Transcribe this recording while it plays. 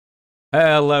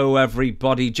Hello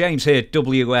everybody, James here,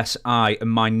 WSI, and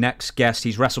my next guest,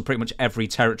 he's wrestled pretty much every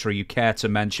territory you care to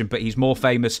mention, but he's more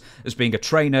famous as being a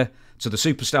trainer to the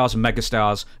superstars and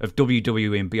megastars of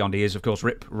WWE and beyond. He is, of course,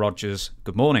 Rip Rogers.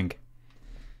 Good morning.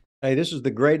 Hey, this is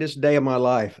the greatest day of my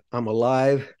life. I'm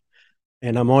alive,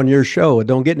 and I'm on your show. It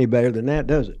don't get any better than that,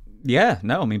 does it? Yeah,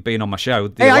 no, I mean, being on my show.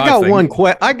 Hey, I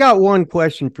got one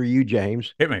question for you,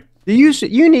 James. Hit me. Do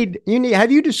you need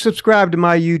have you just subscribed to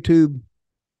my YouTube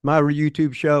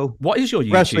show? What is your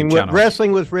YouTube channel?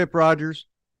 Wrestling with Rip Rogers.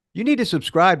 You need to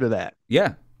subscribe to that.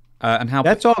 Yeah. And how?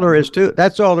 That's all there is to it.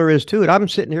 That's all there is to it. I'm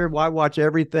sitting here. I watch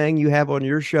everything you have on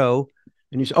your show,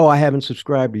 and you say, "Oh, I haven't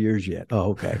subscribed to yours yet." Oh,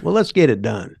 okay. Well, let's get it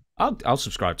done. I'll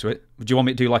subscribe to it. Do you want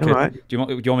me to do like do you want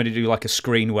me to do like a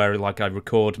screen where like I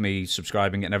record me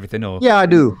subscribing it and everything? Or yeah, I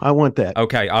do. I want that.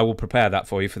 Okay, I will prepare that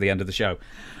for you for the end of the show.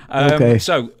 Okay.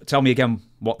 So tell me again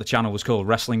what the channel was called.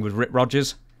 Wrestling with Rip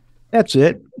Rogers. That's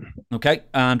it. Okay,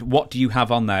 and what do you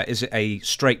have on there? Is it a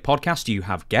straight podcast? Do you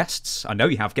have guests? I know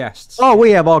you have guests. Oh, we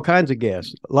have all kinds of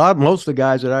guests. Most of the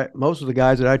guys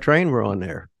that I train were on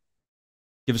there.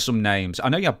 Give us some names. I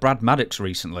know you had Brad Maddox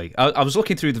recently. I was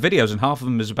looking through the videos, and half of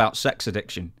them is about sex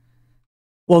addiction.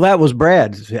 Well, that was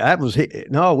Brad's.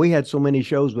 No, we had so many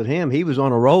shows with him. He was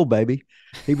on a roll, baby.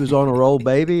 He was on a roll,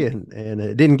 baby, and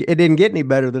it didn't get any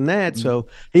better than that. So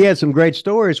he had some great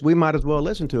stories. We might as well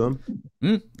listen to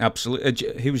him.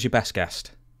 Absolutely. Who was your best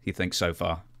guest, you think, so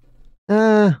far?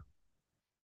 I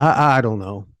don't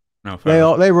know.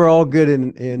 No, they were all good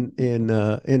in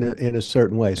a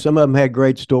certain way. Some of them had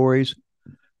great stories.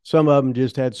 Some of them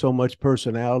just had so much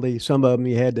personality. Some of them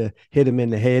you had to hit them in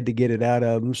the head to get it out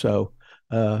of them. So,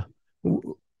 what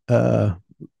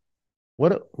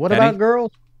about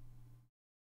girls?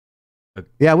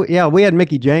 Yeah, we had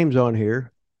Mickey James on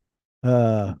here.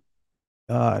 God,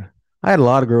 I had a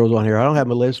lot of girls on here. I don't have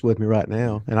my list with me right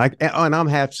now, and I'm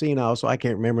half senile, so I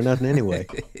can't remember nothing anyway.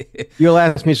 You'll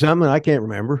ask me something, I can't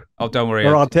remember. Oh, don't worry.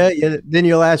 Or I'll tell you. Then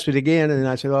you'll ask it again, and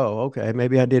I say, "Oh, okay,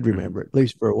 maybe I did remember it, at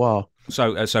least for a while."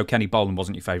 So Kenny Boland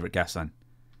wasn't your favorite guest then?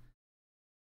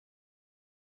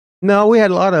 No, we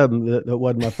had a lot of them that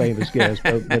wasn't my famous guest,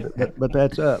 but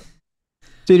that's up.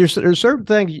 See, there's certain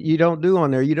things you don't do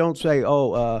on there. You don't say,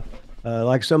 "Oh,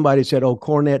 like somebody said, oh,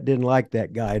 Cornette didn't like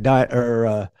that guy,"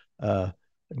 or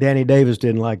Danny Davis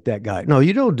didn't like that guy. No,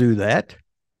 you don't do that.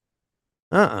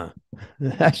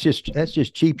 That's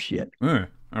just cheap shit.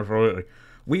 Absolutely.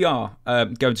 We are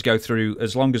going to go through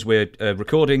as long as we're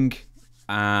recording.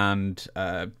 And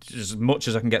as much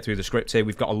as I can get through the script here,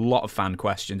 we've got a lot of fan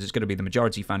questions. It's going to be the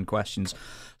majority fan questions,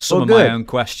 some of my own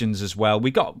questions as well.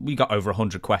 We got over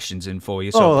 100 questions in for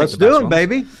you. So let's do it,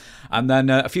 baby. And then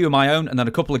a few of my own, and then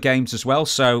a couple of games as well.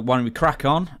 So why don't we crack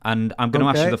on? And I'm going to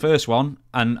ask you the first one.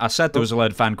 And I said there was a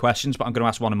load of fan questions, but I'm going to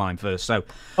ask one of mine first. So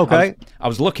okay, I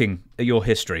was looking at your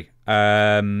history.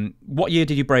 What year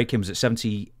did you break in? Was it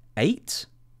 78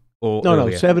 or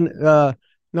earlier?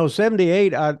 No,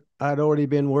 78. I'd already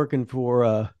been working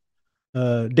for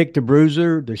Dick the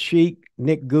Bruiser, the Sheik,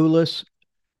 Nick Gulas,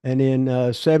 and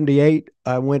in 78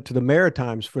 I went to the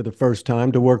Maritimes for the first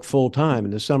time to work full time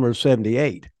in the summer of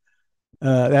 78.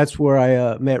 That's where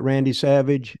I met Randy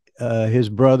Savage, his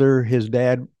brother, his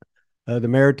dad. The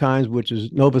Maritimes, which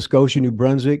is Nova Scotia, New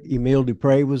Brunswick. Emile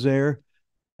Dupre was there,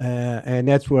 and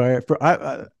that's where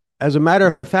as a matter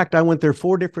of fact, I went there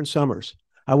 4 different summers.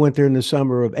 I went there in the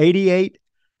summer of 88.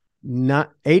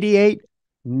 88,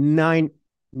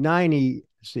 90,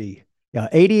 see, yeah,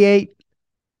 88,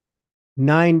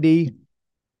 90,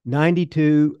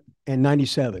 92, and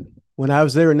 97. When I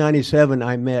was there in 97,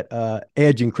 I met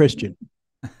Edge and Christian,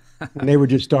 and they were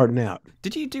just starting out.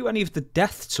 Did you do any of the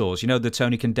death tours? You know, the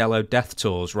Tony Condello death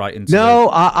tours, right? No,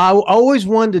 I always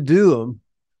wanted to do them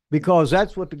because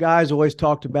that's what the guys always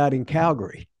talked about in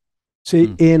Calgary.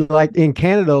 See, in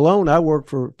Canada alone, I worked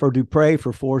for Dupre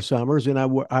for 4 summers, and I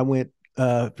went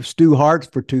for Stu Hart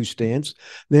for 2 stints.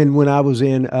 Then when I was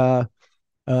in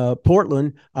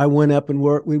Portland, I went up and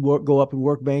go up and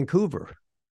work Vancouver.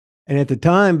 And at the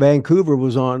time, Vancouver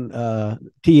was on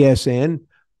TSN,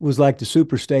 was like the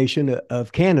superstation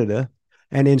of Canada,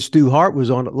 and then Stu Hart was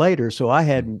on it later. So I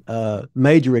had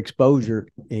major exposure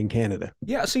in Canada.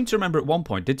 Yeah, I seem to remember at one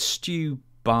point, did Stu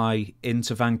buy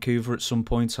into Vancouver at some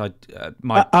point?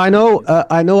 I know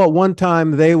at one time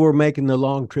they were making the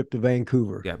long trip to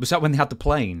Vancouver. Yeah, was that when they had the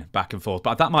plane back and forth?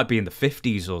 But that might be in the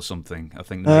 50s or something. I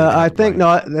think.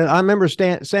 I remember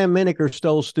Sam Miniker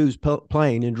stole Stu's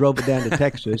plane and drove it down to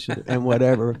Texas and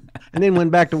whatever, and then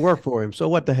went back to work for him. So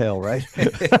what the hell, right?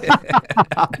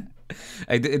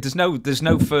 Hey, there's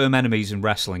no firm enemies in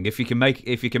wrestling. If you can make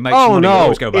some Oh money, you no!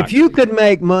 always go back. If you could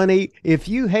make money, if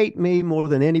you hate me more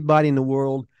than anybody in the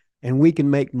world, and we can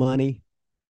make money,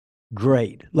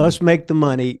 great. Hmm. Let's make the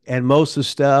money. And most of the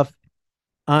stuff,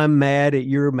 I'm mad at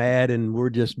you're mad, and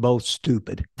we're just both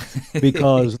stupid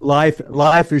because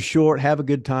life is short. Have a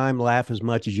good time, laugh as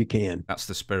much as you can. That's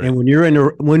the And spirit. when you're in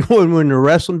the when we're in the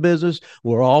wrestling business,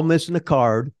 we're all missing a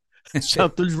card.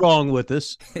 Something's wrong with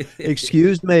us.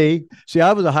 Excuse me. See,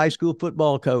 I was a high school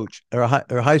football coach or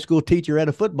a high school teacher and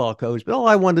a football coach, but all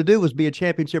I wanted to do was be a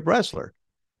championship wrestler.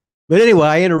 But anyway,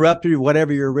 I interrupted you.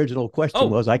 Whatever your original question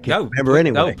was, I can't remember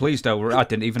anyway. No, please don't. I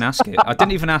didn't even ask it. I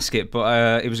didn't even ask it,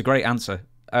 but it was a great answer.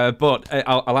 But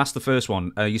I'll ask the first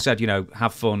one. You said,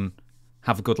 have fun,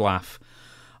 have a good laugh.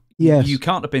 Yes. You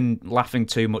can't have been laughing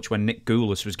too much when Nick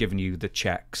Gulas was giving you the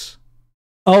checks.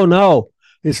 Oh no!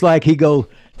 It's like he go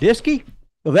Disky.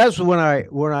 Well, that's when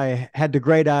I had the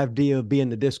great idea of being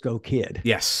the disco kid.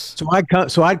 Yes.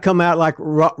 So I'd come out like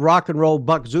rock and roll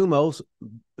Buck zoom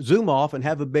off and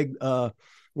have a big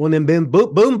one of them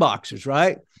boom boxes,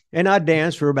 right? And I'd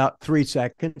dance for about 3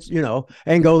 seconds,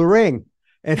 and go to the ring.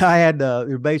 And I had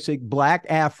the basic black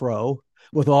afro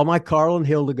with all my Carl and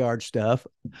Hildegard stuff.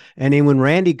 And then when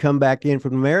Randy come back in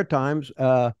from the Maritimes,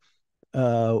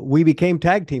 we became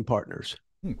tag team partners.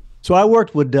 So I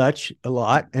worked with Dutch a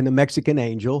lot and the Mexican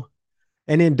Angel.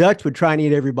 And then Dutch would try and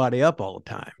eat everybody up all the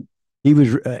time. He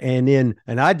was, and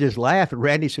I'd just laugh. And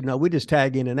Randy said, no, we just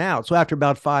tag in and out. So after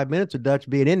about 5 minutes of Dutch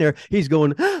being in there, he's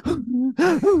going,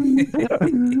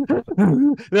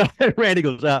 Randy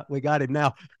goes, we got him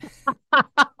now.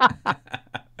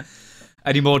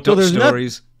 Any more Dutch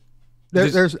stories?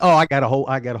 I got a whole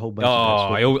bunch of Dutch stories.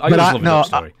 I always love a Dutch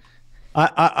story.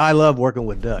 I love working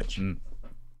with Dutch.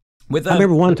 I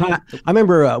remember one time.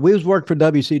 We was working for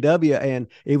WCW, and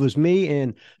it was me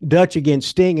and Dutch against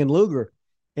Sting and Luger,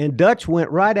 and Dutch went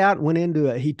right out and went into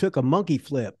it. He took a monkey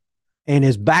flip, and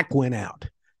his back went out,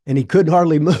 and he couldn't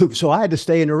hardly move. So I had to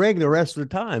stay in the ring the rest of the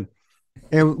time,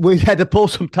 and we had to pull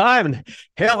some time. And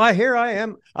hell, here I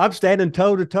am. I'm standing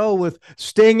toe to toe with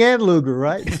Sting and Luger,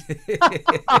 right?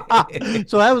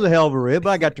 So that was a hell of a rib.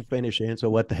 I got to finish in. So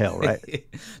what the hell, right?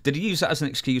 Did he use that as an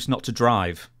excuse not to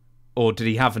drive? Or did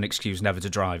he have an excuse never to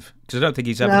drive? Because I don't think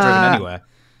he's ever driven anywhere.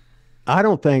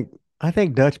 I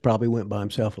think Dutch probably went by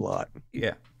himself a lot.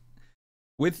 Yeah.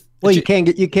 You can't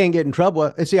get in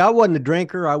trouble. See, I wasn't a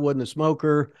drinker, I wasn't a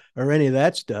smoker or any of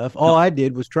that stuff. All I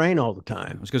did was train all the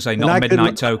time. I was going to say, not a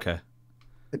midnight toker.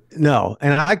 No,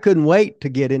 and I couldn't wait to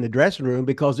get in the dressing room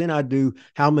because then I'd do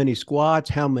how many squats,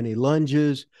 how many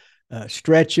lunges,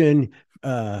 stretching,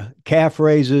 calf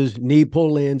raises, knee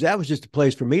pull-ins. That was just a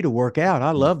place for me to work out.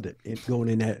 I loved it. Going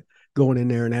in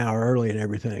there an hour early and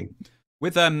everything. I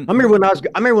remember when I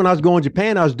was going to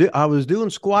Japan, I was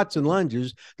doing squats and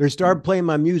lunges. They started playing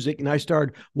my music, and I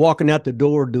started walking out the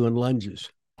door doing lunges,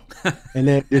 and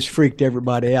that just freaked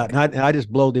everybody out. And I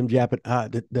just blow them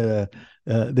the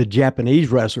Japanese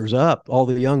wrestlers up. All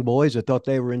the young boys that thought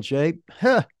they were in shape.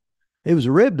 It was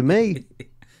a rib to me.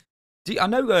 I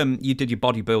know you did your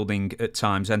bodybuilding at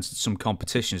times and some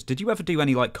competitions. Did you ever do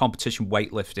any competition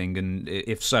weightlifting? And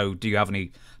if so, do you have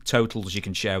any totals you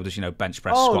can share with us? Bench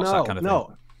press, squats, that kind of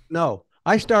thing. No.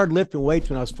 I started lifting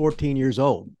weights when I was 14 years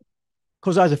old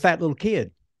because I was a fat little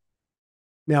kid.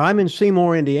 Now I'm in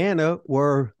Seymour, Indiana,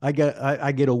 where I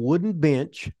get a wooden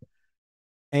bench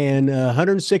and a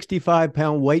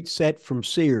 165-pound weight set from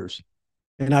Sears,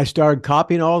 and I started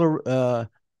copying all the.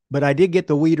 But I did get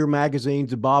the Weeder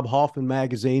magazines, the Bob Hoffman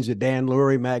magazines, the Dan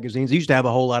Lurie magazines. They used to have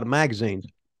a whole lot of magazines.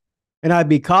 And I'd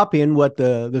be copying what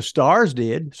the stars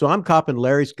did. So I'm copying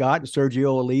Larry Scott and Sergio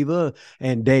Oliva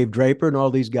and Dave Draper and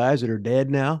all these guys that are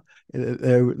dead now.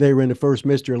 They were in the first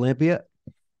Mr. Olympia.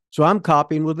 So I'm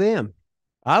copying with them.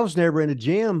 I was never in a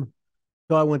gym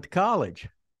until I went to college.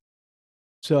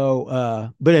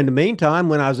 So, but in the meantime,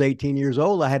 when I was 18 years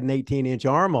old, I had an 18-inch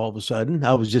arm all of a sudden.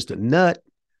 I was just a nut.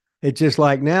 It's just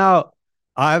like now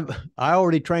I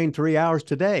already trained 3 hours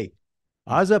today.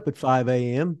 I was up at 5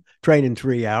 a.m. training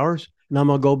 3 hours, and I'm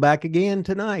going to go back again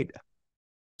tonight.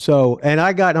 So, and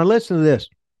now listen to this.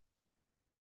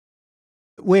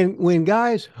 When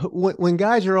guys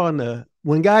are on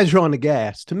the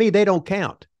gas, to me, they don't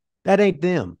count. That ain't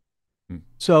them.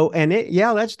 So, and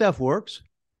that stuff works.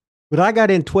 But I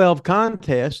got in 12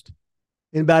 contests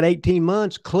in about 18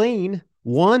 months, clean,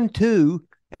 1, 2,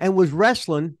 and was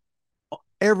wrestling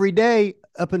every day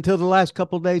up until the last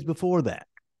couple of days before that.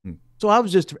 So I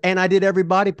was and I did every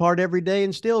body part every day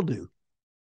and still do.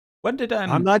 When did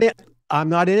I'm not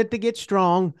in it to get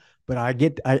strong. but I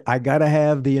gotta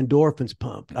have the endorphins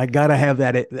pumped. I gotta have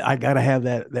that. I gotta have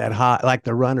that high, like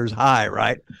the runner's high,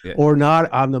 right? Yeah. Or not,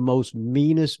 I'm the most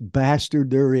meanest bastard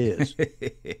there is.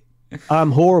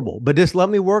 I'm horrible, but just let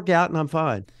me work out and I'm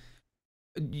fine.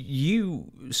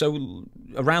 So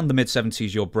around the mid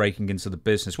 70s, you're breaking into the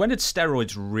business. When did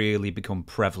steroids really become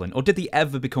prevalent, or did they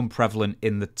ever become prevalent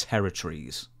in the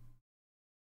territories?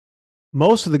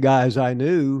 Most of the guys I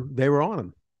knew, they were on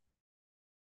them,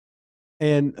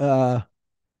 and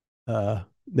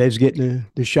they was getting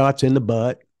the shots in the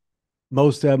butt.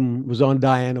 Most of them was on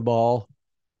Dianabol.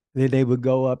 Then they would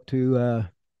go up to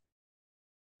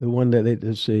the one that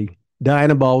let's see,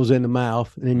 Dianabol was in the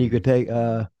mouth, and then you could take.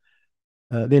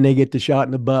 Then they get the shot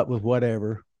in the butt with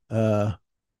whatever. But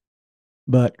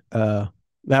that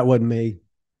wasn't me.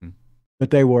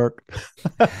 But they worked.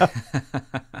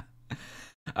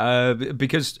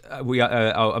 Because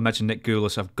I mentioned Nick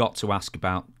Gulas, I've got to ask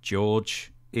about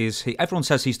George. Is he? Everyone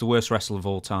says he's the worst wrestler of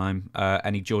all time.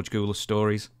 Any George Gulas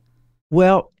stories?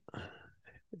 Well,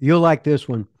 you'll like this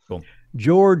one. Cool.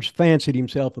 George fancied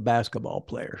himself a basketball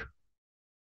player,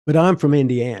 but I'm from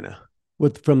Indiana,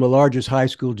 from the largest high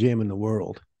school gym in the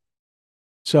world.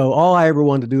 So all I ever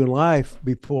wanted to do in life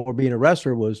before being a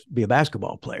wrestler was be a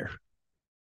basketball player.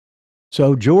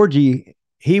 So Georgie,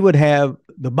 he would have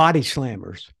the body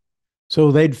slammers.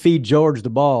 So they'd feed George the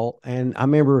ball. And I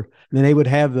remember then they would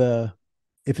have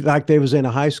if like they was in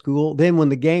a high school, then when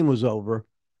the game was over,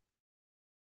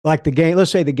 like the game,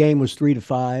 let's say the game was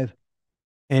 3-5,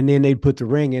 and then they'd put the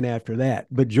ring in after that.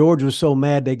 But George was so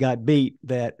mad they got beat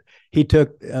that he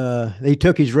took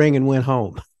his ring and went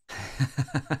home.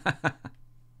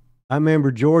 I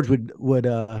remember George would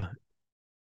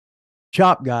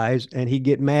chop guys, and he'd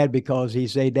get mad because he'd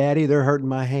say, "Daddy, they're hurting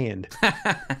my hand."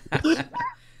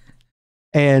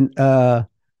 And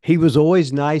he was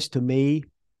always nice to me,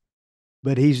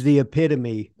 but he's the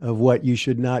epitome of what you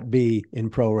should not be in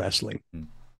pro wrestling.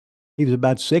 He was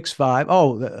about 6'5".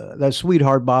 Oh, that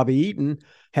sweetheart Bobby Eaton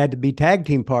had to be tag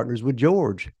team partners with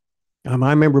George. I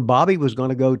remember Bobby was going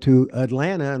to go to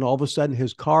Atlanta, and all of a sudden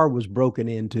his car was broken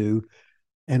into,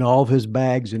 and all of his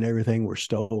bags and everything were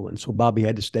stolen. So Bobby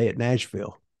had to stay at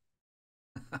Nashville.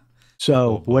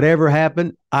 So whatever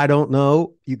happened, I don't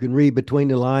know. You can read between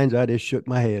the lines. I just shook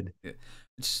my head. Yeah.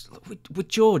 With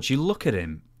George, you look at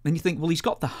him and you think, well, he's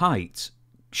got the height.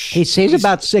 He's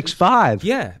about 6'5".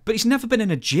 Yeah, but he's never been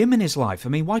in a gym in his life. I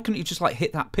mean, why couldn't you just like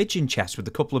hit that pigeon chest with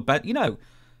a couple of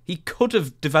he could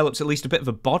have developed at least a bit of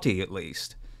a body at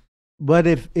least. But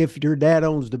if your dad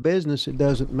owns the business, it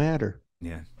doesn't matter.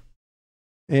 Yeah.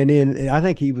 And then I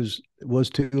think he was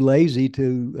too lazy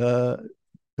to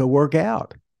work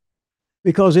out,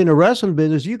 because in the wrestling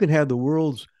business you can have the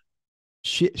world's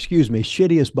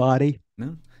shittiest body.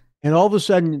 No. And all of a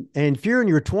sudden, and if you're in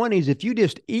your 20s, if you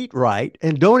just eat right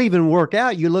and don't even work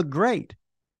out, you look great.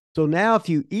 So now if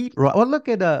you eat right, well, look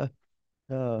at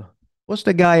what's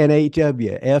the guy in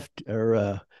AWF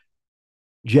or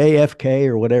JFK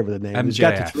or whatever the name is. MJF.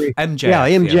 Got the three. MJF. Yeah,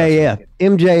 MJF. Yeah,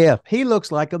 MJF. He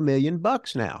looks like $1 million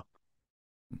now.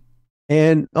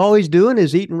 And all he's doing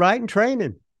is eating right and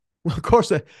training. Well, of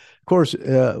course,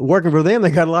 working for them,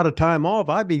 they got a lot of time off.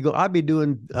 I'd be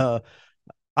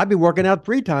working out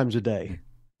 3 times a day,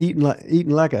 eating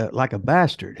like a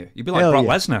bastard. You'd be like Brock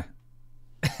Lesnar.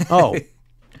 Oh,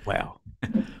 wow.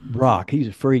 Brock, he's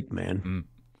a freak, man.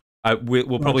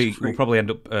 We'll probably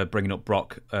end up bringing up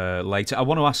Brock later. I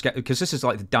want to ask, because this is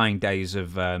like the dying days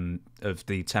of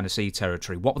the Tennessee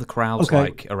territory. What were the crowds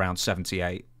like around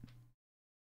 78?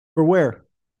 For where?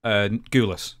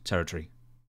 Gulas territory.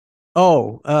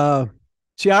 Oh,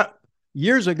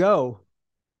 years ago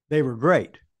they were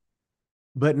great,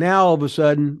 but now all of a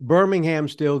sudden Birmingham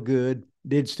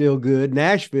did still good.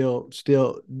 Nashville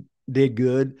still did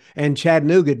good, and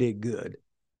Chattanooga did good.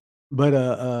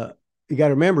 But you got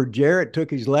to remember, Jarrett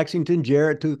took his Lexington,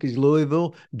 Jarrett took his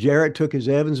Louisville, Jarrett took his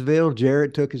Evansville,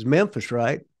 Jarrett took his Memphis,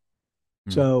 right?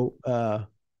 So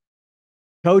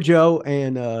Tojo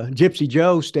and Gypsy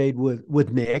Joe stayed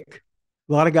with Nick.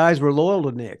 A lot of guys were loyal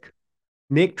to Nick.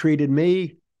 Nick treated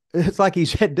me, it's like he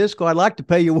said, Disco, I'd like to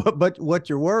pay you what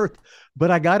you're worth, but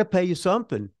I got to pay you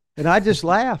something. And I just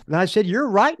laughed. And I said, you're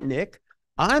right, Nick.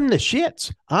 I'm the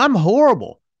shits. I'm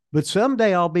horrible. But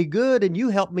someday I'll be good, and you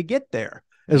help me get there.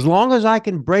 As long as I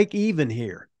can break even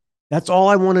here. That's all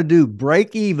I want to do,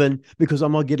 break even, because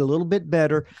I'm going to get a little bit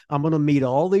better. I'm going to meet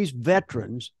all these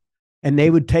veterans, and they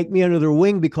would take me under their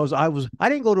wing because I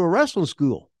didn't go to a wrestling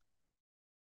school.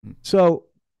 So,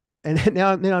 and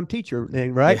now I'm teacher,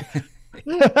 right?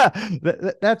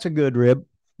 That's a good rib.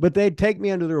 But they'd take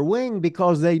me under their wing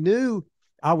because they knew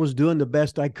I was doing the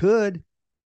best I could.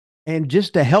 and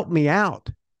just to help me out.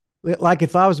 Like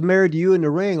if I was married to you in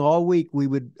the ring all week,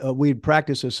 we'd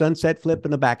practice a sunset flip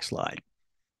and a backslide.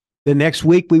 The next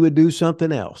week we would do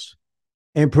something else.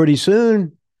 And pretty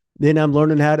soon, then I'm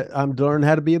learning how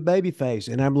to be a baby face,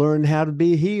 and I'm learning how to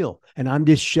be a heel. And I'm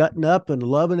just shutting up and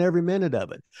loving every minute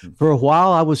of it. For a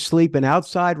while, I was sleeping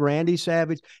outside Randy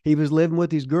Savage. He was living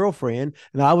with his girlfriend,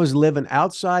 and I was living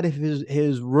outside of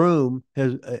his room,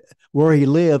 where he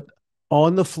lived,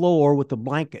 on the floor with a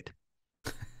blanket.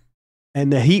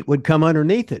 And the heat would come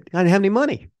underneath it. I didn't have any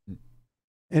money.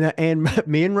 And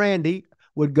me and Randy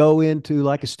would go into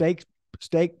like a steak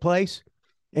place,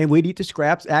 and we'd eat the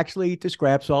scraps, actually eat the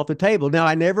scraps off the table. Now,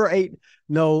 I never ate,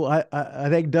 no, I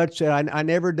think Dutch said, I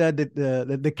never did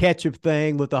the ketchup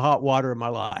thing with the hot water in my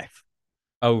life.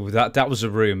 Oh, that was a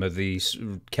rumor, the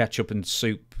ketchup and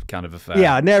soup kind of affair.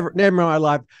 Yeah, never in my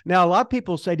life. Now, a lot of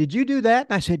people say, did you do that?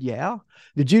 And I said, yeah.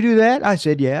 Did you do that? I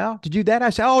said, yeah. Did you do that? I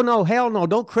said, oh, no, hell no.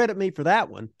 Don't credit me for that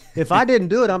one. If I didn't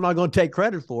do it, I'm not going to take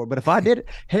credit for it. But if I did it,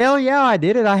 hell yeah, I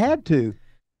did it. I had to.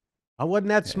 I wasn't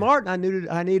that smart, and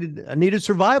I needed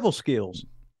survival skills.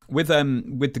 With I'll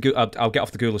get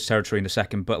off the Gulas territory in a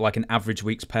second, but like an average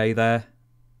week's pay there.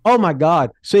 Oh my God!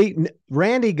 See,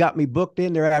 Randy got me booked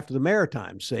in there after the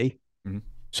Maritimes. See,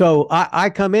 so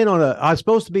I come in on I was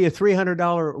supposed to be a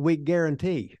 $300 a week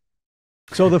guarantee.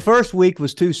 So the first week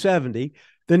was $270.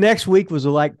 The next week was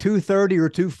like $230 or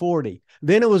 $240.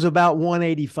 Then it was about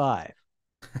 $185.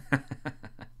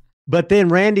 But then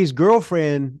Randy's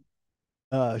girlfriend,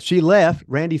 she left.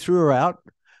 Randy threw her out.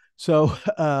 So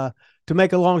to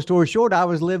make a long story short, I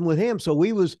was living with him. So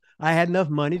I had enough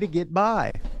money to get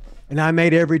by, and I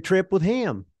made every trip with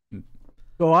him.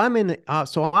 So I'm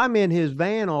in his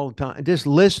van all the time, just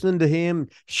listening to him,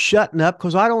 shutting up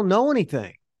because I don't know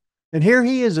anything. And here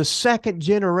he is, a second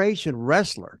generation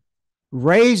wrestler,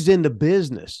 raised in the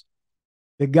business.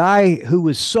 The guy who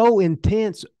was so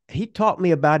intense, he taught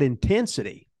me about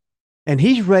intensity. And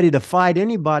he's ready to fight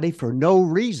anybody for no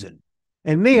reason.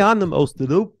 And me, I'm the most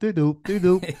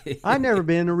doop. I've never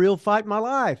been in a real fight in my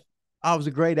life. I was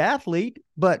a great athlete,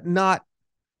 but not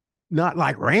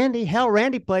like Randy. Hell,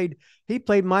 Randy played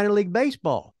minor league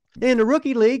baseball. In the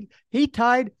rookie league, he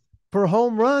tied for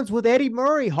home runs with Eddie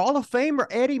Murray, Hall of Famer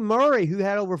Eddie Murray, who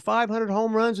had over 500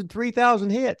 home runs and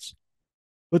 3,000 hits.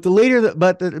 But the leader,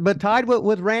 but tied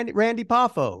with Randy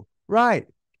Poffo, right?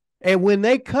 And when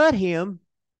they cut him,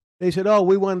 they said, "Oh,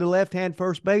 we wanted the left-hand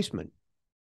first baseman."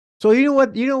 So you know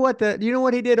what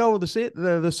he did over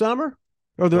the summer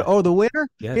or the winter?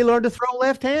 Yeah. He learned to throw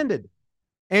left-handed.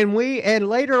 And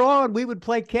later on we would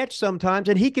play catch sometimes,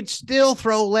 and he could still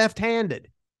throw left-handed.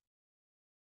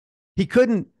 He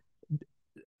couldn't.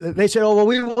 They said, "Oh, well,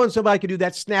 we want somebody who could do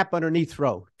that snap underneath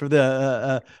throw for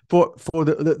the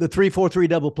 3-4-3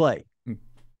 double play." And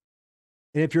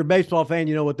if you're a baseball fan,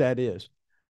 you know what that is.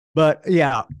 But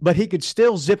yeah, but he could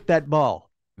still zip that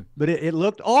ball. But it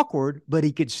looked awkward, but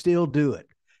he could still do it.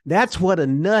 That's what a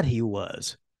nut he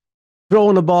was.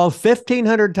 Throwing the ball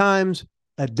 1,500 times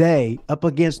a day up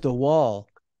against the wall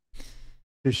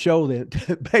to show them,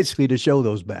 basically to show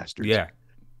those bastards. Yeah.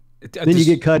 Then you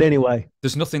get cut anyway.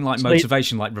 There's nothing like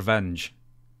motivation like revenge.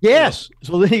 Yes.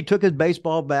 So then he took his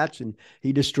baseball bats and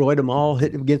he destroyed them all,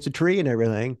 hit them against a tree and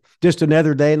everything. Just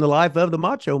another day in the life of the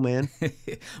Macho Man.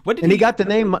 He got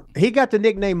the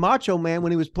nickname Macho Man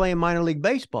when he was playing minor league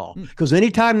baseball. Because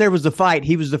anytime there was a fight,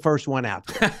 he was the first one out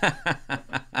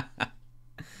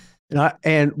there.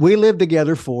 And we lived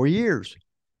together 4 years.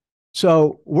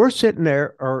 So we're sitting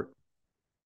there, or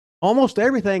almost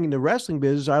everything in the wrestling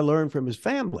business I learned from his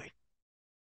family.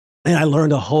 And I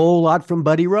learned a whole lot from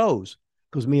Buddy Rose,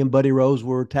 because me and Buddy Rose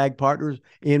were tag partners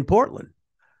in Portland.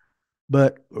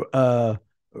 But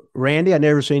Randy, I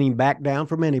never seen him back down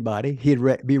from anybody.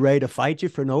 He'd be ready to fight you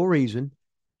for no reason.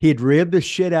 He'd rib the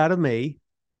shit out of me.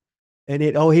 And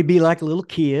he'd be like a little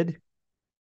kid.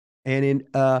 And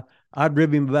I'd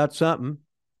rib him about something.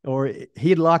 Or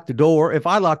he'd lock the door. If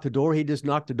I locked the door, he'd just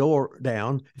knock the door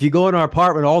down. If you go in our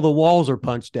apartment, all the walls are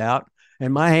punched out,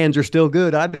 and my hands are still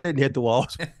good. I didn't hit the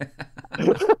walls.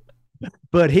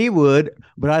 But he would.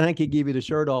 But I think he'd give you the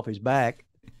shirt off his back.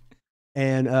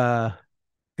 And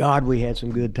God, we had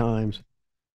some good times.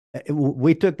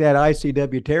 We took that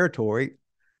ICW territory,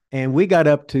 and we got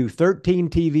up to 13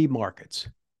 TV markets.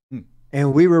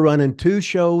 And we were running two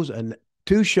shows. And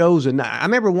I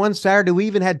remember one Saturday we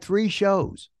even had 3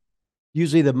 shows.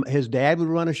 Usually his dad would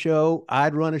run a show,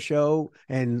 I'd run a show,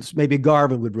 and maybe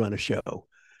Garvin would run a show,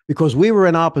 because we were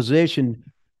in opposition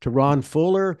to Ron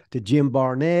Fuller, to Jim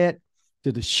Barnett,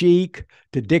 to the Sheik,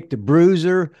 to Dick the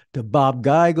Bruiser, to Bob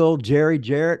Geigel, Jerry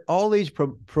Jarrett, all these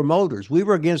promoters. We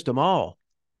were against them all.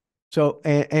 So,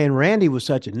 and Randy was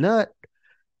such a nut,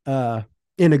 uh,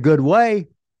 in a good way.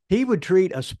 He would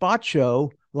treat a spot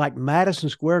show like Madison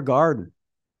Square Garden.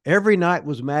 Every night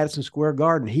was Madison Square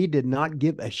Garden. He did not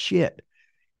give a shit.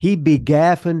 He'd be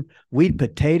gaffing. We'd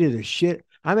potato the shit.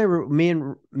 I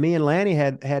remember me and Lanny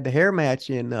had the hair match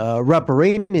in Rupp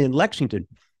Arena in Lexington,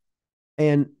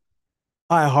 and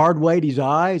I hard weighed his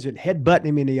eyes and headbutting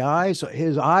him in the eyes. So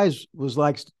his eyes was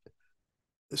like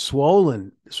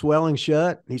swelling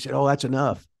shut. He said, "Oh, that's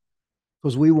enough."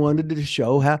 Because we wanted to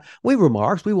show how we were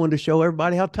marks. We wanted to show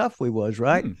everybody how tough we was,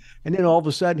 right? And then all of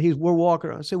a sudden we're walking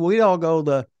around. I said, well, we all go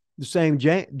the same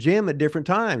gym at different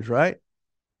times, right?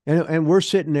 And we're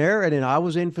sitting there, and then I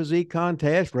was in physique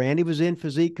contest. Randy was in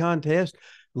physique contest.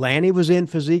 Lanny was in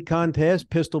physique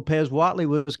contest. Pistol Pez Watley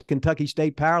was Kentucky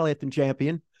State powerlifting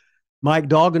champion. Mike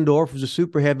Doggendorf was a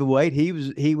super heavyweight.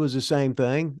 He was the same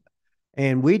thing.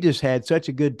 And we just had such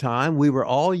a good time. We were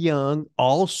all young,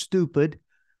 all stupid,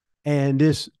 and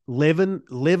just living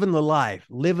the life,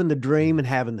 living the dream, and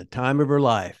having the time of our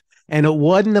life. And it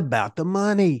wasn't about the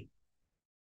money.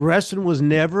 Wrestling was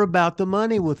never about the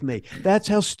money with me. That's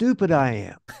how stupid I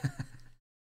am.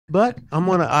 But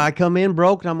I come in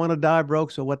broke and I'm gonna die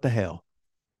broke. So what the hell?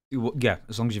 Yeah,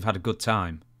 as long as you've had a good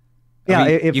time. Yeah,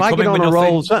 if I get on a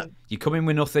roll, you come in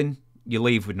with nothing, you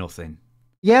leave with nothing.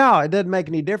 Yeah, it doesn't make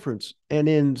any difference. And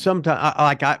then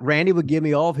sometimes, Randy would give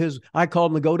me all of his. I called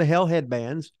them the go to hell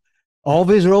headbands. All of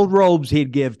his old robes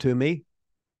he'd give to me,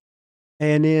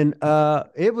 and then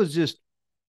it was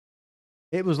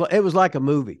like a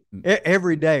movie.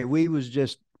 Every day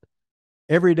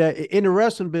every day in the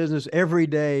wrestling business. Every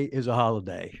day is a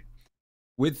holiday.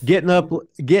 With getting up,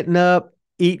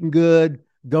 eating good,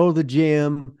 go to the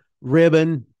gym,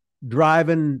 ribbon,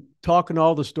 driving, talking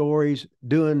all the stories.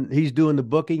 He's doing the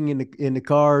booking in the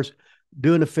cars,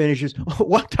 doing the finishes.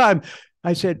 One time,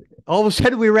 I said, all of a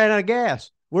sudden we ran out of gas.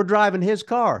 We're driving his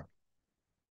car.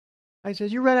 I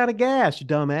said, you ran out of gas, you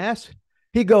dumbass.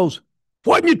 He goes,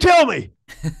 why didn't you tell me?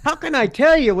 How can I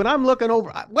tell you when I'm looking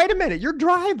over? Wait a minute, you're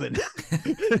driving.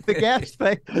 The gas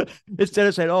thing. Instead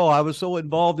of saying, oh, I was so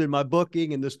involved in my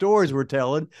booking and the stories we're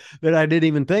telling that I didn't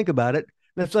even think about it.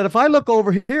 And I said, if I look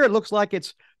over here, it looks like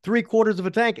it's 3/4 of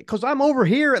a tank because I'm over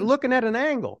here looking at an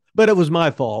angle. But it was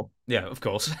my fault. Yeah, of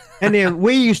course. And then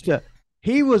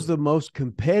he was the most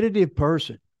competitive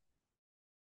person.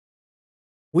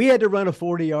 We had to run a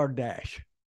 40-yard dash.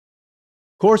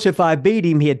 Of course, if I beat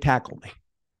him, he'd tackle me.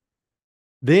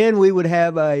 Then we would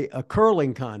have a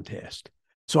curling contest.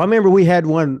 So I remember we had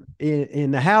one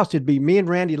in the house. It'd be me and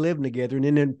Randy living together,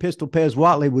 and then Pistol Pez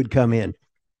Watley would come in.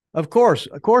 Of course,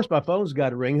 my phone's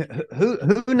got a ring.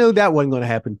 Who knew that wasn't going to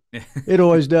happen? It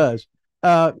always does.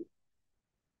 So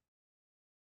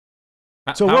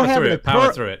we're having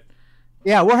power through it.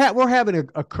 Yeah, we're having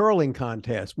a curling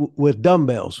contest with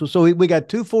dumbbells. So we got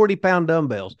two 40-pound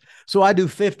dumbbells. So I do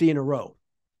 50 in a row.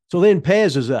 So then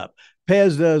Pez is up.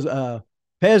 Pez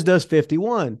does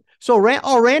 51. So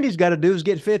all Randy's got to do is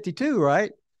get 52,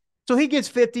 right? So he gets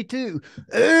 52.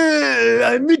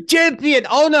 I'm the champion.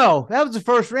 Oh no, that was the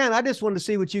first round. I just wanted to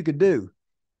see what you could do.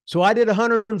 So I did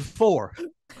 104.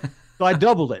 So I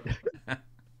doubled it.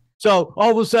 So all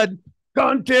of a sudden,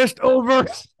 contest over.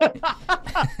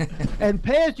 And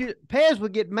Pez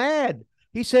would get mad.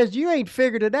 He says, you ain't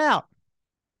figured it out.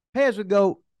 Pez would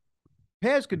go,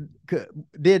 Pez could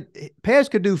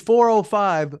do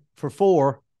 405 for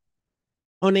 4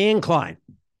 on the incline.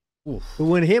 Oof. But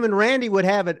when him and Randy would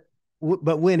have it,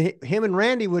 but when him and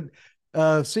Randy would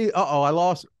see, I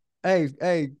lost.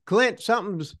 Hey, Clint,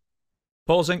 something's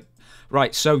pausing.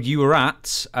 Right, so you were at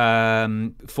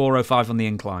 405 on the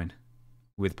incline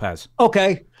with Pez.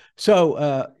 Okay,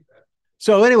 so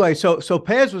anyway, so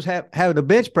Pez was having a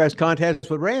bench press contest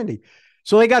with Randy.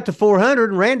 So they got to 400,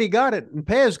 and Randy got it, and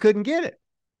Pez couldn't get it.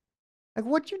 Like,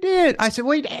 what you did? I said,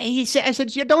 wait. I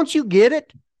said, yeah, don't you get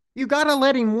it? You got to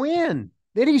let him win.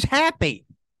 Then he's happy.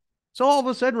 So all of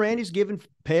a sudden, Randy's giving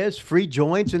Pez free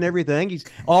joints and everything. He's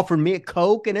offering me a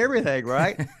Coke and everything,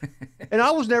 right? And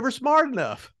I was never smart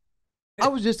enough. I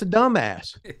was just a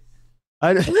dumbass.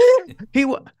 And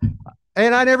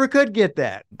I never could get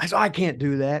that. I said, I can't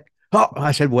do that. Oh,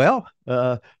 I said, well,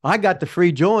 I got the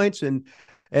free joints, and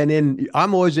then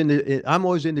I'm always in the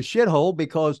shithole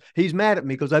because he's mad at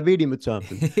me because I beat him at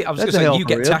something. I was going to say, you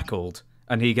get tackled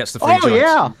and he gets the free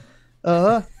joints. Oh,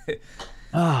 yeah.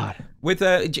 God. With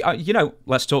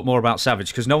let's talk more about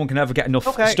Savage, because no one can ever get enough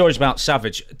stories about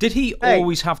Savage. Did he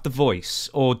always have the voice,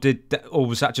 or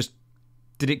was that just,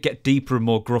 did it get deeper and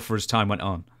more gruffer as time went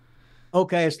on?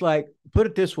 Okay, it's like, put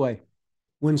it this way.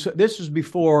 This was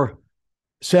before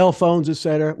cell phones,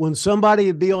 etc. When somebody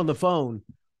would be on the phone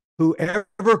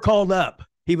whoever called up,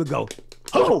 he would go,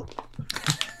 "Oh,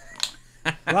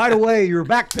 right away, you're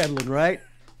backpedaling, right?"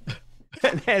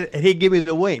 And he'd give me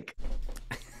the wink.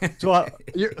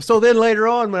 So then later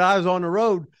on, when I was on the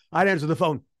road, I'd answer the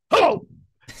phone, "Oh,"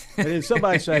 and then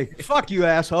somebody say, "Fuck you,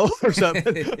 asshole," or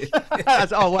something.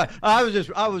 Oh, I was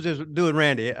just doing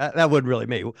Randy. That wasn't really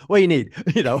me. What do you need?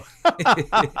 You know.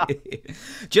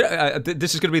 Do you know,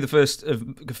 this is going to be the first of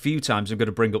a few times I'm going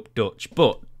to bring up Dutch,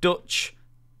 but Dutch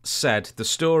said the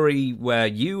story where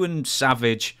you and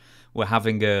Savage were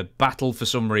having a battle for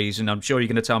some reason. I'm sure you're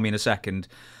going to tell me in a second.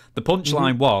 The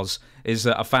punchline is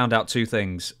that I found out two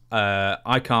things.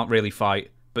 I can't really fight,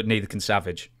 but neither can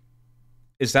Savage.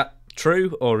 Is that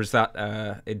true, or is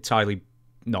that entirely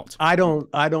not? I don't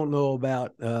know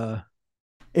about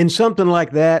in something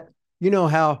like that. You know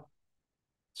how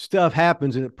stuff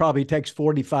happens, and it probably takes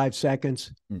 45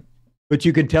 seconds, but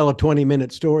you can tell a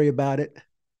 20-minute story about it.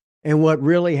 And what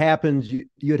really happens,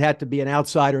 you'd have to be an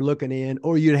outsider looking in,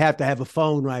 or you'd have to have a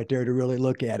phone right there to really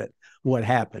look at it. What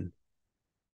happened?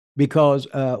 Because,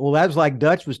 well, that's like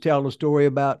Dutch was telling a story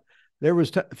about. There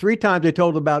was 3 times they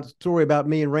told about the story about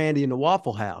me and Randy in the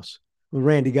Waffle House when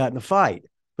Randy got in a fight.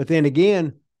 But then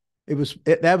again,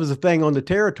 that was the thing on the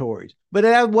territories. But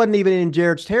that wasn't even in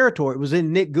Jarrett's territory. It was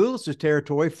in Nick Gulas'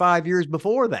 territory 5 years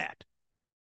before that.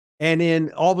 And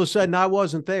then all of a sudden I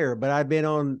wasn't there, but I'd been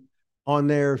on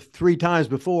there 3 times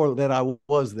before that I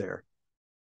was there.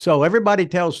 So everybody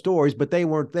tells stories, but they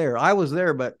weren't there. I was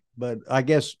there, but I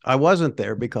guess I wasn't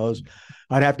there because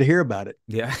I'd have to hear about it.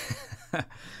 Yeah.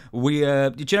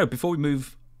 Did you know, before we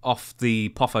move off the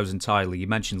Poffos entirely, you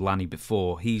mentioned Lanny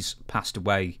before. He's passed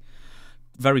away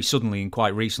very suddenly and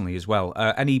quite recently as well.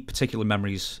 Any particular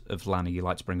memories of Lanny you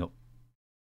like to bring up?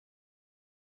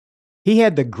 He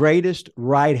had the greatest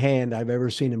right hand I've ever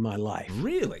seen in my life.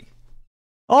 Really?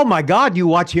 Oh my God, you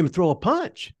watch him throw a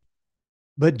punch.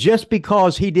 But just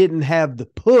because he didn't have the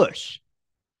push,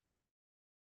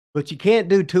 but you can't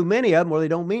do too many of them or they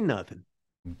don't mean nothing.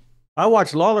 I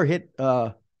watched Lawler hit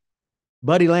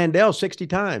Buddy Landell 60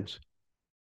 times,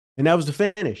 and that was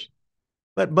the finish.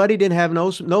 But Buddy didn't have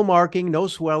no marking, no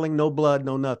swelling, no blood,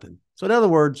 no nothing. So in other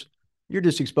words, you're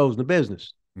just exposing the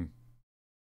business.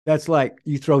 That's like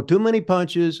you throw too many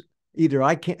punches. Either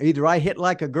I hit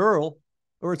like a girl,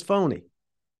 or it's phony.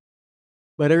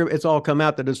 But it's all come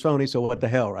out that it's phony. So what the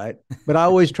hell, right? But I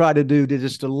always try to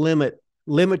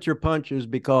limit your punches,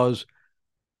 because,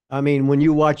 I mean, when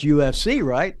you watch UFC,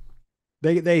 right?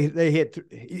 They hit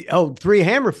 3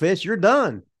 hammer fists, you're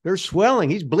done. They're swelling.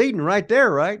 He's bleeding right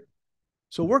there, right?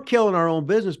 So we're killing our own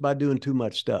business by doing too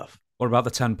much stuff. What about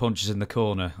the 10 punches in the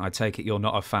corner? I take it you're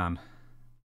not a fan.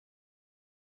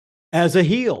 As a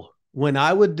heel, when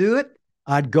I would do it,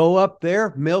 I'd go up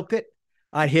there, milk it.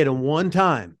 I'd hit him one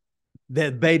time.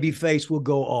 That baby face will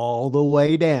go all the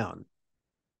way down.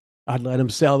 I'd let him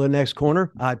sell the next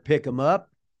corner. I'd pick him up,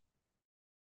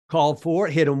 call for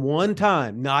it, hit him one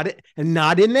time, not in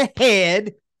the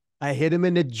head. I hit him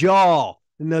in the jaw,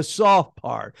 in the soft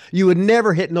part. You would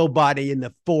never hit nobody in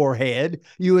the forehead.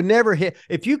 You would never hit.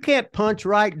 If you can't punch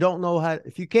right, don't know how.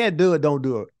 If you can't do it, don't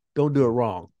do it. Don't do it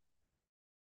wrong.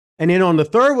 And then on the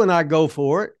third one, I'd go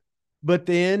for it, but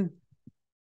then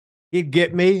he'd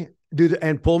get me,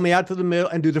 and pull me out to the middle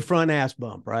and do the front ass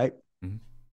bump, right? Mm-hmm.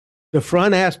 The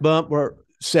front ass bump, where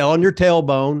selling your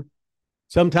tailbone.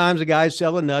 Sometimes the guy's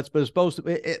selling nuts, but it's supposed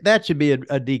to, that should be a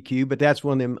DQ, but that's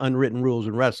one of them unwritten rules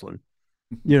in wrestling.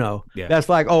 You know, That's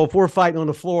like, oh, if we're fighting on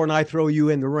the floor and I throw you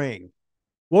in the ring,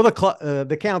 well,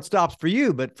 the count stops for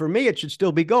you, but for me, it should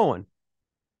still be going.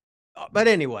 But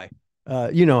anyway,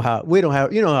 you know how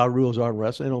rules are in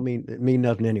wrestling. They don't mean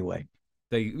nothing anyway.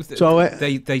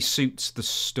 They suit the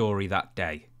story that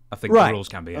day. I think the rules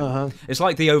can be. It's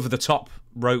like the over-the-top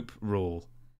rope rule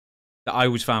that I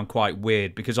always found quite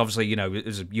weird, because obviously, you know,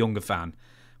 as a younger fan,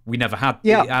 we never had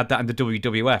that in the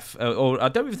WWF, or I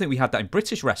don't even think we had that in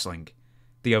British wrestling,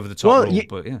 the over-the-top rule.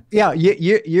 But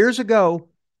years ago,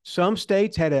 some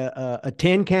states had a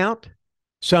 10 count,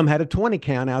 some had a 20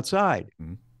 count outside.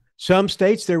 Mm-hmm. Some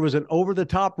states there was an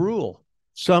over-the-top rule,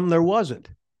 some there wasn't.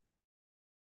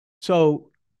 So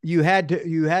you had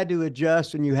to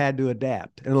adjust and you had to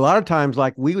adapt. And a lot of times,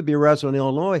 like we would be wrestling in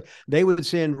Illinois, they would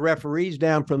send referees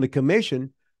down from the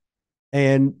commission,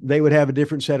 and they would have a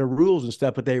different set of rules and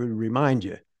stuff, but they would remind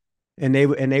you. And they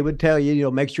would tell you, you know,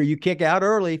 make sure you kick out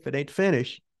early if it ain't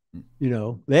finished. You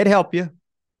know, they'd help you.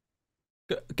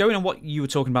 Going on what you were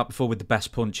talking about before with the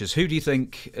best punchers, who do you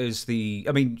think is the...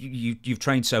 I mean, you've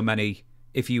trained so many.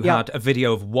 If you had a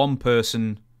video of one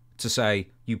person to say,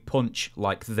 you punch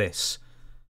like this,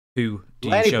 who do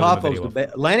you show them a video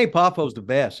of? Lanny Poffo's the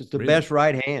best. It's the best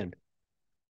right hand.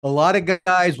 A lot of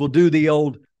guys will do the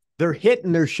old, they're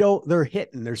hitting their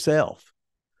self.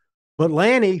 But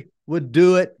Lanny would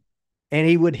do it, and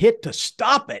he would hit to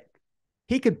stop it.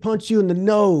 He could punch you in the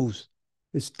nose.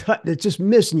 It's just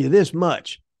missing you this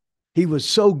much. He was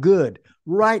so good,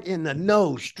 right in the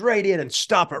nose, straight in, and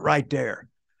stop it right there.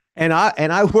 And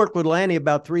I worked with Lanny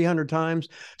about 300 times,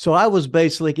 so I was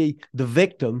basically the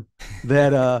victim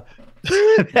that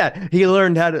that he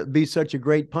learned how to be such a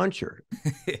great puncher.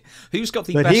 Who's got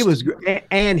the but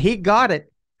best? He got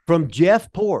it from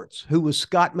Jeff Ports, who was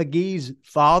Scott McGee's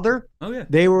father. Oh yeah,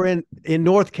 they were in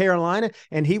North Carolina,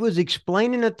 and he was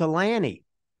explaining it to Lanny,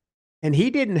 and he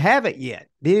didn't have it yet.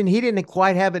 He didn't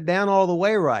quite have it down all the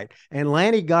way right, and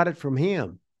Lanny got it from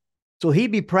him. So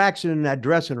he'd be practicing in that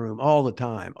dressing room all the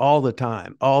time.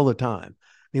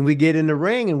 And we get in the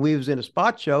ring, and we was in a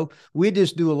spot show. We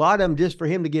just do a lot of them just for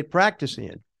him to get practice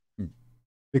in.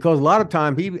 Because a lot of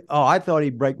time I thought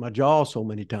he'd break my jaw so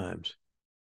many times.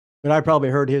 But I probably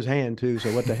hurt his hand too,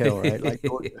 so what the hell, right? Like,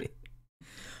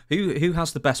 who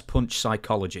has the best punch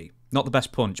psychology? Not the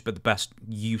best punch, but the best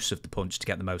use of the punch to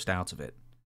get the most out of it.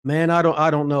 Man, I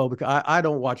don't know, because I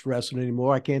don't watch wrestling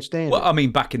anymore. I can't stand it. Well, I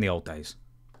mean, back in the old days.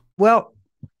 Well,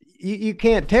 you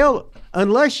can't tell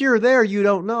unless you're there. You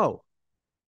don't know,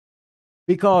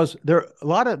 because there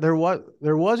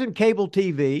wasn't cable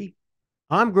TV.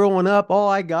 I'm growing up. All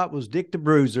I got was Dick the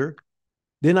Bruiser.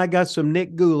 Then I got some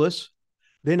Nick Gulas.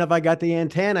 Then if I got the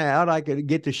antenna out, I could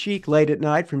get the Sheik late at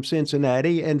night from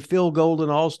Cincinnati, and Phil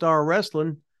Golden All-Star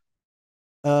Wrestling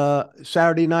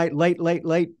Saturday night,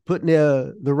 late, putting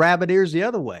the rabbit ears the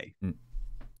other way.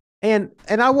 And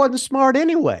I wasn't smart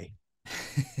anyway.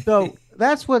 So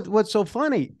that's what's so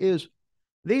funny is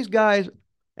these guys,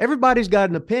 everybody's got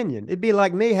an opinion. It'd be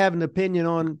like me having an opinion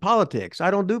on politics.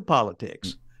 I don't do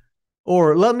politics.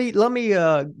 Or let me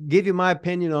give you my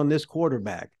opinion on this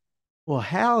quarterback. Well,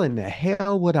 how in the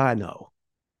hell would I know?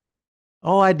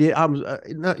 All I did,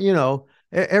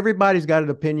 everybody's got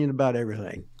an opinion about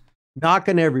everything,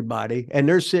 knocking everybody, and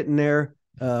they're sitting there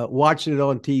watching it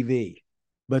on TV,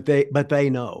 but they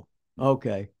know.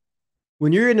 Okay.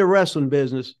 When you're in the wrestling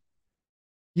business,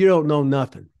 you don't know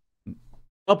nothing.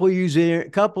 Couple years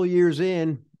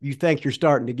in, you think you're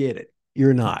starting to get it.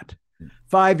 You're not.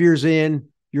 5 years in,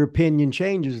 your opinion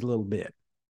changes a little bit.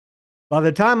 By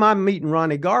the time I'm meeting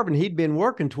Ronnie Garvin, he'd been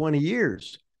working 20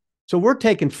 years. So we're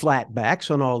taking flat backs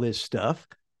on all this stuff.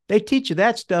 They teach you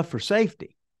that stuff for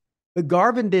safety. But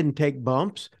Garvin didn't take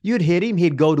bumps. You'd hit him,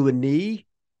 he'd go to a knee.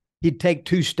 He'd take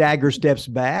 2 stagger steps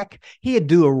back. He'd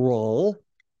do a roll.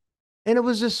 And it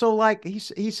was just so like,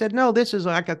 he said, no, this is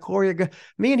like a choreograph.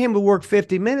 Me and him would work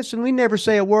 50 minutes, and we never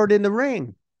say a word in the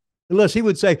ring. Unless he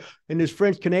would say, in his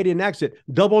French-Canadian accent,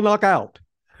 double knockout.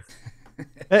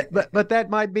 but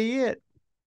that might be it.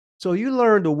 So you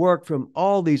learn to work from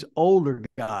all these older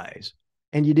guys,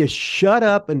 and you just shut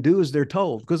up and do as they're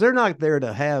told, because they're not there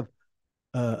to have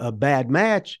a bad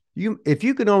match. If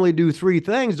you can only do 3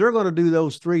 things, they're going to do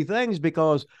those 3 things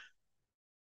because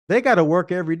they got to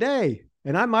work every day.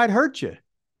 And I might hurt you.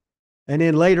 And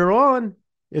then later on,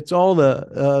 it's all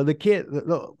the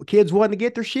kids wanting to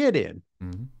get their shit in.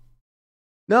 Mm-hmm.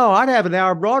 No, I'd have an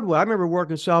hour Broadway. I remember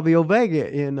working Salvio Vega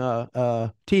in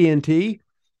TNT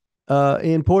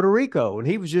in Puerto Rico, and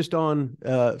he was just on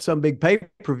some big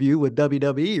pay-per-view with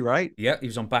WWE, right? Yeah, he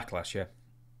was on Backlash, yeah.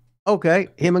 Okay,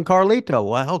 him and Carlito.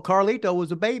 Well, Carlito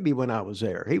was a baby when I was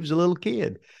there. He was a little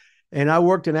kid. And I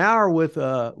worked an hour with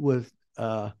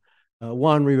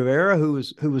Juan Rivera, who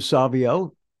was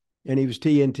Savio, and he was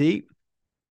TNT.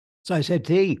 So I said,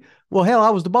 T, well, hell, I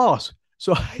was the boss.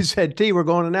 So I said, T, we're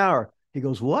going an hour. He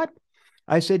goes, what?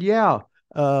 I said, yeah.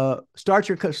 Start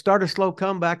a slow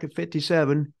comeback at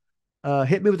 57.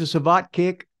 Hit me with a savate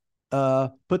kick.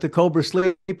 Put the Cobra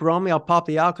Sleeper on me. I'll pop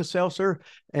the Alka-Seltzer,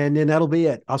 and then that'll be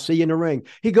it. I'll see you in the ring.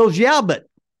 He goes, yeah, but.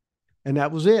 And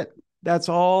that was it. That's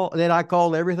all. Then I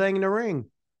called everything in the ring.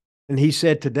 And he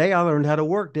said, today I learned how to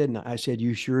work, didn't I? I said,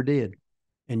 you sure did.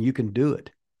 And you can do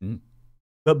it. Mm.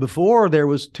 But before, there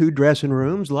was 2 dressing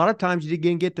rooms. A lot of times you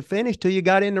didn't get to finish till you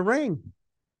got in the ring.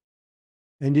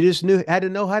 And you just had to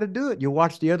know how to do it. You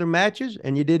watched the other matches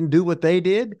and you didn't do what they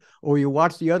did, or you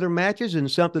watched the other matches and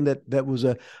something that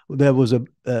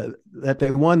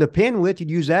they won the pin with,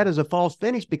 you'd use that as a false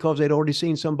finish because they'd already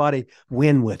seen somebody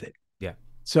win with it. Yeah.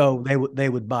 So they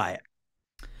would buy it.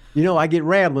 You know, I get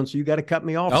rambling, so you got to cut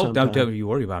me off. Oh, don't you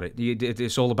worry about it.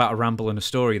 It's all about a ramble and a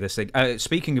story, this thing.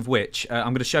 Speaking of which, I'm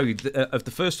going to show you of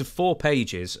the first of 4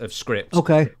 pages of script.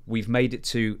 Okay. We've made it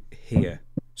to here.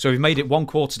 So we've made it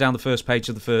 1/4 down the first page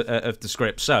of the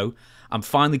script. So I'm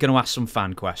finally going to ask some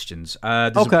fan questions.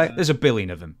 There's a billion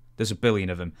of them. There's a billion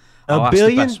of them. A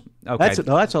billion? Okay, that's a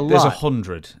lot. There's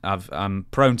 100. I'm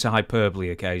prone to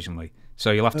hyperbole occasionally. So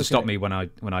you'll have to stop me when I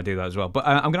do that as well. But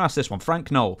I'm going to ask this one.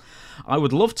 Frank Knoll, I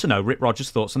would love to know Rip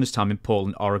Rogers' thoughts on his time in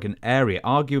Portland, Oregon area.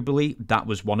 Arguably, that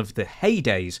was one of the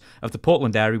heydays of the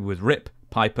Portland area with Rip,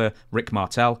 Piper, Rick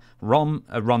Martel,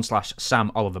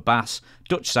 Ron/Sam Oliver Bass,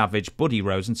 Dutch Savage, Buddy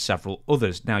Rose, and several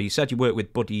others. Now, you said you worked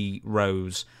with Buddy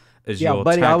Rose as your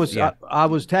Buddy, tag... I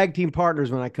was tag team partners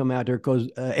when I come out there because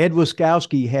Ed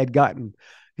Wiskowski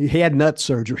he had nut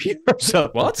surgery.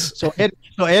 So what? So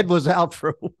Ed was out for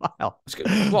a while.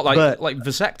 What, like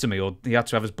vasectomy, or he had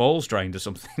to have his balls drained or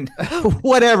something?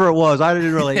 Whatever it was, I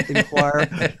didn't really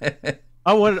inquire.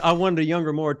 I wanted a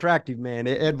younger, more attractive man.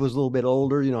 Ed was a little bit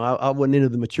older. I wasn't into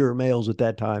the mature males at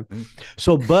that time.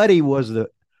 So Buddy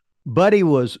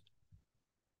was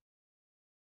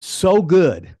so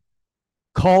good,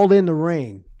 called in the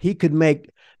ring. He could make.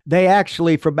 They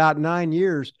actually, for about 9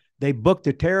 years, they booked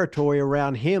the territory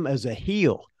around him as a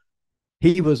heel.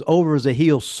 He was over as a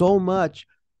heel so much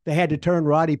they had to turn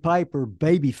Roddy Piper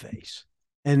babyface.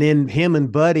 And then him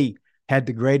and Buddy had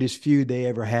the greatest feud they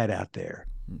ever had out there.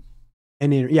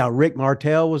 And then, Rick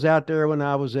Martel was out there when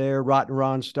I was there, Rotten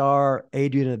Ron Starr,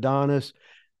 Adrian Adonis.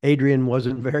 Adrian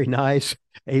wasn't very nice.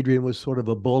 Adrian was sort of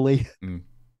a bully.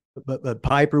 But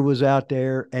Piper was out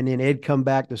there. And then Ed come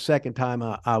back the second time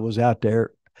I was out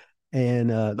there. And,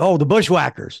 the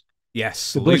Bushwhackers.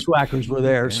 Yes. The Bushwhackers were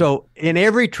there. Yeah. So in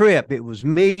every trip, it was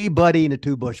me, Buddy, and the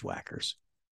two Bushwhackers.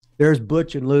 There's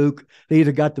Butch and Luke. They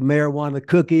either got the marijuana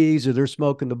cookies or they're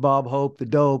smoking the Bob Hope, the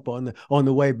dope on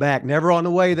the way back. Never on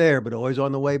the way there, but always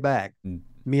on the way back.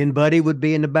 Me and Buddy would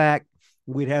be in the back.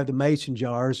 We'd have the mason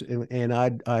jars, and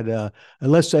I'd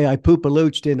let's say I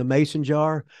poop-a-looched in the mason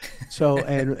jar. So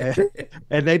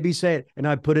and they'd be saying, and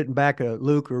I'd put it in back of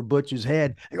Luke or Butch's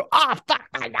head. They go, fuck,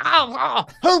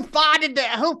 who farted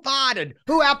there? Who farted?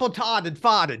 Who apple tarted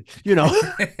farted?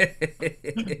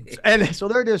 And so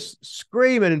they're just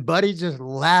screaming, and Buddy's just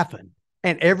laughing.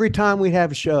 And every time we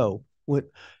have a show,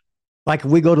 like if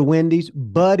we go to Wendy's,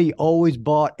 Buddy always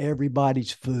bought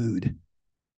everybody's food.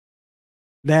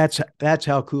 That's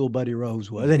how cool Buddy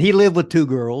Rose was. And he lived with two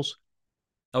girls.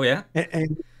 Oh, yeah?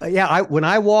 And when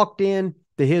I walked in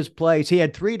to his place, he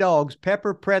had 3 dogs,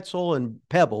 Pepper, Pretzel, and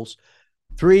Pebbles.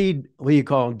 3, what do you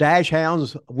call them, dash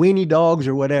hounds, weenie dogs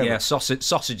or whatever. Yeah,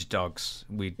 sausage dogs.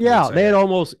 They'd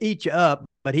almost eat you up,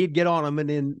 but he'd get on them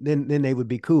and then they would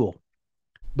be cool.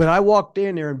 But I walked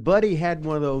in there and Buddy had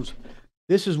one of those.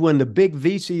 This is when the big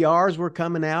VCRs were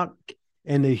coming out.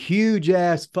 And the huge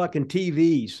ass fucking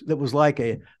TVs that was like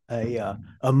a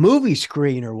movie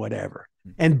screen or whatever.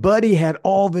 And Buddy had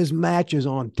all of his matches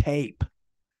on tape.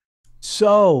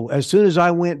 So as soon as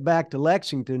I went back to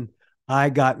Lexington,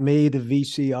 I got me the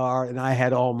VCR and I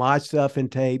had all my stuff in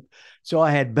tape. So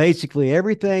I had basically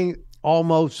everything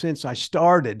almost since I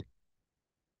started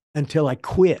until I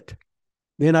quit.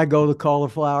 Then I go to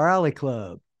Cauliflower Alley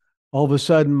Club. All of a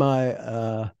sudden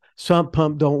my sump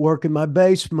pump don't work in my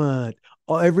basement.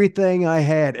 Everything I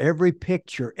had, every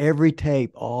picture, every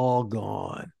tape, all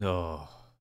gone. Oh.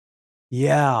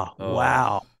 Yeah. Oh.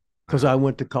 Wow. Because I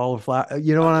went to Cauliflower.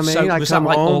 You know what I mean? So was that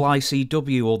like all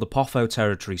ICW, all the Poffo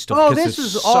territory stuff? Oh, this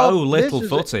is so little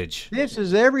footage. This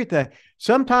is everything.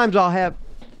 Sometimes I'll have,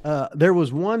 there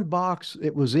was one box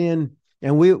it was in,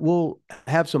 and we'll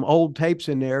have some old tapes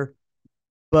in there.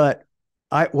 But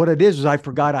what it is I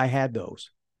forgot I had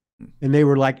those. And they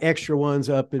were like extra ones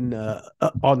up in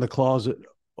on the closet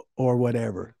or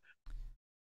whatever.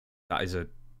 That is a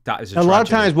a lot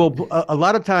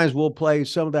of times we'll play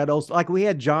some of that old, like we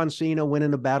had John Cena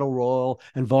winning a battle royal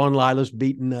and Vaughn Lilas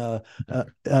beating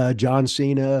John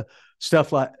Cena,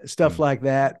 stuff like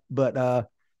that. But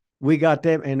we got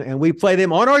them and we play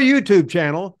them on our YouTube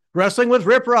channel, Wrestling with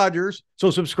Rip Rogers.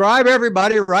 So subscribe,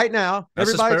 everybody, right now.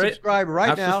 Everybody subscribe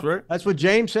right now. That's what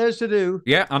James says to do.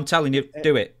 Yeah, I'm telling you,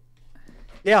 do it.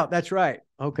 Yeah, that's right.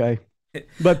 Okay.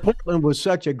 But Portland was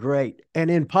such a great, and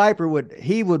then Piper would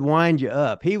wind you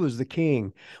up. He was the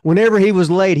king. Whenever he was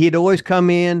late, he'd always come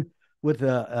in with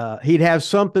he'd have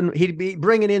something. He'd be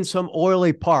bringing in some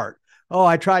oily part. Oh,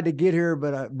 I tried to get here,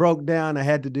 but I broke down. I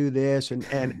had to do this,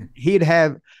 and he'd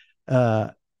have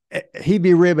he'd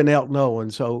be ribbing Elton Owen.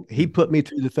 So he put me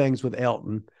through the things with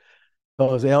Elton.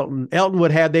 Because Elton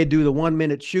would have, they'd do the 1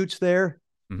 minute shoots there.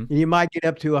 And you might get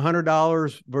up to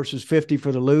 $100 versus $50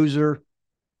 for the loser.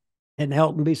 And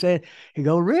Elton be saying, he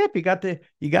go, Rip, you got the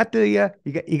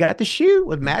shoot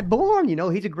with Matt Bourne. You know,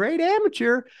 he's a great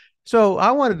amateur. So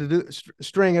I wanted to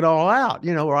string it all out,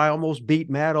 where I almost beat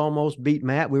Matt, almost beat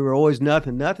Matt. We were always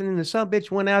nothing. And the son bitch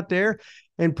went out there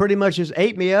and pretty much just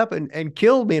ate me up and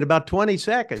killed me in about 20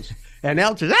 seconds. And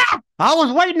Al says, I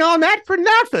was waiting on that for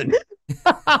nothing.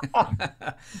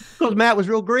 Because Matt was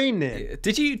real green then.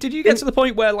 Did you get to the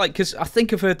point where, like, because I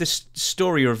think I've heard this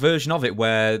story or a version of it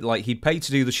where, like, he'd pay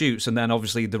to do the shoots and then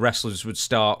obviously the wrestlers would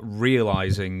start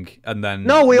realizing and then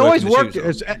no, we always worked.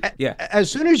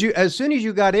 As soon as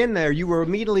you got in there, you were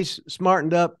immediately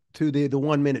smartened up to the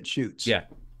 1 minute shoots. Yeah,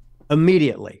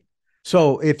 immediately.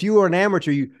 So if you were an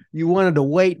amateur, you wanted to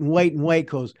wait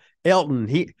because Elton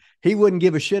he wouldn't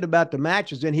give a shit about the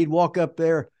matches. Then he'd walk up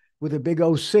there with a big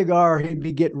old cigar. He'd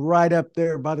be getting right up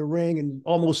there by the ring and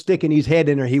almost sticking his head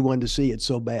in there. He wanted to see it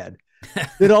so bad.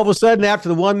 Then all of a sudden, after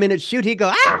the 1 minute shoot, he'd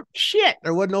go, shit,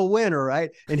 there wasn't no winner,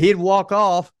 right? And he'd walk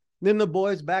off. Then the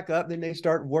boys back up. Then they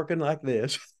start working like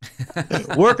this,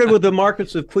 working with the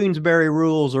Markets of Queensberry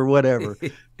rules or whatever.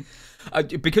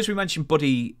 Because we mentioned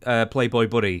Buddy, Playboy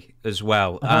Buddy as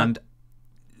well, and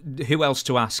who else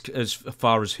to ask as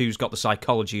far as who's got the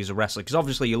psychology as a wrestler? Because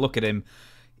obviously you look at him,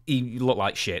 he looked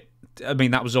like shit. I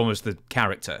mean, that was almost the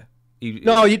character.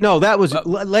 That was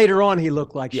later on. He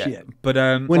looked like shit.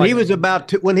 But when he was about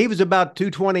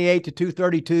 228 to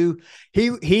 232,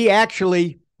 he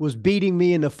actually was beating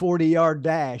me in the 40-yard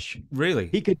dash. Really,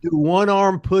 he could do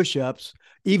one-arm push-ups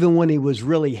even when he was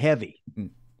really heavy.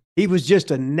 He was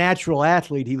just a natural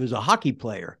athlete. He was a hockey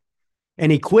player,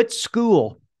 and he quit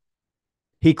school.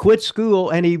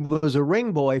 And he was a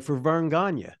ring boy for Vern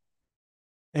Gagne.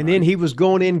 And then he was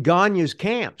going in Gagne's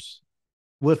camps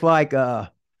with like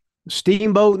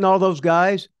Steamboat and all those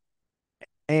guys.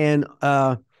 And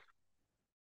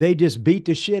they just beat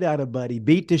the shit out of Buddy,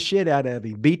 beat the shit out of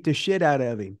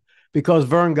him. Because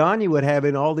Vern Gagne would have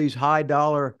in all these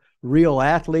high-dollar real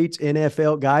athletes,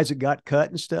 NFL guys that got cut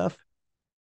and stuff.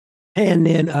 And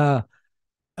then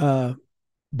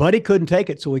Buddy couldn't take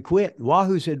it, so he quit.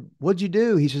 Wahoo said, "What'd you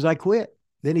do?" He says, "I quit."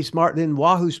 Then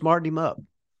Wahoo smartened him up.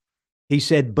 He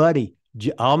said, "Buddy,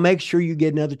 I'll make sure you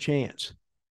get another chance.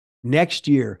 Next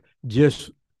year,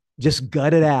 just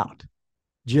gut it out.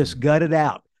 Just gut it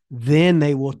out. Then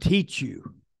they will teach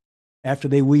you after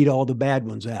they weed all the bad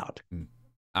ones out."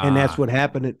 And that's what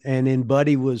happened. And then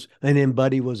Buddy was a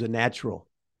natural.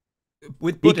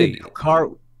 With Buddy,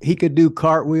 he could do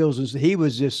cartwheels. And he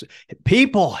was just,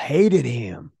 people hated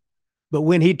him. But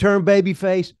when he turned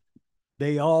babyface,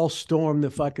 they all stormed the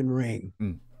fucking ring.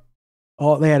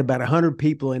 They had about 100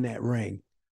 people in that ring,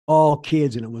 all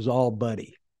kids, and it was all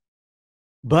Buddy.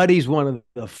 Buddy's one of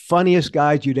the funniest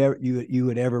guys you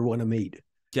would ever want to meet.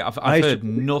 Yeah, I've heard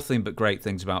nothing but great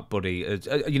things about Buddy. As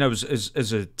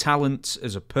a talent,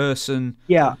 as a person.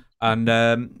 Yeah. And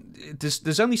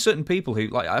there's only certain people who,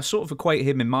 like, I sort of equate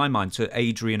him in my mind to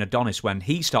Adrian Adonis when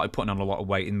he started putting on a lot of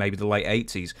weight in maybe the late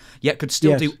 80s, yet could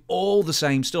still do all the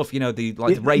same stuff.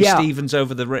 The Ray Stevens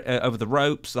over the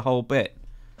ropes, the whole bit.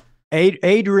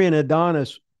 Adrian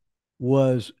Adonis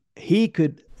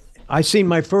I seen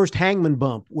my first hangman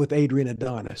bump with Adrian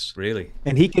Adonis. Really?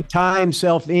 And he could tie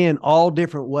himself in all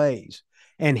different ways.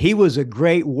 And he was a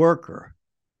great worker.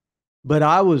 But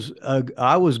I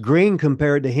was green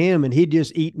compared to him, and he'd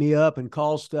just eat me up and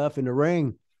call stuff in the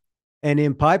ring. And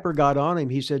then Piper got on him.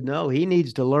 He said, "No, he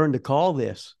needs to learn to call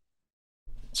this."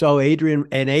 So Adrian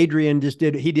just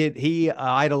he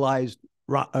idolized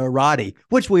Roddy,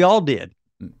 which we all did.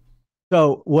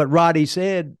 So what Roddy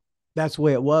said, that's the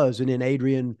way it was. And then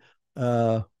Adrian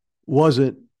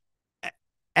wasn't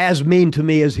as mean to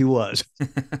me as he was,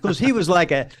 because he was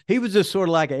just sort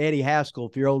of like an Eddie Haskell.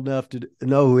 If you're old enough to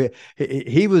know,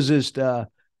 he was just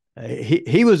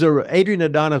Adrian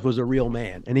Adonis was a real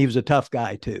man, and he was a tough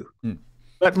guy too.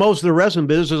 But most of the wrestling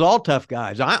business is all tough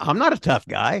guys. I'm not a tough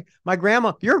guy.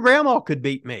 Your grandma could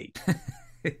beat me,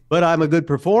 but I'm a good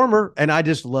performer, and I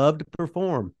just love to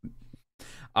perform.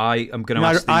 I am going to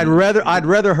ask. I'd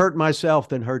rather hurt myself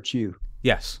than hurt you.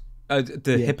 Yes.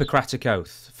 The Hippocratic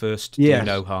Oath, first do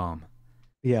no harm.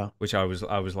 Yeah, which I was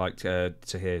like to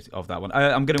hear of that one.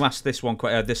 I'm going to ask this one.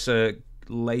 This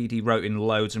lady wrote in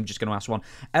loads. I'm just going to ask one.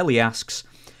 Ellie asks,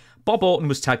 Bob Orton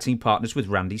was tag team partners with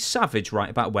Randy Savage right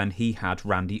about when he had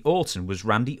Randy Orton. Was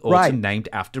Randy Orton named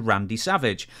after Randy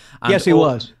Savage? And yes, he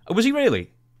was. Was he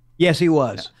really? Yes, he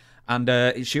was. Yeah.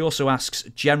 And she also asks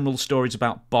general stories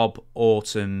about Bob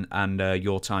Orton and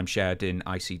your time shared in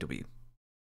ICW.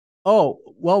 Oh,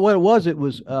 well, what it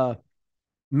was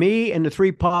me and the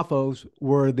three Poffos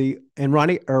were the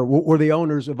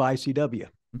owners of ICW.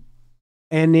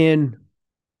 And then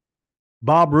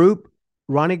Bob Roop,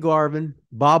 Ronnie Garvin,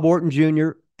 Bob Orton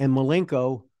Jr., and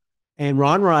Malenko, and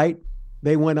Ron Wright,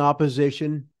 they went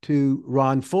opposition to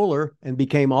Ron Fuller and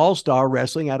became All-Star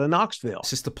Wrestling out of Knoxville.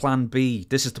 This is the Plan B.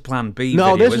 This is the Plan B.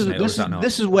 No, video, this isn't it? Or this is that not?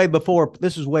 this is way before.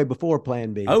 This is way before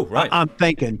Plan B. Oh, right. I'm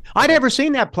thinking I'd never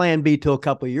seen that Plan B till a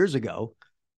couple of years ago,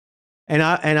 and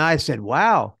I said,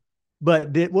 "Wow,"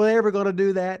 but were they ever going to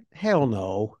do that? Hell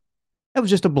no. That was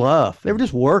just a bluff. They were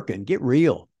just working. Get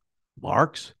real,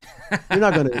 Marks. You're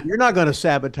not gonna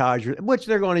sabotage which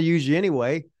they're going to use you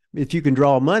anyway. If you can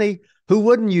draw money, who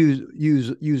wouldn't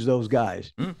use those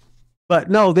guys? Mm. But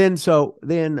no,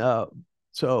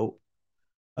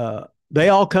 they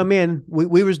all come in.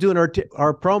 We was doing our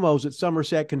promos at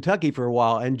Somerset, Kentucky for a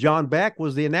while, and John Beck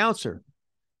was the announcer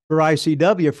for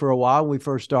ICW for a while when we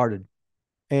first started.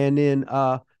 And then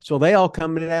so they all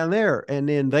come down there, and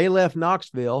then they left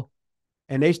Knoxville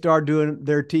and they started doing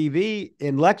their TV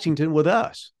in Lexington with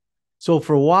us. So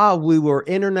for a while we were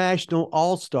International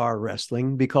All-Star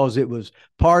Wrestling because it was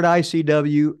part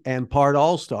ICW and part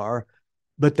All-Star,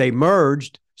 but they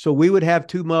merged. So we would have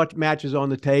two matches on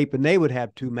the tape and they would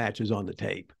have two matches on the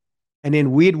tape. And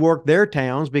then we'd work their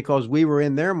towns because we were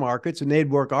in their markets, and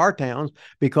they'd work our towns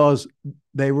because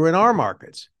they were in our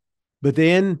markets. But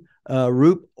then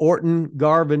Roop Orton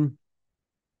Garvin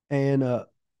and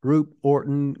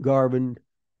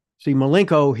see,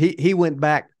 Malenko, he went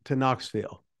back to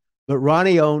Knoxville. But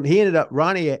Ronnie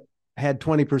had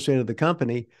 20% of the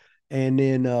company, and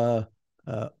then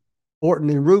Orton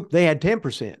and Roop, they had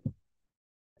 10%.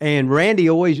 And Randy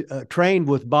always trained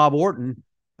with Bob Orton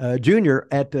Jr.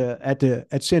 at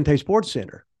Sente Sports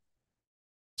Center.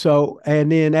 So,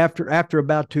 and then after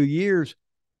about 2 years,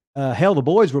 hell, the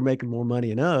boys were making more money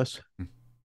than us.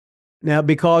 Now,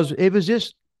 because it was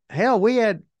just hell, we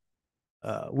had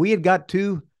got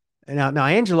two. Now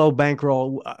Angelo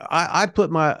bankroll. I put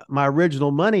my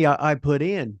original money I put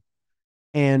in,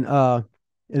 and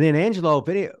then Angelo,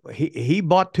 he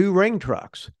bought 2 ring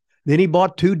trucks. Then he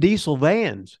bought 2 diesel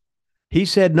vans. He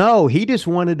said no, he just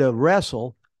wanted to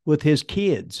wrestle with his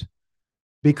kids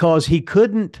because he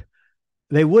couldn't.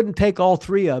 They wouldn't take all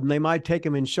 3 of them. They might take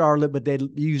them in Charlotte, but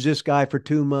they'd use this guy for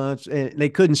 2 months, and they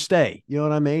couldn't stay. You know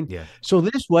what I mean? Yeah. So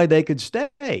this way they could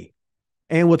stay.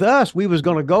 And with us, we was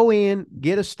going to go in,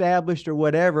 get established or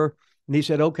whatever. And he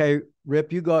said, "Okay,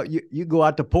 Rip, you go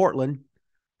out to Portland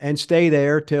and stay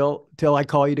there till I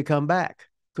call you to come back."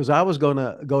 Because I was going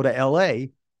to go to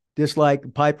L.A., just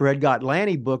like Piper had got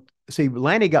Lanny booked. See,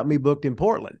 Lanny got me booked in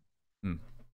Portland.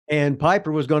 And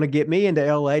Piper was going to get me into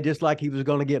L.A. just like he was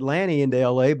going to get Lanny into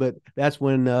L.A., but that's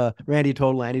when Randy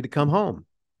told Lanny to come home.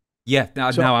 Yeah, no,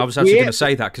 I was actually going to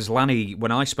say that because Lanny,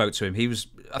 when I spoke to him, he was,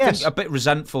 I think, a bit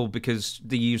resentful because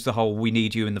they used the whole "we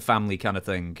need you in the family" kind of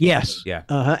thing. Yes. Yeah.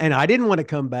 And I didn't want to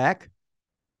come back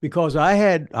because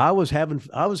I was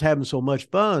having so much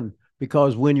fun,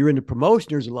 because when you're in the promotion,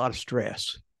 there's a lot of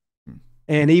stress.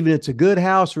 And even if it's a good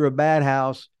house or a bad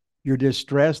house, you're just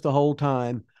stressed the whole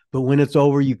time. But when it's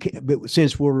over, you can't. But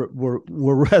since we're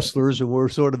wrestlers and we're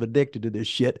sort of addicted to this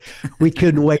shit, we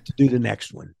couldn't wait to do the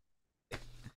next one.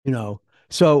 You know,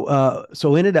 so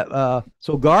Garvin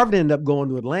ended up going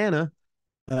to Atlanta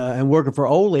and working for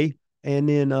Ole, and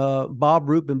then Bob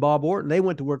Roop and Bob Orton, they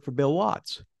went to work for Bill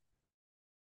Watts.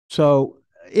 So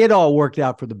it all worked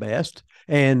out for the best.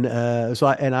 And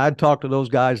I'd talk to those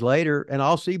guys later, and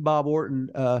I'll see Bob Orton.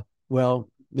 Well,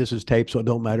 this is tape, so it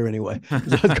don't matter anyway. I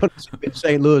was going to see him in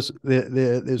St. Louis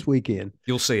this weekend.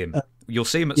 You'll see him. You'll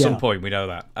see him at some point. We know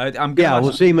that.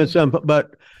 We'll see him at some.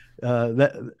 But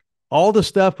all the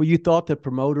stuff where you thought the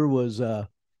promoter was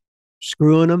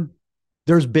screwing them,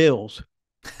 there's bills.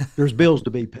 There's bills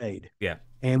to be paid. Yeah.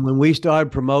 And when we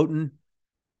started promoting,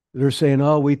 they're saying,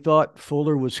 "Oh, we thought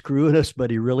Fuller was screwing us,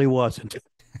 but he really wasn't."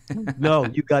 No,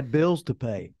 you got bills to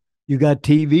pay. You got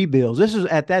TV bills. This is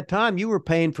at that time you were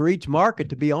paying for each market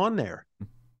to be on there.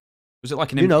 Was it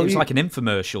like it was like an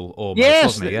infomercial almost, yes,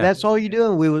 wasn't it? Yeah. That's all you're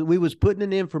doing. We was putting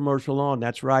an infomercial on.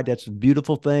 That's right. That's a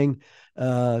beautiful thing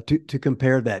to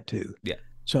compare that to. Yeah.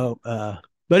 So,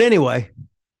 but anyway,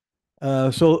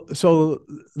 so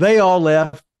they all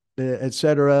left, et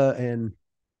cetera, and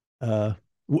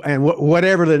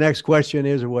whatever the next question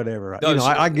is or whatever.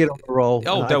 I get on the roll.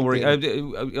 Oh, don't worry.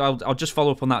 I'll just follow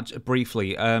up on that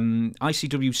briefly.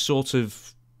 ICW sort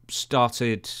of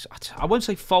started, I won't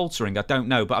say faltering, I don't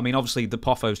know, but I mean, obviously the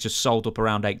Poffos just sold up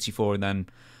around 84, and then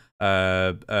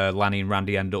Lanny and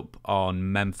Randy end up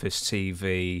on Memphis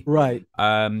TV. Right.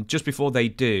 Just before they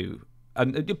do,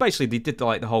 and basically they did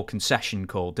the whole concession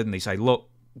call, didn't they? Say, look,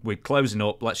 we're closing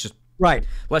up, let's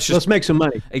make some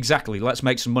money. Exactly, let's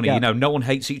make some money. Yeah. No one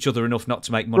hates each other enough not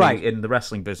to make money in the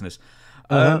wrestling business.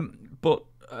 But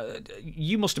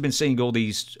you must have been seeing all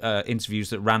these interviews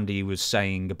that Randy was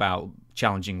saying about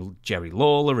challenging Jerry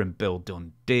Lawler and Bill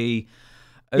Dundee.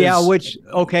 Yeah,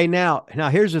 okay, now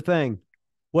here's the thing.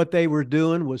 What they were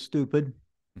doing was stupid,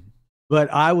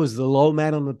 but I was the low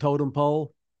man on the totem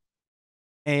pole,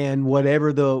 and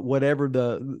whatever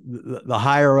the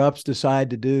higher ups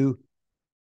decide to do,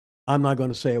 I'm not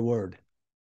going to say a word,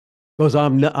 because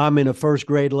I'm in a first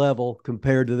grade level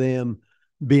compared to them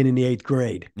being in the 8th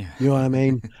grade. Yeah. You know what I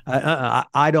mean?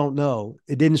 I don't know.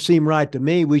 It didn't seem right to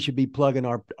me. We should be plugging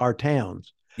our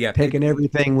towns, taking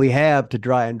everything we have to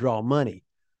try and draw money.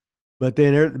 But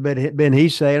then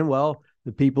he's saying, well,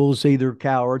 the people see they're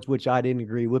cowards, which I didn't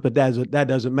agree with, but that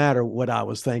doesn't matter what I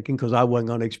was thinking, because I wasn't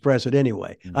going to express it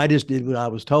anyway. I just did what I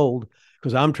was told,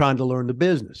 because I'm trying to learn the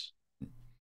business,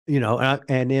 and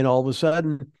then all of a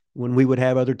sudden, when we would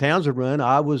have other towns to run,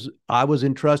 I was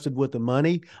entrusted with the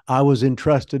money. I was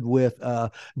entrusted with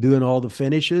doing all the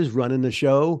finishes, running the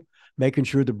show, making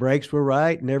sure the breaks were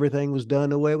right, and everything was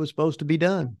done the way it was supposed to be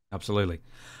done. Absolutely.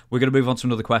 We're going to move on to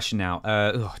another question now.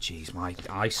 My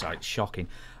eyesight's shocking.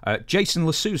 Jason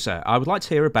L'Souza, I would like to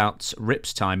hear about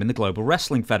Rip's time in the Global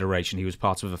Wrestling Federation. He was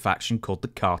part of a faction called the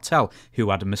Cartel, who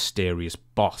had a mysterious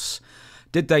boss.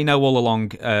 Did they know all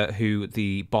along who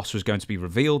the boss was going to be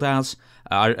revealed as?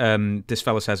 This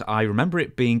fella says, I remember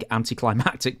it being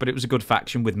anticlimactic, but it was a good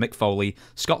faction with Mick Foley,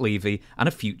 Scott Levy, and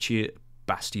a future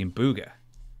Bastion Booger.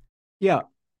 Yeah.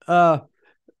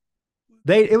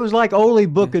 It was like Ole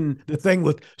booking the thing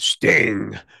with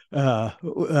Sting.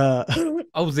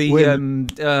 Scorpion,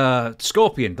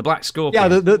 the Black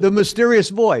Scorpion. Yeah, the mysterious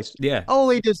voice. Yeah.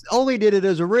 Ole did it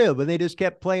as a rib, and they just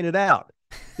kept playing it out.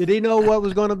 Did he know what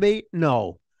was going to be?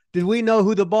 No. Did we know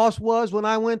who the boss was when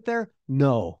I went there?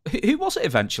 No. Who was it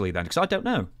eventually then? Because I don't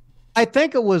know. I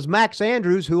think it was Max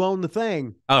Andrews who owned the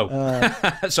thing. Oh,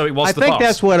 so it was the boss. I think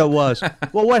that's what it was.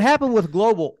 Well, what happened with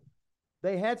Global,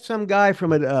 they had some guy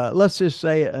from let's just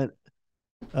say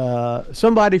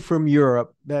somebody from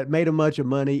Europe that made a bunch of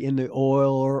money in the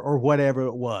oil or whatever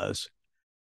it was.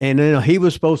 And then he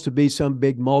was supposed to be some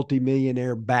big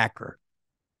multimillionaire backer.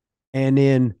 And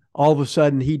then all of a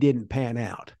sudden he didn't pan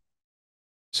out.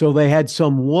 So they had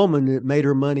some woman that made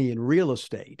her money in real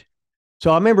estate.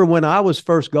 So I remember when I was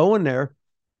first going there,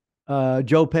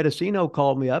 Joe Pedicino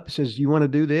called me up. He says, you want to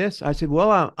do this? I said,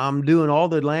 well, I'm doing all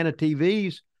the Atlanta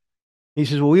TVs. He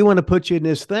says, well, we want to put you in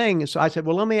this thing. So I said,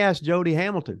 well, let me ask Jody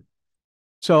Hamilton.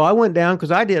 So I went down,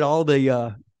 because I did all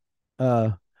the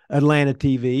Atlanta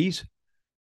TVs,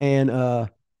 and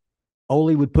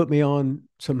Ole would put me on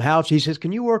some house. He says,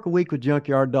 can you work a week with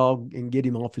Junkyard Dog and get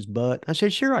him off his butt? I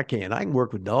said, sure I can. I can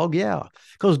work with Dog, yeah.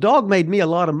 Because Dog made me a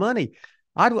lot of money.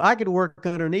 I could work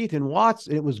underneath in Watts,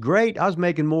 and it was great. I was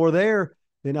making more there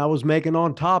than I was making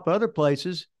on top other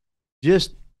places.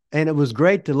 And it was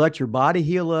great to let your body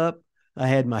heal up. I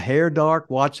had my hair dark.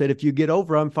 Watts said, if you get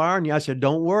over, I'm firing you. I said,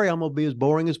 don't worry. I'm going to be as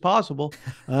boring as possible.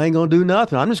 I ain't going to do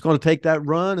nothing. I'm just going to take that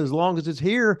run as long as it's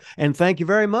here. And thank you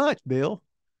very much, Bill.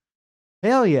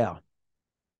 Hell yeah.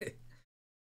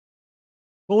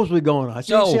 What was we going on?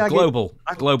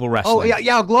 Global wrestling. Oh,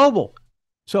 yeah, global.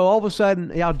 So all of a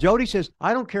sudden, Jody says,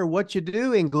 I don't care what you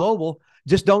do in global,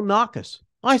 just don't knock us.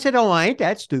 I said, oh, I ain't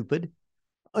that stupid.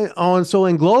 So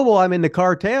in global, I'm in the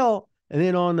cartel. And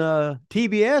then on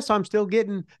TBS, I'm still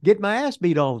getting my ass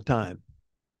beat all the time,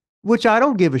 which I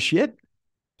don't give a shit.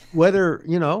 Whether,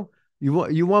 you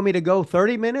want me to go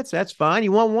 30 minutes, that's fine.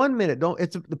 You want 1 minute,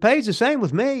 the pay's the same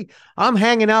with me. I'm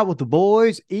hanging out with the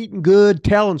boys, eating good,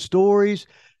 telling stories,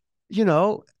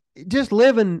 just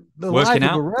living the life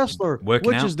of a wrestler,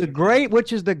 which is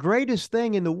the greatest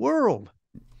thing in the world.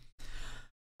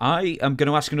 I am going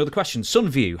to ask another question.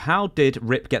 Sunview, how did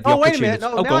Rip get the opportunity? Wait a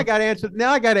minute. Now I got to answer.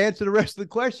 Now I got to answer the rest of the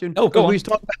question. Oh, go on. We was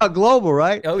talking about Global,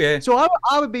 right? Oh, yeah. So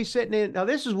I would be sitting in. Now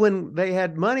this is when they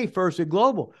had money first at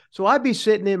Global. So I'd be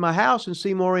sitting in my house in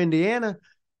Seymour, Indiana.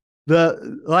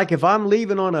 Like if I'm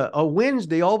leaving on a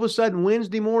Wednesday, all of a sudden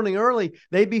Wednesday morning early,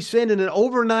 they'd be sending an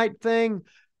overnight thing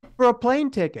for a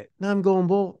plane ticket. And I'm going,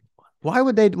 well, why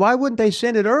wouldn't they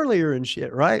send it earlier and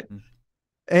shit, right? Mm-hmm.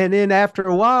 And then after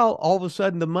a while, all of a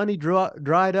sudden the money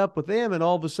dried up with them, and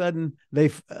all of a sudden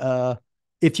if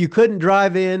you couldn't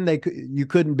drive in, you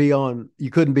couldn't be on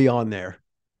there.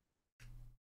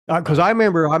 Because I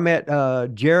remember I met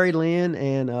Jerry Lynn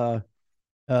and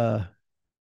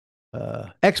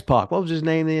X-Pac. What was his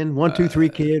name then? 1, 2, 3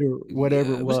 Kid or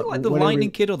whatever. Was it like the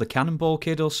Lightning Kid or the Cannonball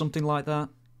Kid or something like that?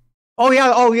 Oh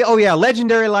yeah,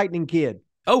 Legendary Lightning Kid.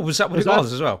 Oh, was that what it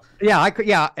was as well?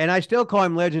 Yeah, and I still call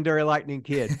him Legendary Lightning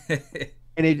Kid,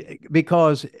 and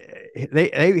because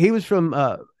he was from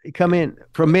come in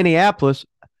from Minneapolis,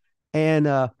 and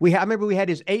I remember we had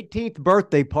his 18th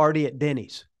birthday party at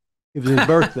Denny's. It was his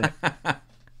birthday,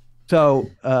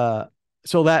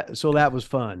 So that was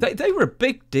fun. They were a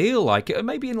big deal, like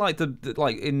maybe in like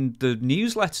like in the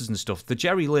newsletters and stuff. The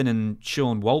Jerry Lynn and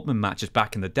Sean Waltman matches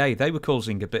back in the day, they were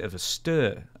causing a bit of a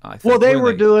stir. I think. Well, they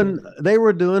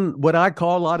were doing what I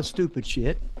call a lot of stupid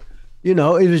shit. You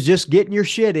know, it was just getting your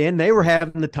shit in. They were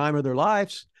having the time of their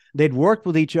lives. They'd worked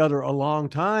with each other a long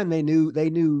time. They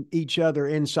knew each other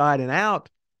inside and out.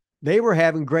 They were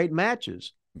having great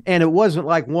matches. And it wasn't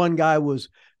like one guy was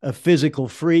a physical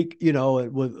freak, with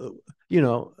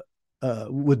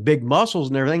big muscles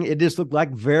and everything. It just looked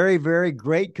like very, very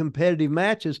great competitive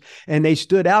matches. And they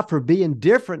stood out for being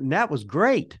different. And that was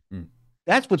great. Mm.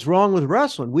 That's what's wrong with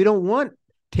wrestling. We don't want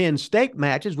 10 steak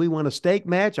matches. We want a steak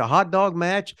match, a hot dog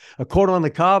match, a corn on the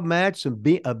cob match, a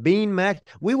bean match.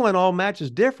 We want all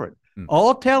matches different.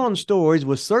 All telling stories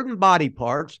with certain body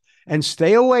parts, and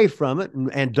stay away from it,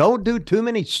 and don't do too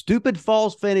many stupid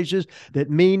false finishes that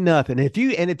mean nothing. If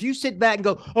you sit back and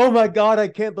go, "Oh my God, I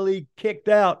can't believe he kicked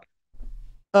out,"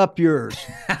 up yours.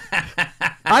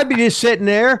 I'd be just sitting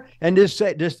there and just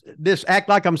act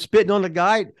like I'm spitting on the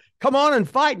guy. Come on and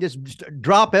fight. Just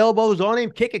drop elbows on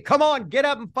him, kick it. Come on, get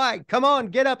up and fight. Come on,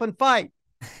 get up and fight.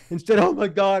 Instead, "Oh my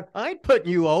God, I ain't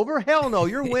putting you over. Hell no,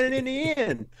 you're winning in the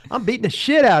end. I'm beating the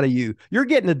shit out of you. You're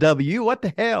getting a W. What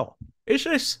the hell?" Is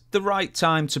this the right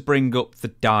time to bring up the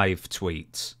dive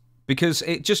tweets? Because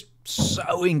it just so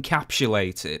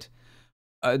encapsulated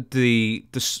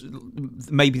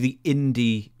maybe the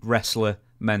indie wrestler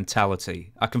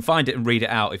mentality. I can find it and read it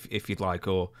out if you'd like,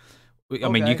 or I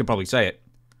mean, you could probably say it.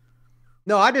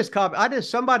 No,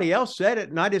 somebody else said it,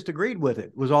 and I just agreed with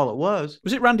it. Was all it was.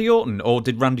 Was it Randy Orton, or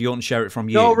did Randy Orton share it from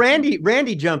you? No,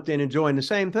 Randy jumped in and joined the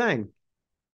same thing.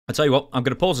 I'll tell you what, I'm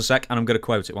going to pause a sec and I'm going to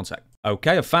quote it. One sec.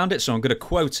 Okay, I found it, so I'm going to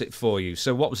quote it for you.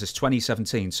 So what was this,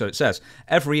 2017? So it says,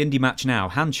 "Every indie match now,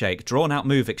 handshake, drawn-out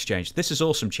move exchange. This is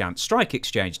awesome chant. Strike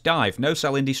exchange, dive,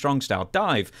 no-sell indie strong style,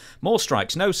 dive. More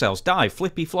strikes, no-sells, dive,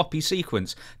 flippy-floppy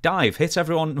sequence, dive, hit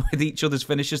everyone with each other's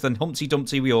finishes, then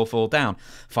Humpty-Dumpty, we all fall down.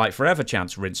 Fight forever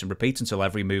chance, rinse and repeat until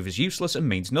every move is useless and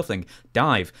means nothing.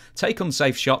 Dive, take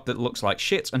unsafe shot that looks like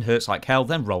shit and hurts like hell,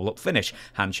 then roll-up finish.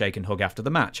 Handshake and hug after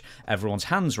the match. Everyone's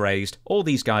hands raised. All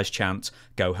these guys chant.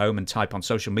 Go home and type on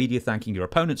social media thanking your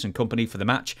opponents and company for the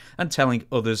match and telling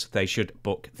others they should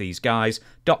book these guys. ...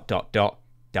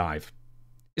 Dive."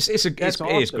 It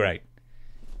is great.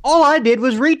 All I did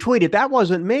was retweet it. That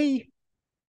wasn't me.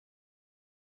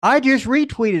 I just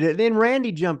retweeted it. Then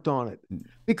Randy jumped on it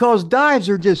because dives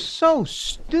are just so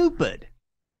stupid.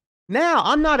 Now,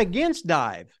 I'm not against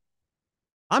dive.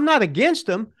 I'm not against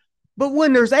them. But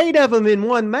when there's 8 of them in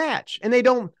one match and they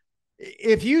don't,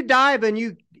 if you dive and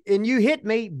you hit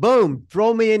me, boom,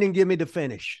 throw me in and give me the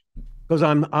finish because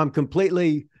I'm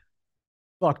completely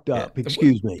fucked up. Yeah.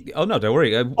 Excuse me. Oh no, don't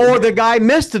worry. Or the guy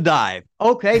missed the dive.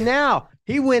 Okay, now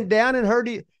he went down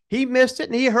and he missed it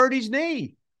and he hurt his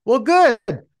knee. Well, good.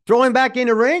 Throw him back in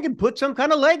the ring and put some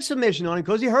kind of leg submission on him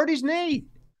because he hurt his knee.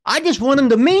 I just want him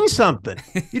to mean something.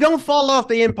 You don't fall off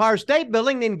the Empire State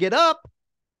Building and get up.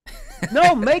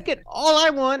 No, make it. All I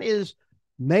want is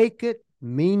make it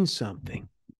mean something.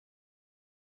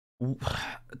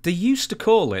 They used to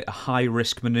call it a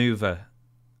high-risk maneuver.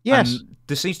 Yes. And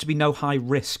there seems to be no high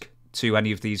risk to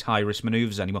any of these high-risk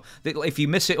maneuvers anymore. If you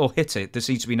miss it or hit it, there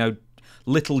seems to be no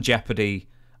little jeopardy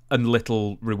and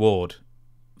little reward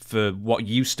for what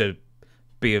used to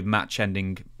be a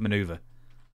match-ending maneuver.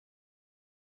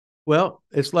 Well,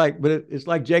 it's like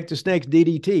Jake the Snake's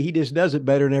DDT. He just does it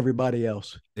better than everybody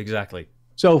else. Exactly.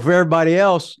 So for everybody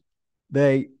else,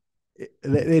 they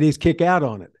just kick out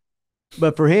on it.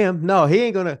 But for him, no, he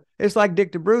ain't gonna. It's like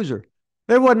Dick the Bruiser.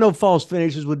 There wasn't no false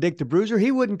finishes with Dick the Bruiser.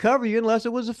 He wouldn't cover you unless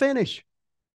it was a finish.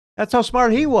 That's how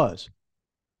smart he was.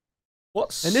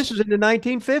 And this was in the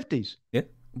 1950s. Yeah.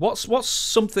 What's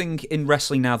something in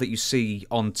wrestling now that you see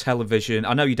on television?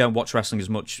 I know you don't watch wrestling as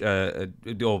much, or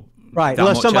right?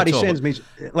 Unless somebody sends me.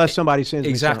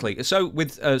 Exactly. Me so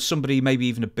with somebody, maybe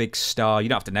even a big star, you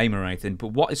don't have to name her or anything. But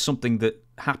what is something that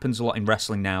happens a lot in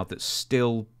wrestling now that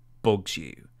still bugs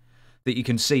you? That you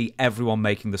can see everyone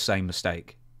making the same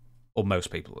mistake, or most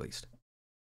people at least.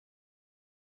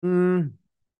 God,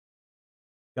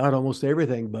 almost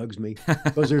everything bugs me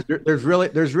because there's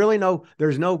really no.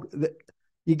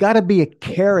 You got to be a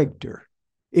character.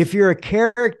 If you're a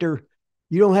character,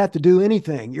 you don't have to do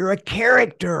anything. You're a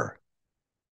character.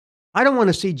 I don't want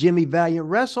to see Jimmy Valiant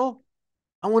wrestle.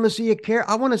 I want to see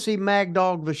I want to see Mad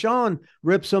Dog Vachon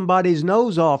rip somebody's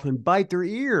nose off and bite their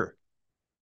ear.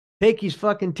 Take his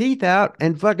fucking teeth out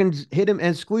and fucking hit him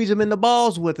and squeeze him in the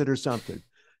balls with it or something.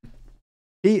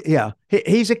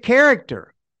 He's a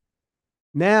character.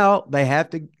 Now they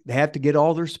have to get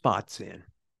all their spots in.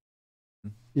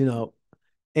 you know,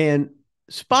 and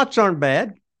spots aren't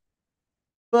bad,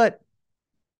 but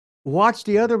watch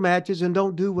the other matches and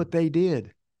don't do what they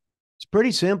did. It's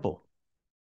pretty simple.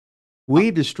 I,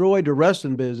 We destroyed the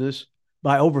wrestling business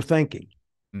by overthinking.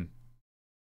 mm.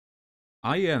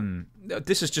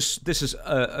 This is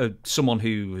someone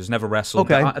who has never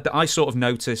wrestled. Okay. I sort of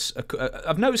notice.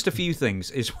 I've noticed a few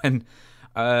things. Is when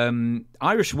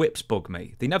Irish whips bug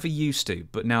me. They never used to,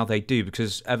 but now they do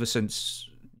because ever since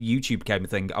YouTube became a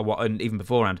thing, and even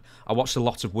beforehand, I watched a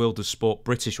lot of World of Sport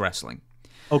British wrestling.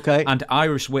 Okay. And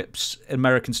Irish whips,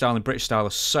 American style and British style,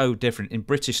 are so different. In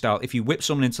British style, if you whip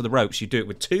someone into the ropes, you do it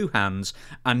with two hands,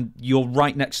 and you're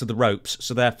right next to the ropes,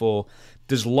 so therefore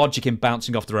there's logic in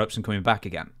bouncing off the ropes and coming back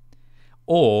again.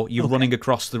 Or you're running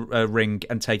across the ring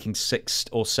and taking 6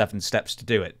 or 7 steps to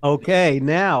do it. Okay.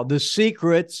 Now, the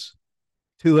secrets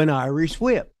to an Irish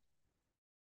whip.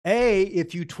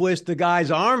 If you twist the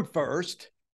guy's arm first,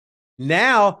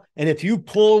 now, and if you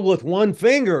pull with one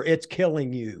finger, it's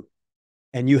killing you.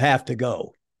 And you have to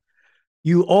go.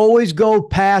 You always go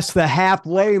past the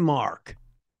halfway mark.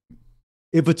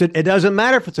 If it doesn't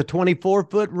matter if it's a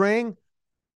 24-foot ring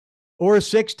or a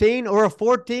 16 or a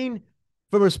 14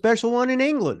 from a special one in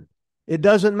England. It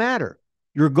doesn't matter.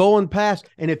 You're going past.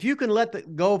 And if you can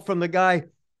go from the guy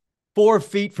 4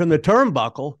 feet from the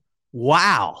turnbuckle,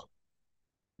 wow.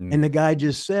 And the guy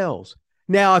just sells.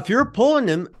 Now, if you're pulling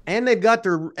him and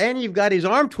you've got his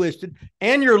arm twisted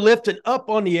and you're lifting up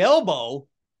on the elbow,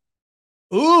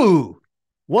 ooh,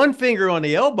 one finger on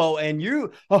the elbow and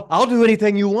I'll do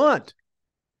anything you want.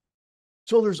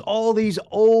 So there's all these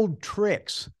old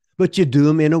tricks, but you do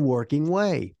them in a working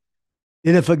way.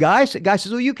 And if a guy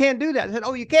says, oh, you can't do that. I said,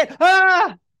 oh, you can't.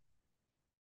 Ah!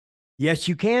 Yes,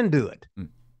 you can do it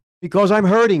because I'm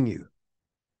hurting you,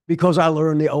 because I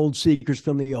learned the old secrets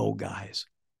from the old guys.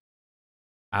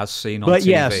 As seen on but TV.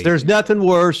 Yes, there's nothing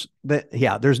worse than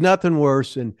shitty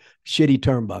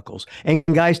turnbuckles and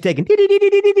guys taking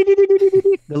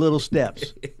the little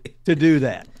steps to do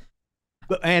that.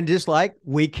 And just like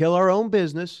we kill our own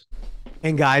business,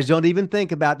 and guys don't even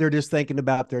think about, they're just thinking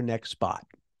about their next spot.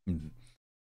 I'm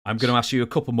going to ask you a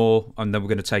couple more, and then we're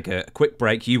going to take a quick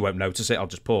break. You won't notice it. I'll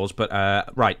just pause. But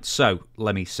right, so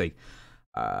let me see.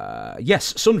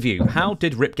 Yes, Sunview. How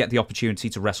did Rip get the opportunity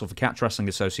to wrestle for Catch Wrestling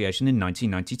Association in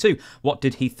 1992? What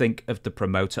did he think of the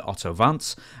promoter Otto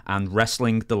Vance and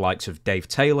wrestling the likes of Dave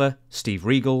Taylor, Steve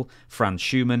Regal, Franz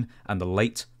Schumann, and the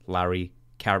late Larry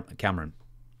Cameron?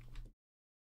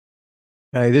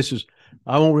 Hey,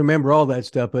 I won't remember all that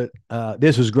stuff, but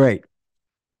this was great.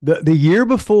 The year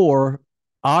before,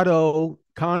 Otto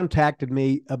contacted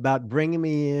me about bringing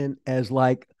me in as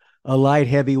like a light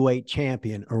heavyweight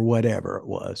champion or whatever it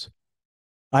was.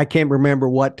 I can't remember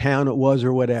what town it was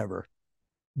or whatever,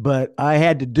 but I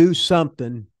had to do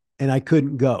something and I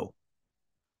couldn't go.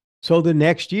 So the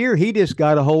next year, he just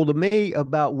got a hold of me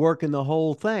about working the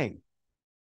whole thing.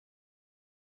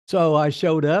 So I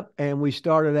showed up and we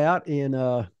started out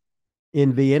in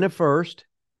Vienna first.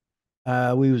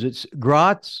 We was at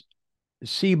Graz,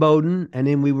 Seeboden, and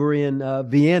then we were in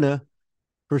Vienna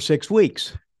for 6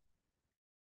 weeks.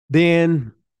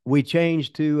 Then we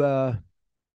changed to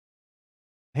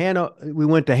Hanover. We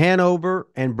went to Hanover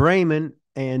and Bremen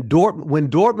and Dortmund. When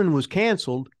Dortmund was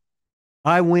canceled,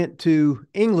 I went to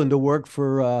England to work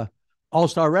for All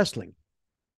Star Wrestling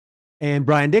and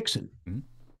Brian Dixon.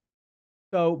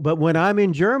 So, but when I'm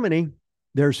in Germany,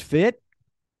 there's Fit,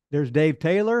 there's Dave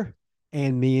Taylor,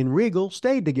 and me and Regal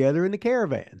stayed together in the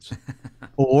caravans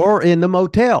or in the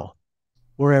motel,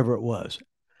 wherever it was.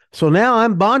 So now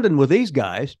I'm bonding with these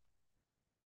guys,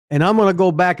 and I'm going to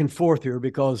go back and forth here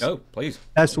because please.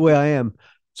 That's the way I am.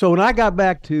 So when I got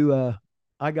back to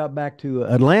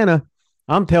Atlanta,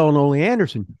 I'm telling Ole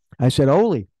Anderson, I said,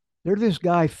 Ole, there's this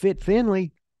guy, Fit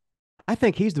Finlay. I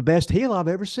think he's the best heel I've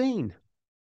ever seen.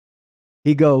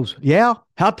 He goes, yeah?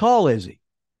 How tall is he?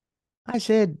 I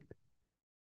said,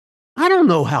 I don't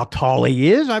know how tall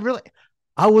he is.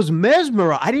 I was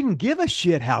mesmerized. I didn't give a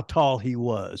shit how tall he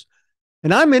was.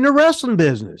 And I'm in the wrestling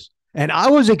business. And I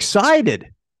was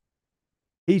excited.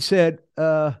 He said,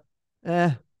 But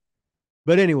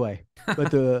anyway,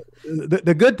 but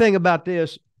the good thing about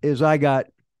this is I got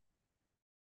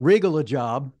Regal a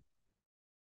job,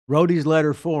 wrote his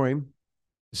letter for him,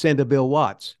 send to Bill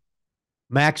Watts.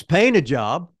 Max Payne a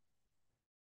job.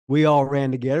 We all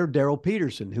ran together. Daryl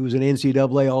Peterson, who was an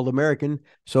NCAA All-American.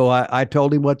 So I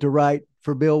told him what to write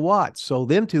for Bill Watts. So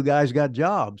them two guys got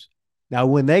jobs. Now,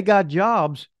 when they got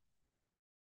jobs,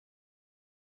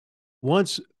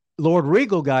 once Lord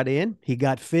Regal got in, he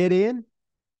got Fit in,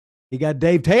 he got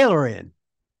Dave Taylor in.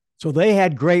 So they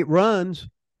had great runs.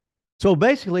 So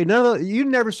basically, you've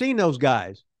never seen those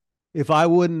guys if I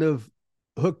wouldn't have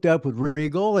hooked up with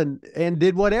Regal and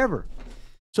did whatever.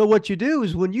 So what you do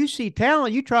is when you see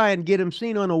talent, you try and get them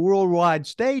seen on a worldwide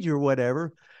stage or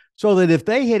whatever, so that if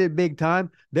they hit it big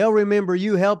time, they'll remember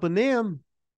you helping them.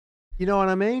 You know what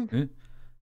I mean? Mm.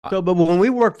 So, but when we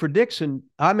worked for Dixon,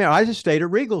 I mean, I just stayed at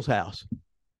Regal's house.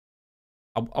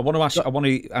 I want to ask. I want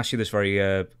to ask you this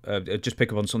very. Just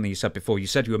pick up on something you said before. You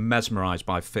said you were mesmerised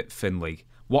by Finlay.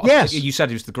 What? Yes. You said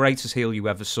he was the greatest heel you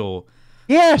ever saw.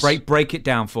 Yes. Break it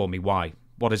down for me. Why?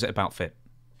 What is it about Fit?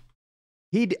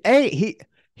 He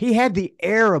had the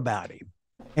air about him,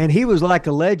 and he was like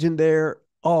a legend there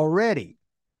already.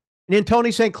 And then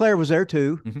Tony St. Clair was there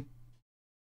too.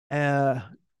 But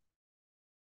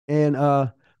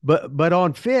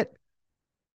on Fit,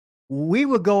 we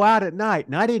would go out at night,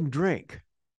 and I didn't drink.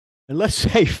 And let's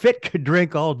say Fit could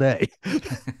drink all day.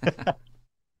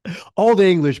 All the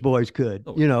English boys could,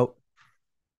 you know.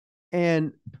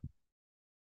 And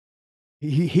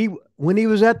he when he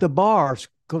was at the bars,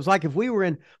 because like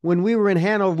when we were in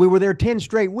Hanover, we were there 10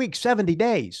 straight weeks, 70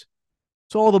 days.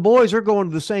 So all the boys are going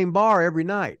to the same bar every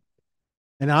night.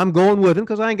 And I'm going with him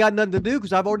because I ain't got nothing to do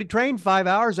because I've already trained 5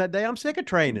 hours that day. I'm sick of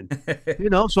training, you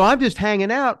know, so I'm just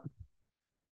hanging out.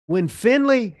 When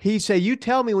Finlay, he said, you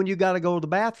tell me when you got to go to the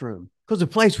bathroom because the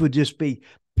place would just be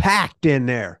packed in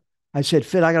there. I said,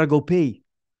 Fit, I got to go pee.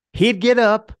 He'd get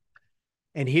up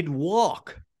and he'd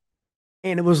walk.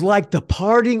 And it was like the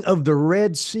parting of the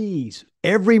Red Seas.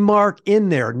 Every mark in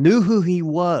there knew who he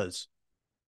was.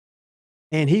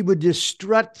 And he would just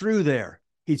strut through there.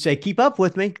 He'd say, keep up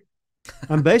with me.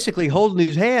 I'm basically holding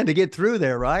his hand to get through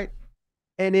there, right?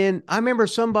 And then I remember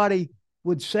somebody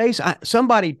would say,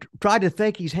 somebody tried to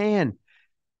take his hand,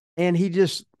 and he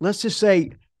just, let's just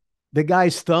say the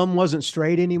guy's thumb wasn't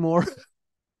straight anymore.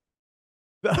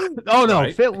 Oh, no,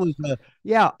 right. Fit was,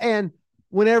 yeah. And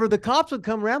whenever the cops would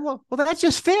come around, well, that's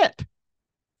just Fit.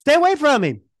 Stay away from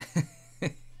him.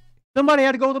 Somebody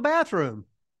had to go to the bathroom.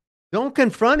 Don't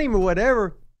confront him or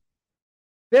whatever.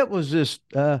 Fit was just,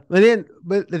 but then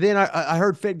I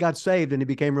heard Fit got saved and he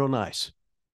became real nice.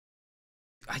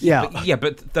 Yeah,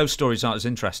 but those stories aren't as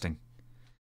interesting.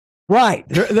 Right,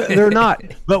 they're not.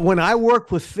 But when I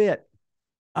worked with Fit,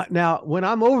 now when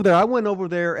I'm over there, I went over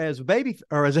there as a baby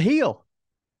or as a heel,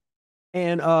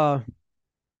 and I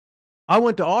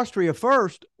went to Austria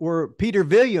first, where Peter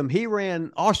William, he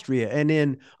ran Austria, and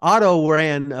then Otto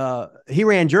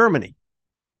ran Germany.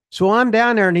 So I'm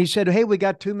down there, and he said, hey, we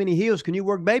got too many heels. Can you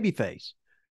work babyface?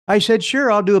 I said, sure,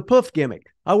 I'll do a poof gimmick.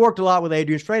 I worked a lot with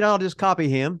Adrian Straight. I'll just copy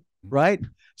him, right?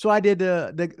 So I did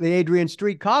the Adrian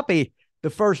Street copy the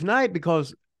first night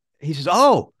because he says,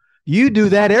 oh, you do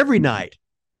that every night.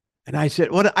 And I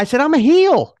said, what? I said, I'm a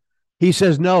heel. He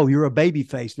says, no, you're a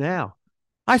babyface now.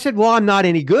 I said, well, I'm not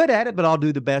any good at it, but I'll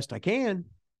do the best I can.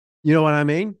 You know what I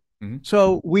mean? Mm-hmm.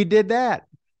 So we did that.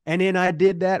 And then I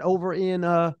did that over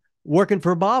in working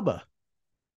for Baba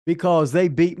because they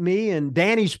beat me and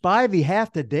Danny Spivey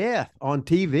half to death on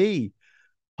TV.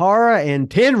 Hara and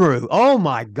Tenru. Oh,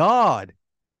 my God.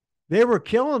 They were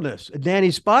killing us. Danny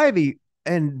Spivey's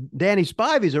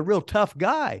a real tough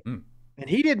guy. Mm. And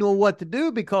he didn't know what to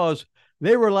do because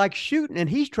they were like shooting,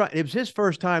 and it was his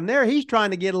first time there. He's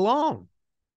trying to get along.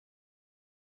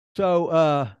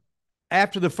 So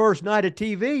after the first night of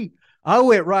TV, I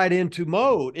went right into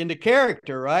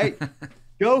character, right?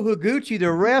 Joe Higuchi,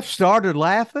 the ref, started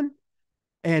laughing,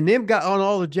 and them got on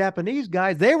all the Japanese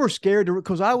guys. They were scared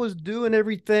because I was doing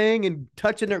everything and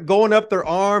going up their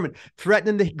arm and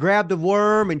threatening to grab the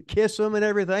worm and kiss them and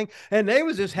everything. And they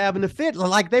was just having a fit,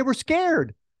 like they were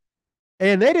scared,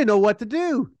 and they didn't know what to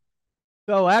do.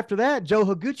 So after that, Joe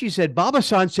Higuchi said,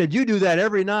 Baba-san said, you do that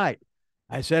every night.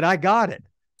 I said, I got it.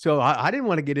 So I didn't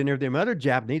want to get in there with them other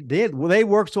Japanese. They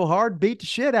worked so hard, beat the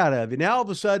shit out of you. Now all of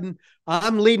a sudden,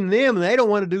 I'm leading them, and they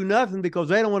don't want to do nothing because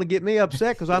they don't want to get me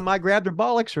upset because I might grab their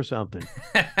bollocks or something.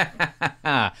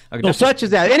 So such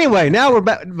as that. Anyway, now we're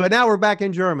back. But now we're back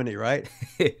in Germany, right?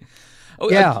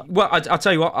 Yeah. Well, I'll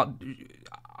tell you what.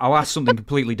 I'll ask something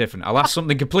completely different. I'm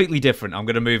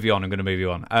going to move you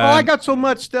on. I got so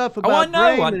much stuff about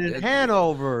Bremen and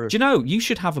Hanover. Do you know, you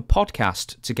should have a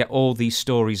podcast to get all these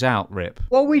stories out, Rip.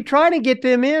 Well, we try to get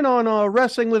them in on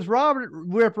Wrestling with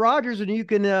Rip Rogers, and you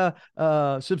can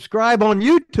subscribe on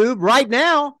YouTube right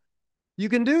now. You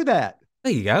can do that.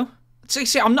 There you go.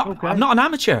 See, I'm not an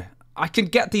amateur. I can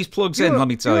get these plugs in, let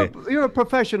me tell you. You're a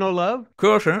professional, love. Of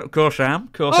course I am.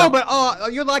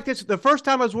 But you're like this. The first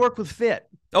time I was worked with Fit.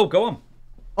 Oh, go on.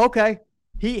 Okay.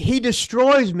 He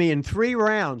destroys me in 3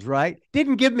 rounds, right?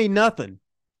 Didn't give me nothing.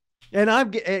 And I'm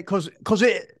because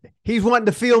he's wanting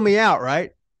to feel me out,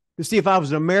 right? to see if I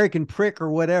was an American prick or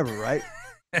whatever, right?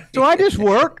 So I just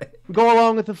work, go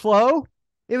along with the flow.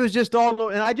 It was just all,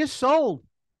 and I just sold.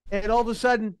 And all of a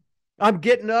sudden, I'm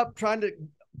getting up, trying to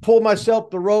pull myself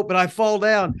the rope, and I fall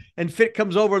down. And Fit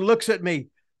comes over and looks at me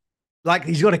like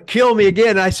he's going to kill me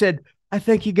again. And I said, I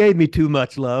think you gave me too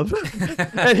much love.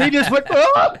 And he just went,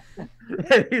 oh!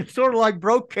 And he sort of like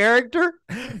broke character.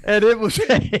 And it was,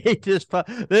 then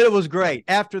it was great.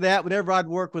 After that, whenever I'd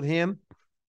work with him,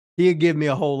 he'd give me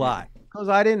a whole lot because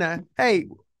I didn't, hey,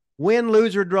 win,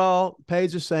 lose, or draw,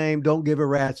 pays the same. Don't give a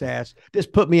rat's ass.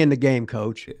 Just put me in the game,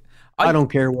 coach. I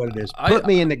don't care what it is. Put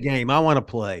me in the game. I want to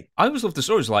play. I always love the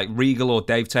stories like Regal or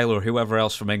Dave Taylor or whoever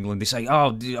else from England. They say,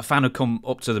 oh, a fan would come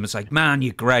up to them and say, man,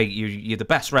 you're great. You're the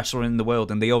best wrestler in the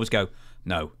world. And they always go,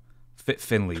 no,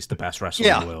 Finlay's the best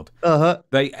wrestler in the world.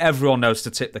 Everyone knows to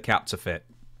tip the cap to Fit.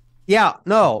 Yeah,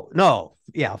 no.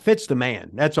 Yeah, Fit's the man.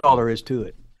 That's all there is to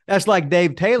it. That's like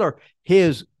Dave Taylor.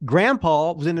 His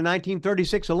grandpa was in the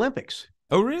 1936 Olympics.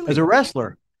 Oh, really? As a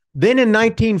wrestler. Then in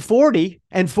 1940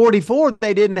 and 44,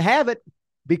 they didn't have it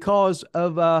because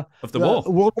of the war.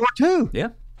 World War II.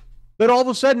 Yeah. But all of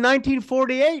a sudden,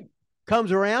 1948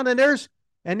 comes around, and there's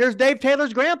Dave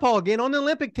Taylor's grandpa again on the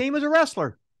Olympic team as a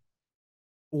wrestler.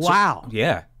 Wow. So,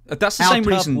 yeah. That's the same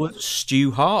reason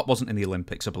Stu Hart wasn't in the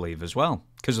Olympics, I believe, as well,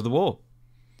 because of the war.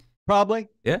 Probably.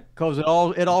 Yeah. Because it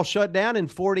all shut down in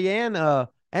 40 and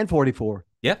 44.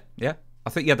 Yeah. I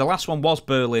think, the last one was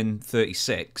Berlin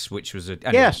 36, which was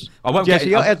anyway, yes. I won't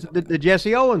the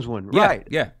Jesse Owens one, right?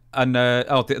 Yeah. And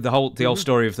the whole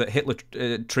story of that Hitler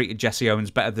treated Jesse Owens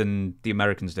better than the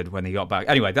Americans did when he got back.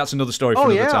 Anyway, that's another story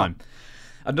for another time.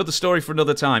 Another story for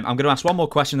another time. I'm going to ask one more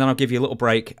question, then I'll give you a little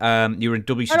break. You're in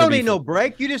WCW. I don't need no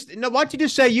break. Why don't you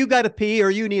just say you got to pee or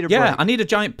you need a break? Yeah, I need a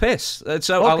giant piss.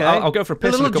 So okay. I'll go for a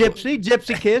piss. A little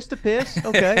gypsy kiss to piss.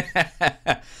 Okay.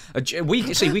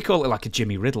 we call it like a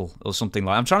Jimmy Riddle or something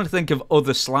like. I'm trying to think of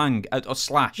other slang or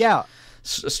slash. Yeah.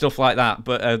 Stuff like that,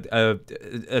 but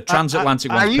a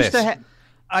transatlantic one.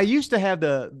 I used to have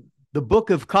the book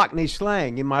of Cockney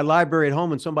slang in my library at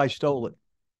home, and somebody stole it.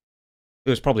 It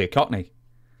was probably a Cockney.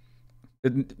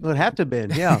 It would have to have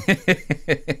been, yeah.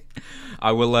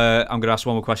 I will. I'm going to ask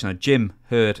one more question. Jim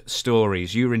Herd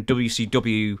stories. You were in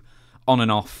WCW on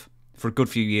and off for a good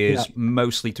few years,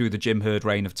 mostly through the Jim Herd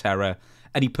reign of terror.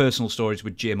 Any personal stories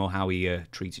with Jim or how he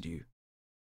treated you?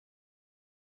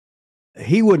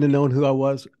 He wouldn't have known who I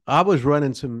was. I was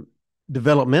running some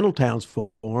developmental towns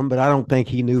for him, but I don't think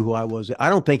he knew who I was.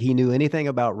 I don't think he knew anything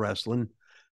about wrestling.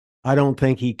 I don't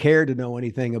think he cared to know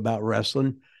anything about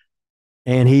wrestling.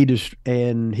 And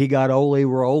he got Ole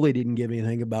where Ole didn't give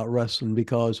anything about wrestling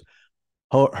because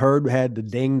Herd had the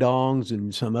ding dongs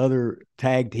and some other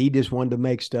tag. He just wanted to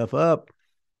make stuff up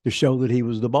to show that he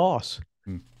was the boss.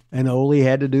 And Ole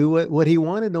had to do what he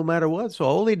wanted no matter what. So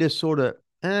Ole just sort of,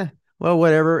 well,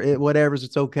 whatever's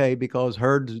it's okay because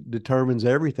Herd determines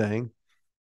everything.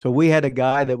 So we had a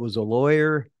guy that was a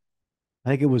lawyer. I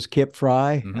think it was Kip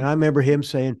Fry. And I remember him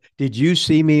saying, did you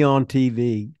see me on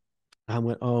TV? I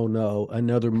went, oh no,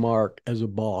 another mark as a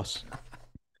boss.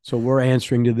 So we're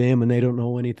answering to them and they don't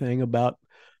know anything about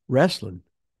wrestling.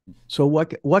 So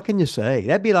what can you say?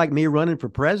 That'd be like me running for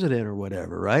president or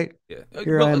whatever, right? Yeah.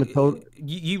 Here I am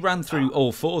you ran through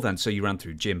all four then. So you ran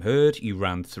through Jim Herd, you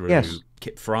ran through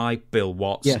Kip Fry, Bill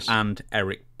Watts, and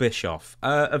Eric Bischoff.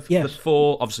 Of the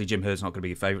four, obviously Jim Herd's not going to be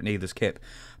your favourite, neither's Kip.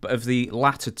 But of the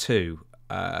latter two,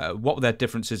 what were their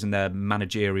differences in their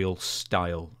managerial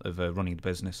style of running the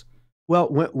business? Well,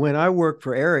 when I worked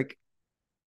for Eric,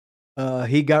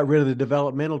 he got rid of the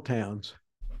developmental towns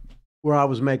where I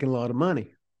was making a lot of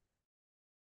money.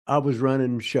 I was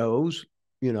running shows,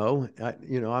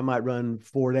 I might run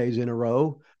 4 days in a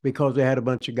row because they had a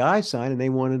bunch of guys sign and they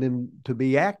wanted him to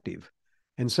be active.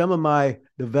 And some of my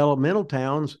developmental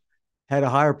towns had a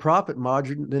higher profit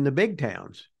margin than the big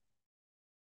towns.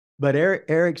 But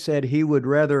Eric said he would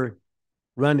rather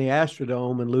run the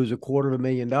Astrodome and lose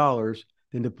 $250,000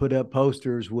 than to put up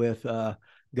posters with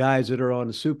guys that are on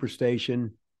the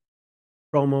Superstation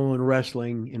promoing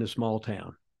wrestling in a small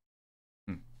town.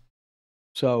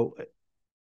 So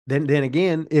then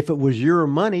again, if it was your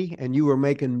money and you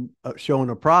were showing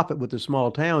a profit with the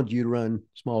small towns, you'd run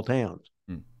small towns.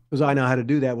 Because I know how to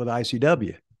do that with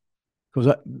ICW. Because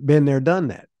I've been there, done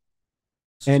that.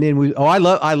 And then I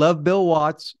love Bill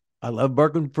Watts. I love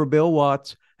working for Bill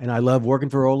Watts, and I love working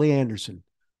for Ole Anderson.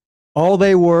 All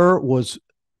they was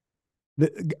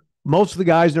most of the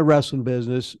guys in the wrestling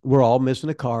business were all missing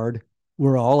a card.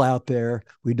 We're all out there.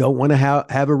 We don't want to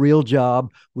have a real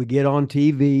job. We get on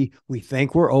TV. We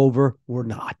think we're over. We're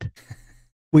not.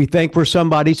 We think we're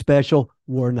somebody special.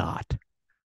 We're not.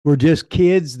 We're just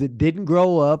kids that didn't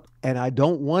grow up, and I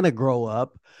don't want to grow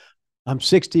up. I'm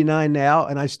 69 now,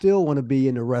 and I still want to be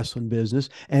in the wrestling business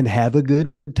and have a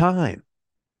good time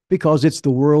because it's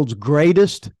the world's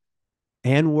greatest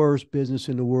and worst business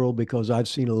in the world. Because I've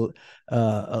seen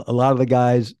a lot of the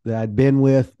guys that I'd been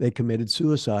with, they committed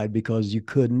suicide because you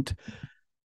couldn't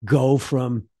go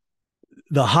from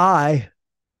the high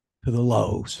to the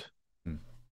lows.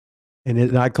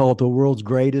 And I call it the world's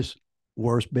greatest,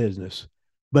 worst business.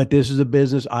 But this is a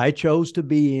business I chose to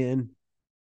be in.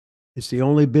 It's the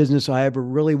only business I ever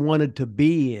really wanted to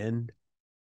be in.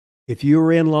 If you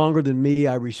were in longer than me,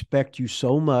 I respect you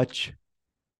so much.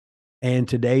 And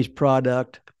today's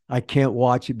product, I can't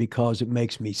watch it because it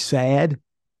makes me sad.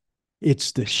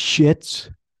 It's the shits.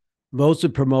 Most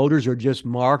of the promoters are just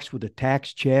marks with a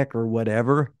tax check or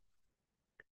whatever.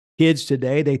 Kids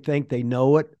today, they think they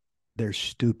know it. They're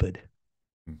stupid.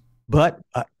 But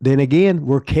then again,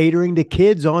 we're catering to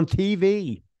kids on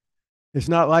TV. It's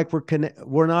not like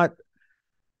we're not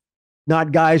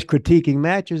guys critiquing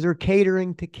matches. They're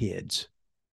catering to kids.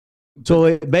 So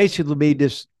it basically be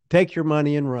just take your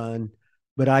money and run.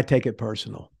 But I take it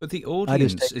personal. But the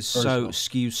audience is so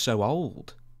skews so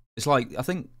old. It's like, I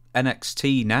think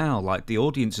NXT now, like the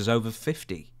audience is over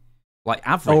 50. Like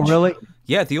average. Oh, really?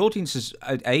 Yeah, the audience is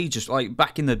age is like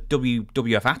back in the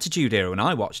WWF Attitude Era when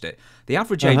I watched it. The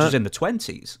average age was in the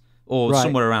 20s or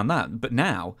somewhere around that. But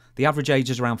now the average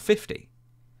age is around 50.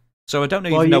 So I don't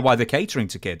even know why they're catering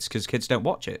to kids, because kids don't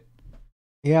watch it.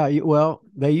 Yeah, well,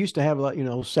 they used to have,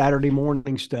 Saturday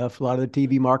morning stuff. A lot of the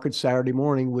TV markets Saturday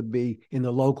morning would be in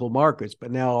the local markets,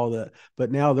 but now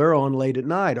they're on late at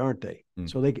night, aren't they?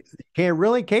 So they can't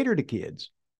really cater to kids.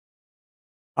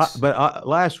 But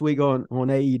last week on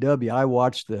AEW, I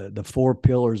watched the Four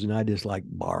Pillars, and I just like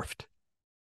barfed.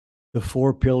 The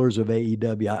Four Pillars of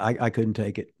AEW, I couldn't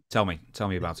take it. Tell me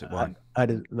about it. Why? I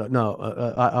didn't.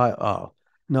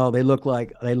 No, they look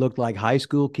like high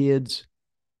school kids.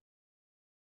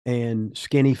 And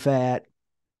skinny fat,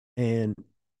 and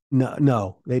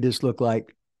no, they just look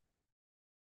like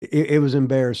it was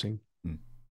embarrassing.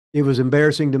 It was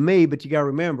embarrassing to me, but you got to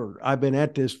remember, I've been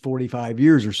at this 45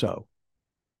 years or so.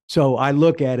 So I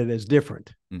look at it as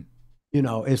different.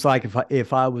 It's like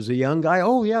if I was a young guy,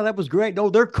 oh yeah, that was great.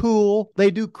 No, they're cool. They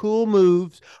do cool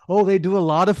moves. Oh, they do a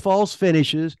lot of false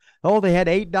finishes. Oh, they had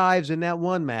 8 dives in that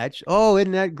one match. Oh,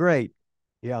 isn't that great?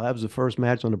 Yeah, that was the first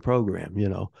match on the program,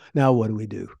 Now what do we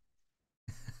do?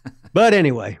 But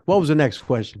anyway, what was the next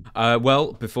question?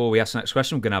 Well, before we ask the next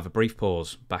question, we're going to have a brief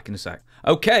pause. Back in a sec.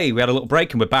 Okay, we had a little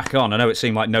break and we're back on. I know it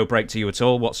seemed like no break to you at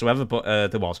all whatsoever, but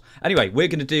there was. Anyway, we're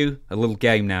going to do a little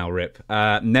game now, Rip.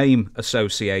 Name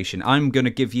association. I'm going to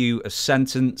give you a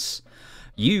sentence.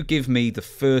 You give me the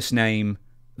first name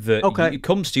that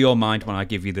comes to your mind when I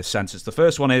give you the sentence. The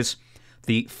first one is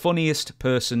the funniest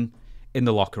person in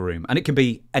the locker room, and it can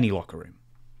be any locker room.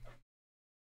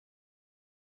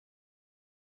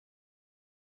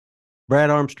 Brad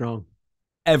Armstrong.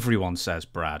 Everyone says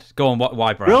Brad. Go on,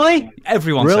 why Brad? Really?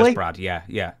 Everyone says Brad,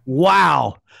 yeah.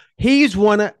 Wow.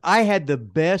 I had the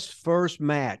best first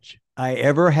match I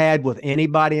ever had with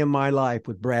anybody in my life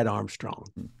with Brad Armstrong.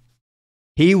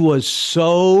 He was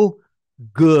so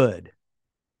good.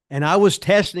 And I was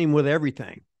testing him with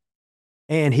everything.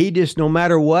 And he just, no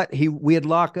matter what, we'd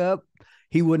lock up.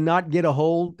 He would not get a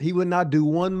hold. He would not do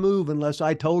one move unless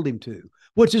I told him to,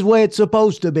 which is the way it's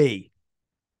supposed to be.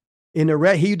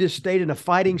 He just stayed in a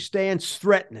fighting stance,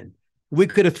 threatening. We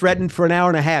could have threatened for an hour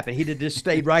and a half, and he'd have just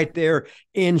stayed right there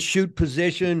in shoot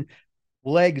position,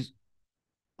 legs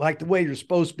like the way you're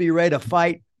supposed to be, ready to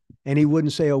fight, and he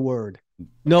wouldn't say a word.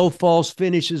 No false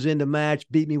finishes in the match.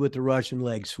 Beat me with the Russian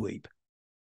leg sweep.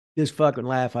 Just fucking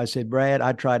laugh. I said, Brad,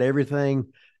 I tried everything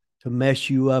to mess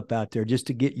you up out there just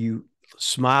to get you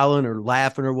smiling or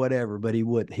laughing or whatever, but he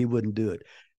wouldn't do it.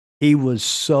 He was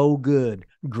so good.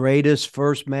 Greatest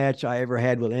first match I ever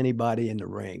had with anybody in the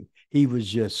ring. He was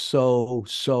just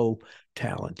so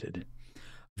talented.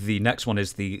 The next one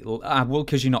is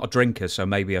because you're not a drinker, so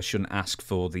maybe I shouldn't ask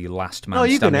for the last man. No,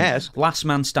 you can ask. Last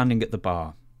man standing at the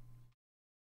bar.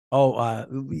 Oh, I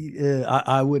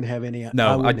wouldn't have any.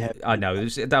 No, I know.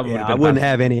 I wouldn't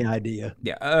have any idea.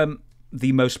 Yeah.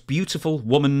 The most beautiful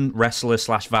woman wrestler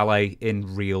 / valet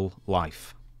in real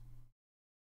life.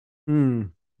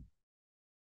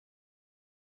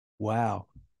 Wow.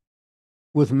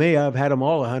 With me, I've had them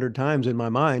all 100 times in my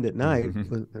mind at night,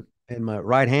 and my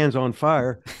right hand's on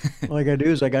fire. All I got to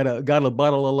do is I got a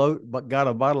bottle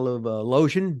of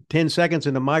lotion, 10 seconds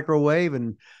in the microwave,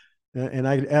 and And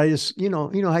I just,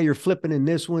 how you're flipping in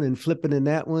this one and flipping in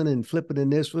that one and flipping in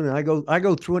this one. And I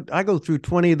go through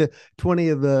 20 of the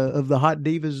hot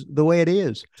divas the way it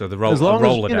is. So the As long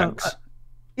as, Rolodex.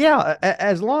 yeah,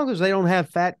 as long as they don't have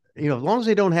fat, as long as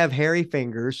they don't have hairy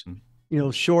fingers,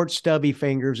 short, stubby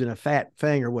fingers and a fat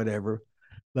thing or whatever.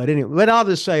 But anyway, but I'll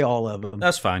just say all of them.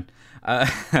 That's fine.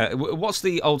 What's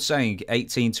the old saying?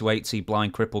 18 to 80,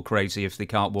 blind, cripple, crazy if they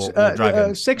can't walk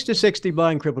dragon. 6 to 60,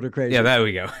 blind, crippled, or crazy. Yeah, there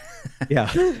we go.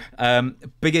 Yeah.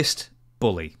 Biggest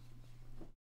bully.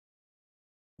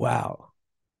 Wow.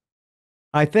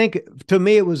 I think to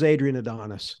me it was Adrian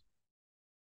Adonis.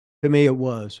 To me it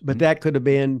was, but that could have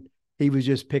been he was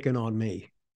just picking on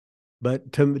me.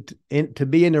 But to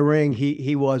be in the ring,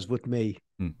 he was with me.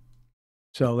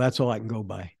 So that's all I can go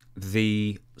by.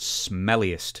 The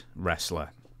smelliest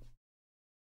wrestler.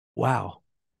 Wow.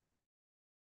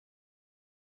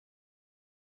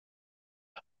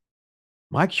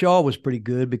 Mike Shaw was pretty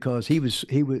good because he was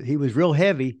real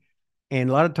heavy, and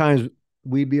a lot of times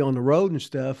we'd be on the road and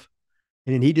stuff,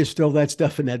 and he just throw that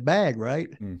stuff in that bag, right?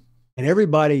 And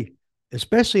everybody,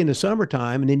 especially in the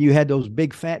summertime, and then you had those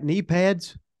big fat knee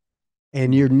pads,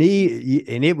 and your knee,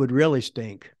 and it would really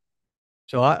stink.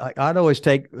 So I'd always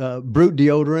take Brute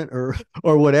deodorant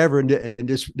or whatever and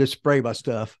just spray my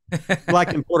stuff. Like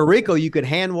in Puerto Rico, you could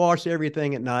hand wash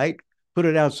everything at night, put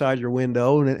it outside your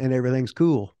window, and everything's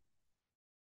cool.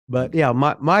 But yeah,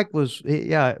 Mike was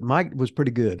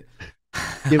pretty good.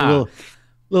 Give a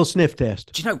little sniff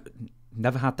test. Do you know?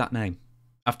 Never had that name.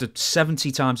 After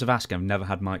 70 times of asking, I've never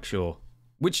had Mike Shaw,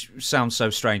 which sounds so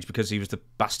strange because he was the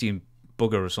Bastion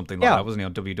Bugger or something like that, wasn't he,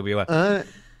 on WWF?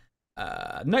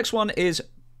 Next one is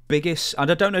biggest,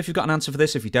 and I don't know if you've got an answer for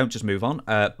this. If you don't, just move on.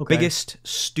 Okay. Biggest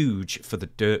stooge for the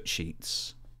dirt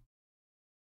sheets.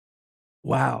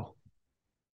 Wow.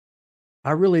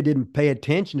 I really didn't pay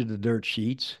attention to the dirt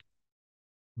sheets,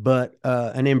 but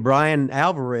and then Brian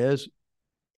Alvarez,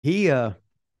 he is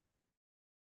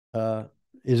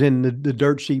in the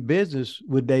dirt sheet business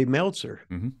with Dave Meltzer.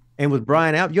 And with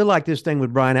Brian, you'll like this thing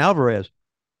with Brian Alvarez.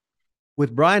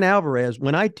 With Brian Alvarez,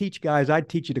 when I teach guys, I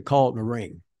teach you to call it in the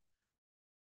ring.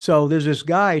 So there's this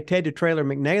guy, Ted the Trailer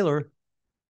McNailer.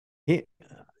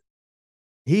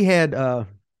 He had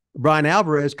Brian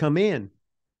Alvarez come in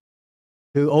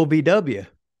to OVW.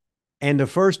 And the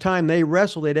first time they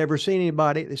wrestled, they'd ever seen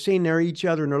each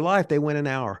other in their life, they went an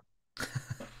hour.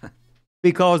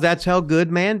 Because that's how good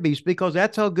Man Beast, because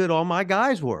that's how good all my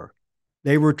guys were.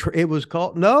 It was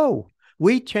called, no,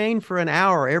 we trained for an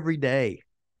hour every day.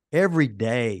 Every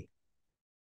day.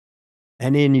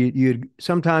 And then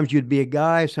sometimes you'd be a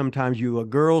guy, sometimes you a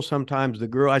girl, sometimes the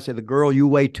girl. I said, the girl, you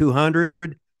weigh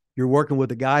 200, you're working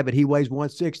with a guy, but he weighs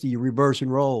 160, you're reversing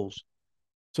roles.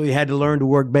 So you had to learn to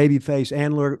work babyface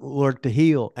and learn to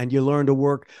heel, and you learn to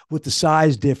work with the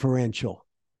size differential.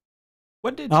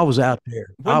 I was out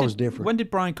there. I was different. When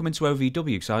did Brian come into OVW?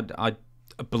 Because I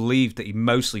believe that he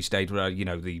mostly stayed with,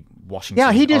 the Washington.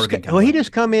 Yeah, he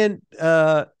just come in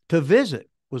to visit.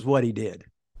 Was what he did.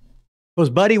 Was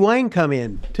Buddy Wayne come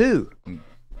in too?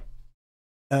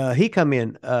 He come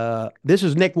in. This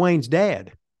is Nick Wayne's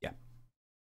dad.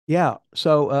 Yeah.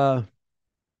 So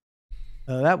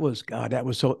that was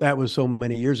so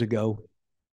many years ago.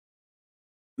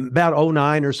 About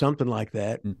 2009 or something like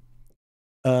that.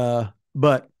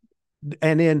 But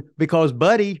then because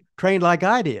Buddy trained like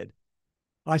I did,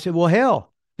 I said, well,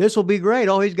 hell, this will be great.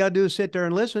 All he's got to do is sit there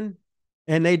and listen.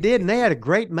 And they did, and they had a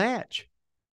great match.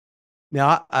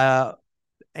 Now,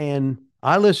 and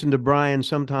I listened to Brian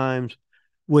sometimes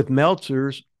with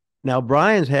Meltzer's. Now,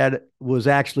 Brian's was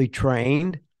actually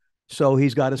trained, so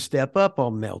he's got to step up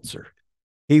on Meltzer.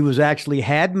 He was actually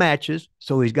had matches,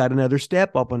 so he's got another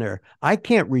step up on there. I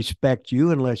can't respect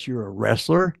you unless you're a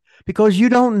wrestler because you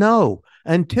don't know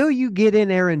until you get in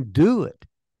there and do it.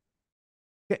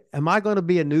 Am I going to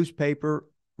be a newspaper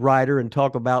writer and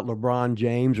talk about LeBron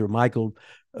James or Michael?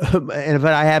 And if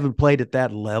I haven't played at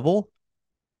that level,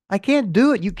 I can't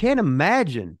do it. You can't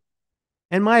imagine.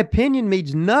 And my opinion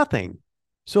means nothing.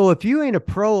 So if you ain't a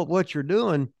pro at what you're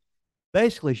doing,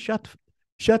 basically shut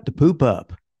the poop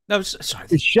up. No, sorry.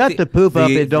 Shut the poop up.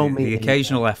 It don't mean the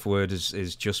occasional F word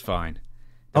is just fine.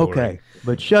 Don't worry.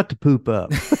 But shut the poop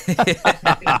up.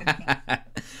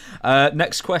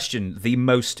 Next question. The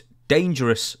most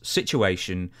dangerous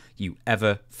situation you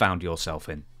ever found yourself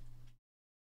in?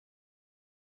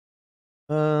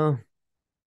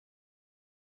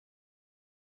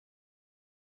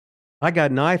 I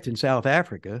got knifed in South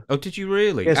Africa. Oh, did you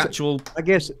really? Actual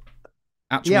knifed.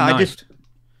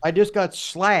 I just got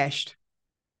slashed,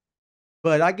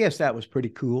 but I guess that was pretty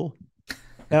cool.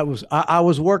 That was I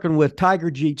was working with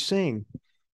Tiger Jeet Singh,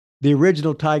 the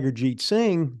original Tiger Jeet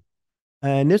Singh,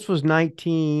 and this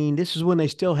is when they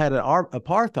still had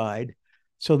apartheid.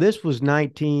 So this was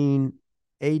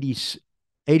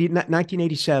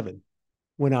 1987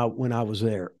 when I was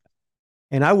there.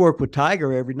 And I worked with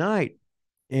Tiger every night.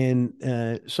 And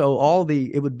so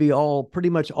it would be all pretty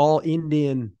much all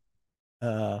Indian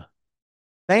uh,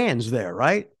 fans there,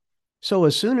 right? So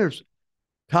as soon as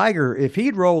Tiger, if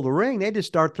he'd roll the ring, they just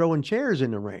start throwing chairs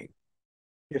in the ring.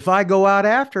 If I go out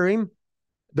after him,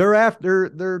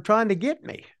 they're trying to get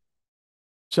me.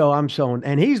 So I'm showing,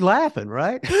 and he's laughing,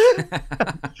 right?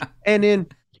 And then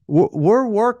we're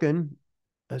working.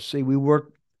 Let's see, we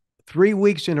worked 3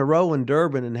 weeks in a row in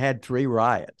Durban and had 3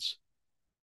 riots.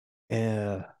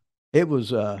 Uh, it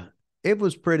was it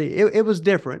was pretty. It was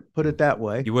different, put it that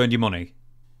way. You earned your money.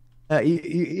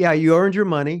 Yeah, you earned your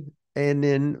money, and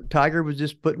then Tiger was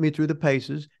just putting me through the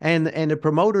paces, and the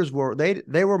promoters were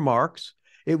they were marks.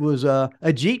 It was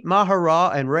Ajit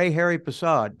Mahara and Ray Harry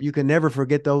Prasad. You can never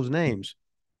forget those names.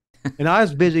 And I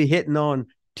was busy hitting on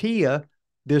Tia,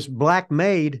 this black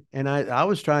maid, and I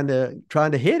was trying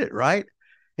to hit it right.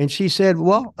 And she said,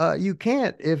 "Well, you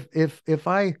can't. If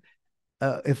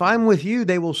I'm with you,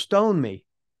 they will stone me."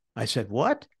 I said,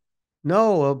 "What?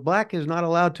 No, a black is not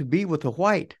allowed to be with a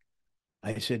white."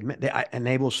 I said, "And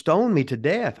they will stone me to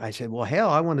death." I said, "Well, hell,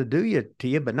 I want to do you,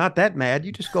 Tia, but not that mad.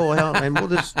 You just go out and we'll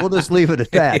just leave it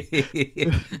at that."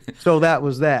 So that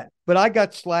was that. But I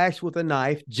got slashed with a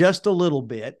knife just a little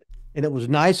bit, and it was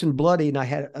nice and bloody, and I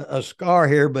had a scar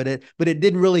here, but it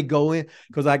didn't really go in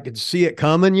because I could see it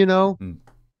coming, you know. Mm.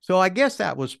 So I guess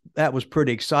that was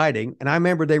pretty exciting. And I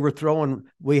remember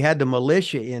we had the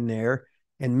militia in there,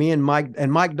 and me and Mike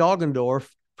Doggendorf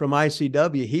from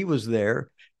ICW, he was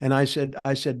there. And I said,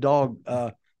 "Dog,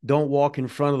 don't walk in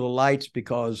front of the lights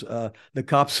because the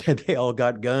cops said they all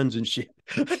got guns and shit."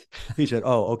 He said,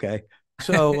 "Oh, okay."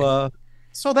 So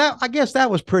that, I guess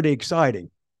that was pretty exciting.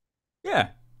 Yeah,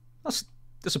 that's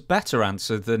a better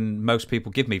answer than most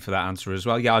people give me for that answer as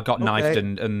well. Yeah, I got knifed Okay.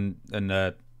 and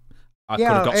I could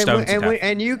Yeah, have got stoned to death.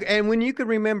 and when you could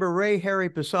remember Ray Harry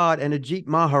Prasad and Ajit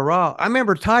Mahara, I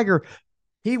remember Tiger.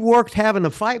 He worked having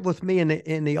a fight with me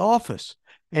in the office,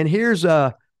 and here's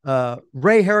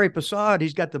Ray Harry Prasad.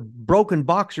 He's got the broken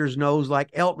boxer's nose like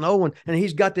Elton Owen, and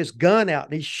he's got this gun out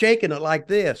and he's shaking it like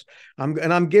this.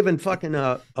 I'm giving fucking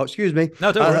excuse me.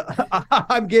 No, don't worry.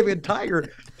 I'm giving Tiger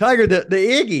the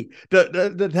Iggy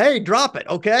the hey, drop it,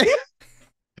 okay.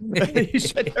 He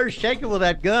said they're shaking with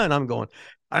that gun. I'm going,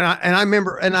 and I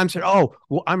remember, and I'm saying, oh,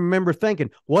 well, I remember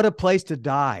thinking, what a place to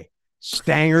die,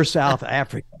 Stanger, South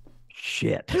Africa.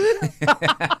 Shit.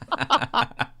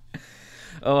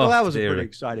 Oh, well, that was dearie. a pretty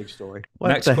exciting story.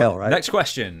 What the hell, right? Next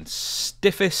question: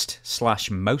 stiffest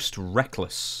 / most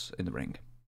reckless in the ring.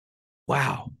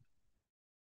 Wow.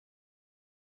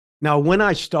 Now, when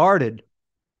I started,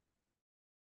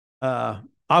 I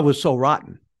was so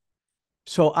rotten.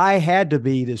 So I had to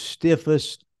be the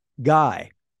stiffest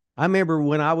guy. I remember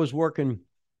when I was working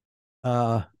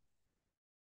for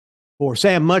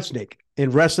Sam Muchnick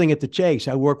in Wrestling at the Chase,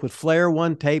 I worked with Flair,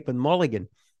 One Tape, and Mulligan.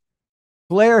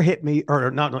 Flair hit me,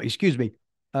 or not, no, excuse me,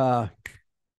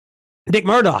 Dick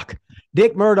Murdoch.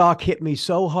 Dick Murdoch hit me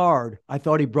so hard, I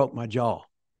thought he broke my jaw.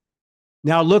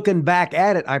 Now, looking back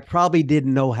at it, I probably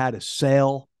didn't know how to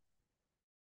sell,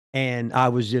 and I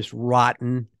was just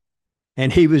rotten.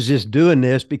 And he was just doing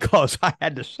this because I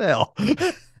had to sell.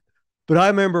 But I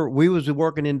remember we was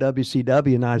working in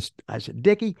WCW, and I said,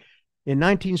 "Dickie, in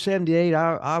 1978,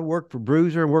 I worked for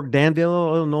Bruiser and worked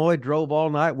Danville, Illinois, drove all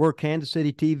night, worked Kansas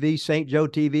City TV, St. Joe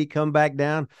TV, come back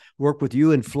down, worked with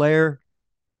you and Flair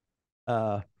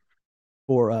for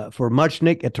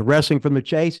Muchnick at the Wrestling from the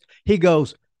Chase." He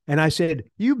goes, and I said,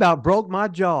 "You about broke my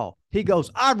jaw." He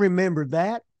goes, "I remember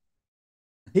that."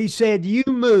 He said, "You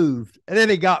moved." And then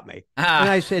he got me. And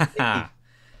I said, "I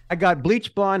got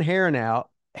bleach blonde hair now,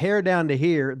 hair down to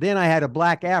here. Then I had a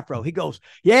black afro." He goes,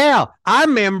 "Yeah, I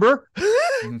remember."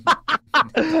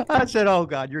 I said, "Oh,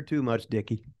 God, you're too much,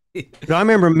 Dickie." But I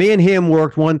remember me and him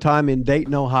worked one time in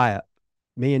Dayton, Ohio,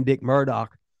 me and Dick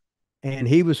Murdoch. And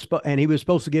he was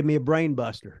supposed to give me a brain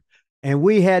buster. And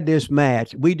we had this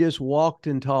match. We just walked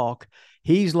and talked.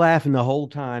 He's laughing the whole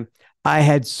time.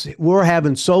 We're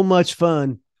having so much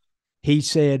fun. He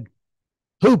said,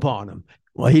 "Hoop on him."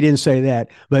 Well, he didn't say that,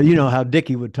 but you know how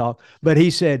Dickie would talk. But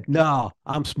he said, "No,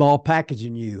 I'm small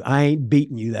packaging you. I ain't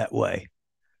beating you that way."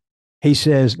 He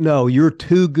says, "No, you're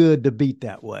too good to beat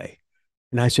that way."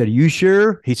 And I said, "Are you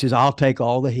sure?" He says, "I'll take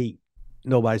all the heat."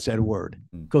 Nobody said a word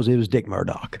because it was Dick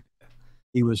Murdoch.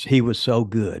 He was so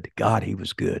good. God, he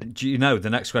was good. Do you know the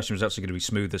next question was actually going to be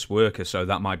smoothest worker, so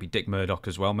that might be Dick Murdoch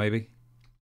as well, maybe?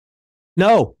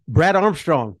 No, Brad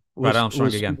Armstrong Brad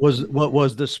Armstrong again.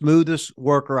 was the smoothest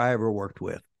worker I ever worked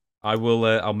with. I will.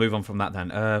 I'll move on from that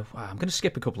then. I'm going to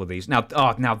skip a couple of these now.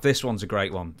 Oh, now this one's a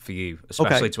great one for you,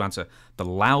 especially Okay. to answer. The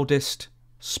loudest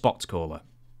spot caller.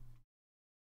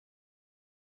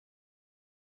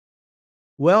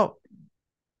 Well,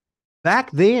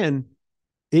 back then,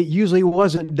 it usually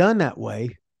wasn't done that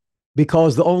way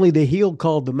because only the heel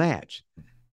called the match.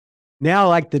 Now,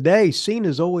 like today,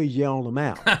 Cena's always yelling them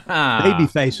out. Baby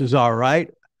faces are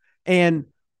right. And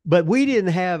but we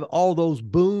didn't have all those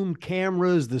boom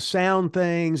cameras, the sound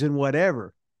things, and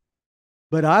whatever.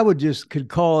 But I would just could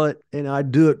call it, and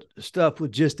I'd do it stuff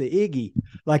with just the Iggy.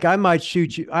 Like I might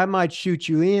shoot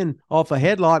you in off a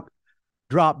headlock,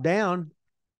 drop down,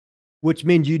 which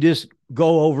means you just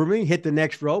go over me, hit the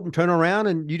next rope, and turn around,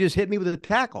 and you just hit me with a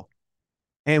tackle.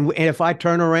 And if I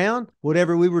turn around,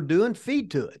 whatever we were doing, feed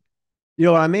to it. You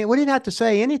know what I mean? We didn't have to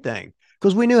say anything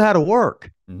because we knew how to work.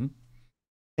 Mm-hmm.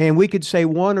 And we could say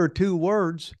one or two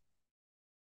words.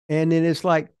 And then it's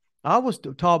like, I was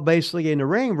taught basically in the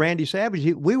ring, Randy Savage,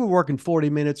 we were working 40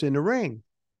 minutes in the ring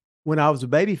when I was a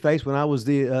babyface, when I was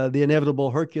the inevitable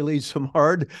Hercules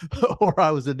Samard, or I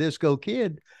was a disco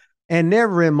kid. And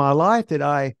never in my life he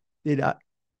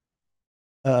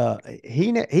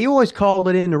always called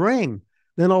it in the ring.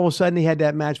 Then all of a sudden he had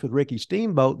that match with Ricky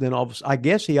Steamboat. Then I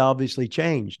guess he obviously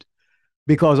changed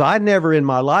because I never in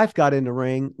my life got in the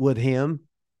ring with him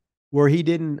where he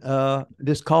didn't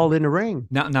just call it in the ring.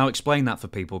 Now explain that for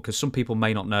people because some people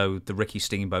may not know the Ricky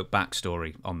Steamboat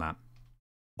backstory on that.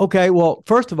 Okay, well,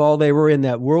 first of all, they were in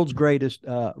that world's greatest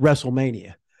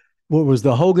WrestleMania. What was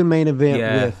the Hogan main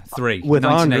event with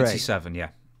 1987, Andre.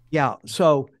 Yeah.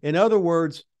 So, in other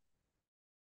words,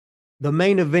 the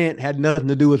main event had nothing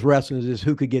to do with wrestling, is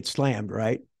who could get slammed,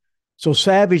 right? So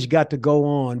Savage got to go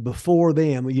on before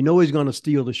them. You know he's going to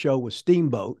steal the show with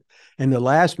Steamboat. And the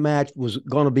last match was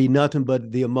going to be nothing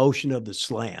but the emotion of the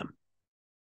slam.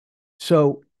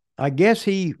 So I guess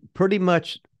he pretty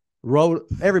much wrote,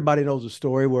 everybody knows the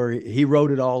story where he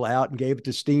wrote it all out and gave it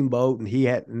to Steamboat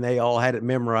and they all had it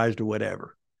memorized or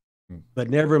whatever. But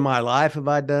never in my life have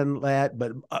I done that.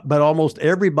 But almost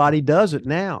everybody does it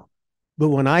now. But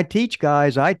when I teach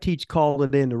guys, I teach call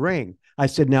it in the ring. I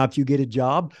said, now, if you get a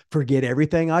job, forget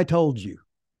everything I told you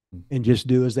and just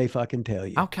do as they fucking tell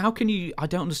you. How can you? I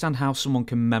don't understand how someone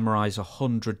can memorize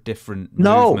 100 different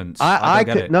movements. I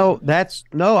could.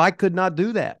 I could not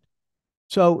do that.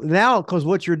 So now, because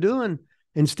what you're doing,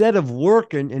 instead of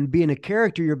working and being a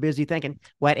character, you're busy thinking,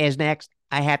 what is next?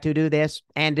 I have to do this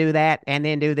and do that and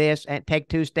then do this and take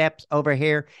 2 steps over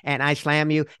here and I slam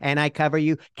you and I cover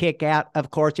you, kick out.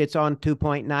 Of course, it's on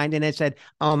 2.9. And it said,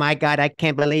 oh my God, I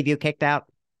can't believe you kicked out.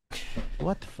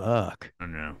 What the fuck? I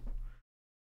know.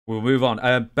 We'll move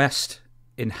on. Best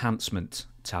enhancement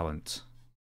talent.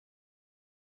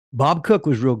 Bob Cook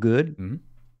was real good. Mm-hmm.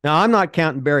 Now, I'm not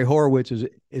counting Barry Horowitz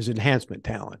as enhancement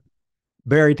talent.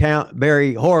 Barry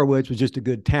Horowitz was just a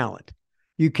good talent.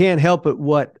 You can't help it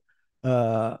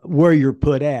where you're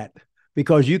put at,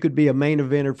 because you could be a main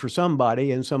eventer for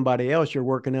somebody and somebody else you're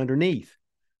working underneath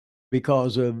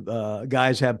because of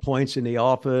guys have points in the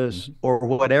office or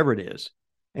whatever it is.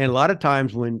 And a lot of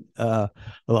times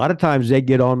they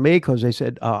get on me because they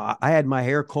said, I had my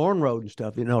hair cornrowed and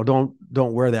stuff. You know,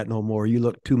 don't wear that no more. You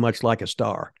look too much like a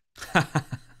star.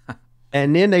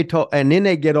 And then they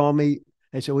get on me.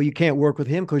 They say, well, you can't work with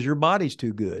him because your body's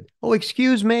too good. Oh,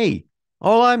 excuse me.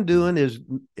 All I'm doing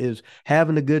is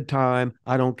having a good time.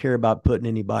 I don't care about putting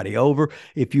anybody over.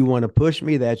 If you want to push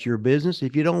me, that's your business.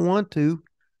 If you don't want to,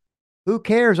 who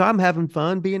cares? I'm having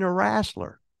fun being a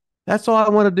wrestler. That's all I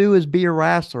want to do is be a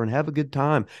wrestler and have a good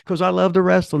time because I love the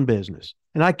wrestling business.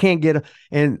 And I can't get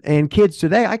and kids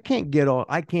today, I can't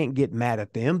get mad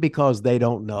at them because they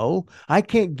don't know. I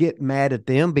can't get mad at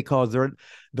them because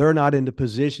they're not in the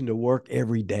position to work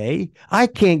every day. I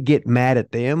can't get mad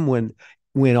at them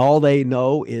when all they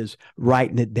know is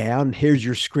writing it down. Here's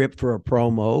your script for a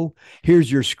promo.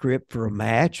 Here's your script for a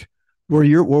match.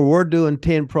 Where we're doing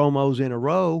 10 promos in a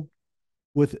row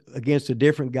against a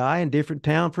different guy in different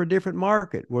town for a different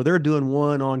market, where they're doing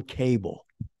one on cable.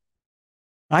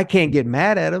 I can't get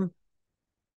mad at them.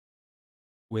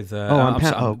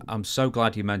 I'm so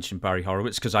glad you mentioned Barry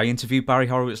Horowitz because I interviewed Barry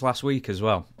Horowitz last week as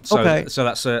well. So, okay. So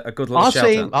that's a good little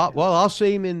shout out. I'll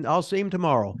see him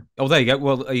tomorrow. Oh, there you go.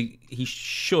 Well, he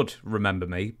should remember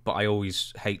me, but I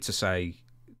always hate to say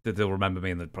that they'll remember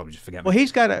me and they'll probably just forget me. Well,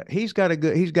 he's got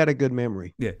a good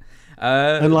memory. Yeah.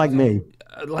 Unlike me.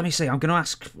 Let me see. I'm going to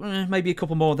ask maybe a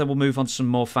couple more, then we'll move on to some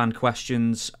more fan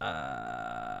questions.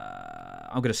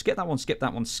 I'm going to skip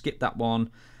that one.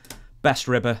 Best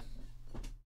ribber.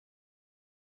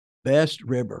 Best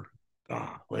ribber.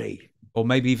 Golly. Or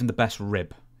maybe even the best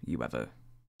rib you ever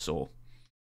saw.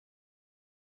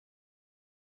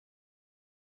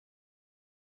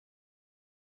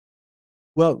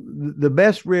 Well, the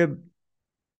best rib.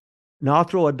 Now I'll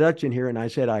throw a Dutch in here, and I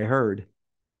said I heard,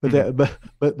 but Mhm.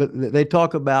 but they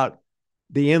talk about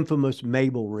the infamous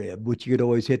Mabel rib, which you could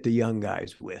always hit the young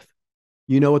guys with.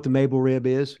 You know what the Mabel rib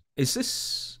is? Is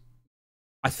this?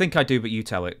 I think I do, but you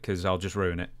tell it because I'll just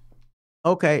ruin it.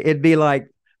 Okay, it'd be like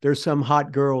there's some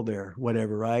hot girl there,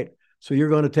 whatever, right? So you're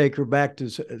going to take her back to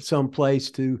some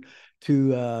place to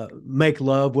make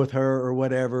love with her or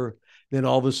whatever. Then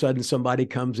all of a sudden somebody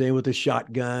comes in with a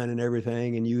shotgun and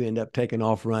everything, and you end up taking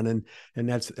off running, and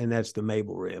that's the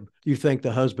Mabel rib. You think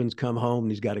the husband's come home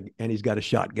and he's got a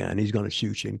shotgun, he's going to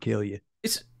shoot you and kill you.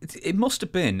 It must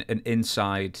have been an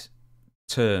inside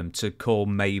term to call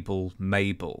Mabel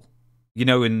Mabel. You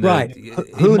know, in the Right?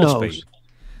 it Who must knows? be.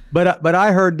 But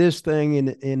I heard this thing in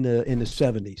the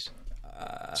 70s.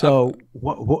 So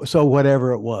so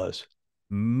whatever it was.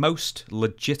 Most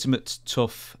legitimate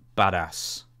tough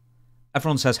badass.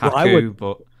 Everyone says Well, I would. Haku,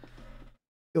 but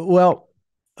Well,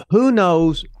 who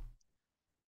knows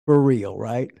for real,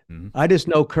 right? Mhm. I just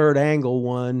know Kurt Angle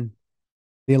won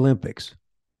the Olympics.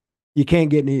 You can't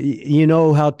get any, you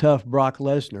know how tough Brock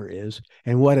Lesnar is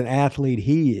and what an athlete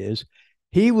he is.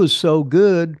 He was so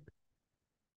good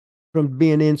from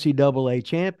being NCAA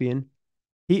champion.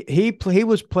 He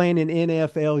was playing in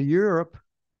NFL Europe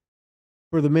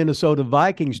for the Minnesota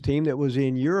Vikings team that was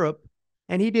in Europe,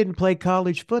 and he didn't play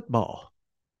college football.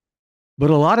 But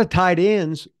a lot of tight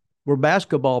ends were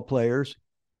basketball players,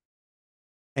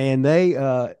 and they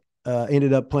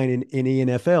ended up playing in the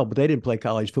NFL, but they didn't play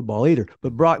college football either.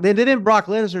 But then Brock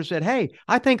Lesnar said, "Hey,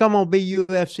 I think I'm going to be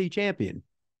UFC champion,"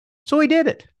 so he did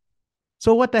it.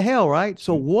 So what the hell, right?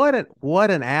 So what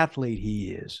an athlete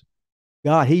he is.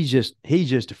 God, he's just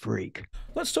a freak.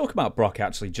 let's talk about Brock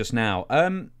actually just now.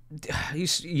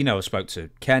 He's I spoke to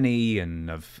Kenny and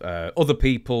of other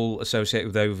people associated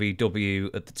with OVW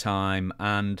at the time,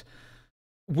 and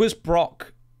was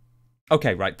Brock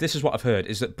okay? Right, this is what I've heard: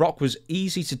 is that Brock was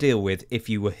easy to deal with if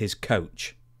you were his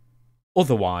coach.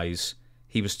 Otherwise,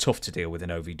 he was tough to deal with in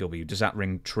OVW. Does that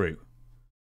ring true?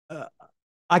 Uh,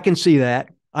 I can see that.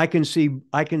 I can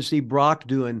see Brock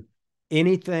doing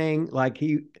anything like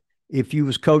if you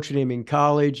was coaching him in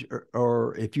college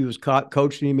or if you was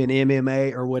coaching him in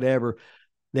MMA or whatever,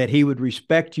 that he would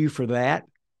respect you for that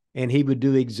and he would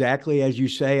do exactly as you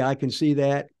say. I can see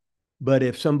that. But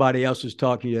if somebody else is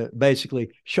talking to you,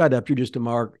 basically, shut up, you're just a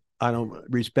mark. I don't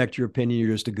respect your opinion.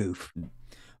 You're just a goof.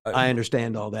 I Uh,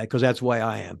 understand all that because that's the way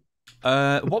I am.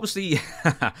 what was the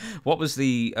what was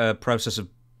the process of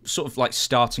sort of like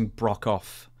starting Brock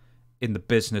off in the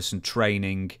business and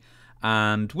training?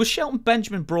 And was Shelton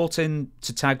Benjamin brought in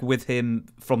to tag with him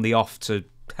from the off to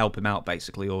help him out,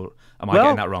 basically, or am I getting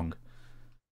Well, that wrong?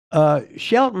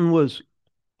 Shelton was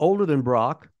older than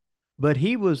Brock, but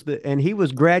he was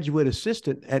graduate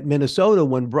assistant at Minnesota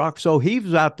when Brock. So he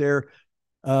was out there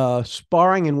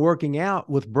sparring and working out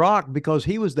with Brock because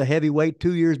he was the heavyweight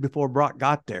 2 years before Brock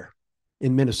got there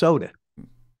in Minnesota.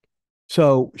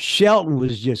 So Shelton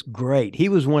was just great. He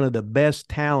was one of the best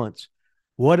talents.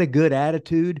 What a good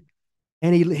attitude.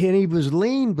 And he was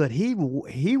lean, but he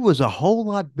was a whole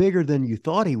lot bigger than you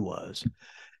thought he was.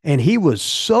 And he was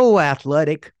so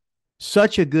athletic,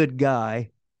 such a good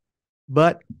guy.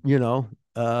 But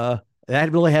that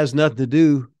really has nothing to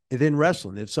do in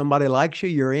wrestling. If somebody likes you,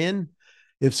 you're in.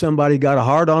 If somebody got a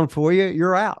hard on for you,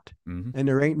 you're out. Hmm. And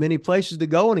there ain't many places to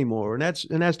go anymore. And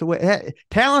that's the way.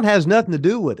 Talent has nothing to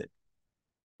do with it.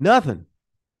 Nothing.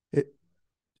 It,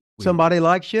 We Somebody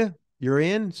likes you, you're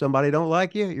in. Somebody don't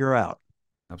like you, you're out.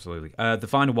 absolutely. The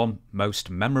final one: most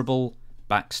memorable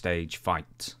backstage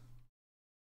fight.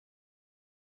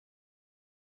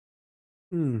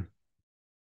 Hmm.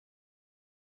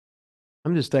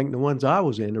 I'm just thinking the ones I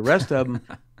was in. The rest of them,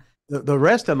 the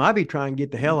rest of them, I'd be trying to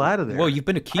get the hell out of Well, there. you've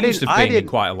been I accused didn't. of I being in didn't.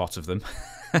 quite a lot of them.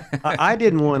 I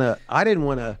didn't want to. I didn't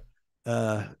want to.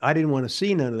 I didn't want to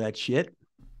see none of that shit.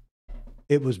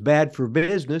 It was bad for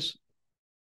business.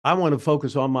 I want to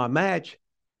focus on my match.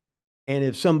 And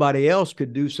if somebody else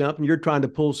could do something, you're trying to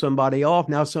pull somebody off.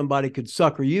 Now somebody could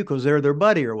sucker you because they're their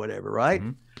buddy or whatever, right?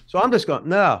 Hmm. So I'm just going,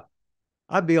 no,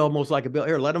 I'd be almost like a bill.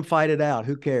 Here, let them fight it out.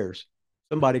 Who cares?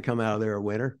 Somebody come out of there a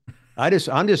winner.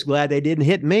 I'm just glad they didn't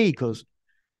hit me because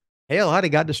hell, I'd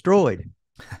have got destroyed.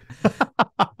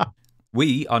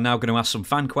 We are now going to ask some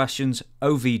fan questions,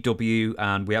 OVW,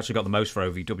 and we actually got the most for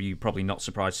OVW, probably not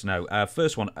surprised to know.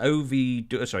 First one, Jamie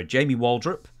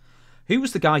Waldrop. Who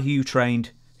was the guy who you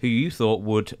trained who you thought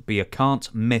would be a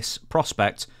can't-miss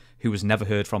prospect who was never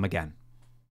heard from again?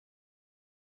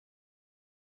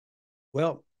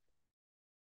 Well,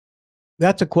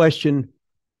 that's a question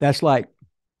that's like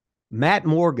Matt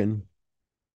Morgan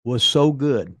was so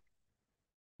good,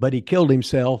 but he killed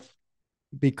himself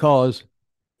because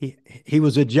he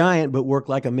was a giant but worked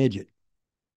like a midget.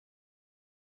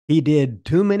 He did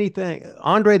too many things.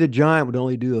 Andre the Giant would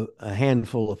only do a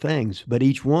handful of things, but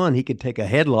each one he could take a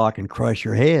headlock and crush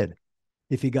your head.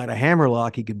 If he got a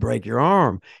hammerlock, he could break your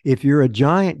arm. If you're a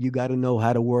giant, you got to know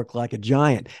how to work like a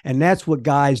giant. And that's what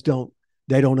guys don't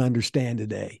understand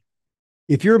today.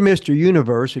 If you're Mr.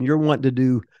 Universe and you're wanting to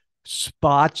do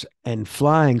spots and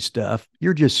flying stuff,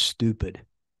 you're just stupid.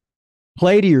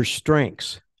 Play to your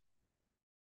strengths.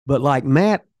 But like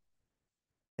Matt,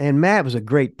 and Matt was a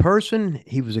great person.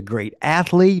 He was a great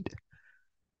athlete.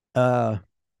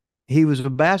 He was a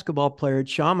basketball player at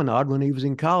Chaminade when he was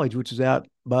in college, which is out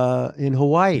in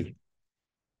Hawaii.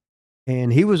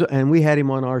 And we had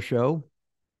him on our show.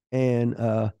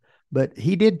 But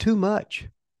he did too much.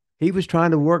 He was trying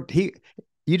to work.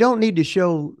 You don't need to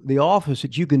show the office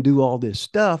that you can do all this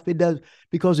stuff. It does,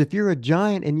 because if you're a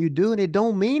giant and you do it, it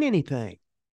don't mean anything.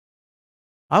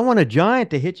 I want a giant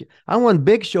to hit you. I want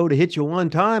Big Show to hit you one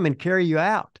time and carry you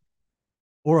out,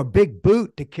 or a big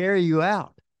boot to carry you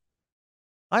out.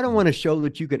 I don't want to show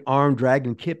that you can arm drag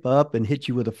and kip up and hit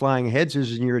you with a flying head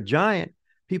scissors and you're a giant.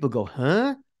 People go,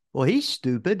 huh? Well, he's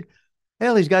stupid.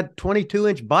 Hell, he's got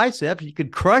 22-inch biceps. You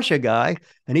could crush a guy,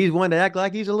 and he's one to act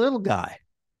like he's a little guy.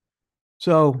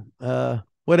 So,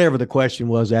 whatever the question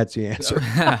was, that's the answer.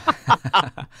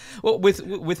 Well,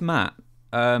 with Matt,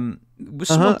 was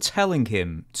someone telling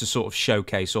him to sort of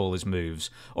showcase all his moves,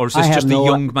 or is this just a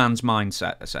young man's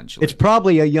mindset, essentially? It's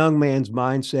probably a young man's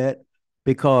mindset,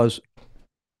 because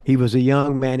he was a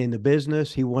young man in the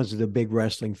business. He wasn't a big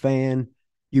wrestling fan.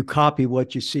 You copy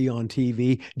what you see on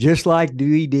TV, just like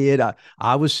Dewey did.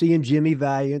 I was seeing Jimmy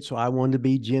Valiant, so I wanted to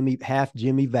be half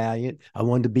Jimmy Valiant. I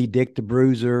wanted to be Dick the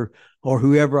Bruiser or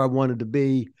whoever I wanted to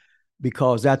be,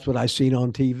 because that's what I seen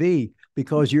on TV.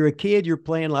 Because you're a kid, you're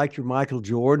playing like you're Michael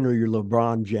Jordan or you're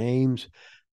LeBron James,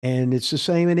 and it's the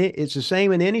same in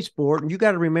any sport. And you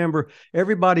got to remember,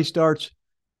 everybody starts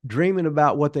dreaming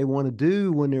about what they want to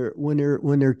do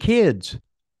when they're kids.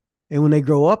 And when they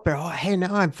grow up, they're, oh, hey,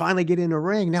 now I'm finally getting in a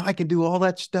ring. Now I can do all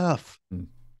that stuff.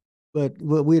 But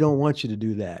we don't want you to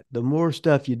do that. The more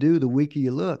stuff you do, the weaker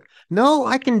you look. No,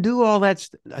 I can do all that.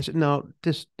 I said, no,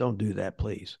 just don't do that,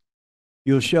 please.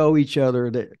 You'll show each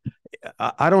other that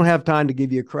I don't have time to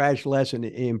give you a crash lesson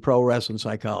in pro wrestling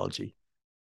psychology.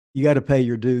 You got to pay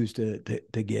your dues to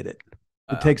get it.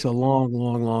 It takes a long,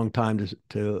 long, long time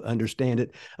to understand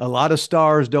it. A lot of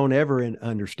stars don't ever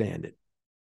understand it.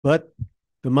 But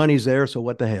the money's there, so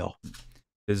what the hell?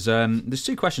 There's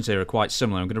two questions here that are quite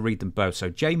similar. I'm going to read them both. So,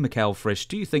 Jay McElfresh,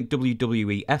 do you think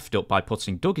WWE effed up by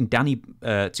putting Doug and Danny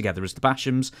together as the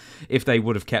Bashams? If they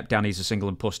would have kept Danny as a single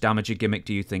and push Damager gimmick,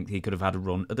 do you think he could have had a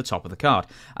run at the top of the card?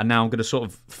 And now I'm going to sort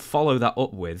of follow that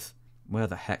up with, where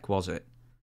the heck was it?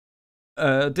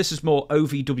 This is more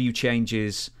OVW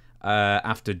changes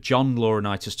after John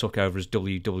Laurinaitis took over as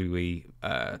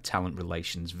WWE Talent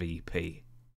Relations VP.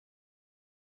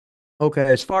 Okay,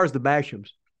 as far as the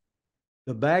Bashams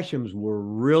were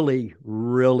really,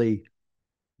 really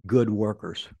good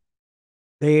workers.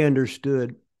 They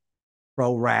understood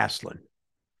pro wrestling.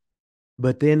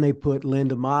 But then they put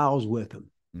Linda Miles with them.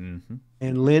 Mm-hmm.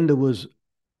 And Linda was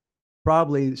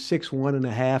probably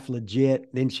 6'1.5"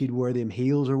 legit. Then she'd wear them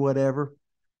heels or whatever.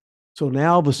 So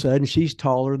now all of a sudden she's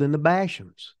taller than the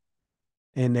Bashams.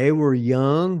 And they were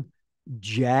young,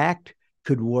 jacked,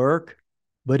 could work.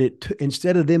 But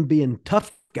instead of them being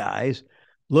tough guys,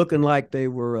 looking like they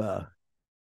were,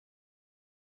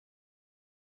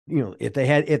 if they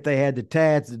had the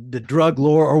tats, the drug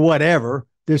lore or whatever,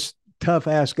 this tough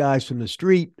ass guys from the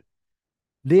street,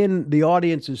 then the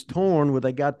audience is torn where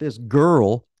they got this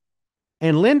girl,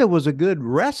 and Linda was a good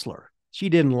wrestler. She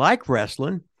didn't like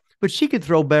wrestling, but she could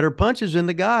throw better punches than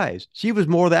the guys. She was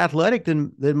more athletic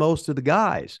than most of the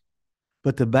guys.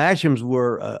 But the Bashams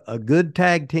were a good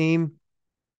tag team.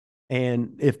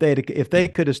 And if they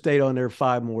could have stayed on there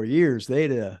 5 more years, they'd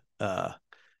have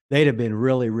been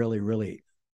really, really, really,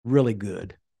 really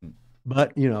good.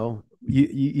 But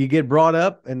you get brought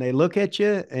up and they look at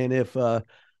you, and if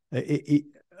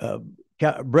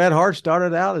Bret Hart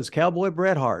started out as Cowboy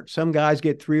Bret Hart, some guys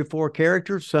get 3 or 4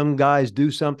 characters, some guys do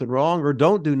something wrong or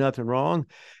don't do nothing wrong,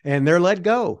 and they're let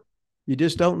go. You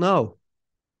just don't know,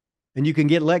 and you can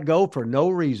get let go for no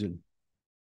reason.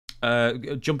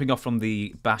 Jumping off from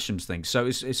the Bashams thing, so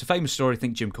it's a famous story. I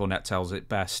think Jim Cornette tells it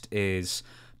best. Is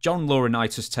John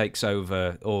Laurinaitis takes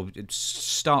over or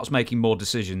starts making more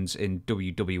decisions in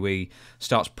WWE,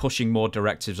 starts pushing more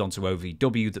directives onto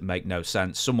OVW that make no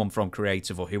sense. Someone from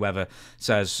creative or whoever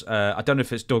says, I don't know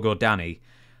if it's Doug or Danny,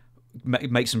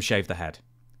 makes him shave the head.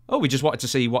 Oh, we just wanted to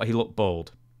see what he looked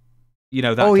bald. You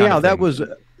know, that Oh kind yeah, of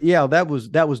thing.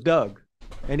 that was Doug.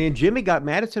 And then Jimmy got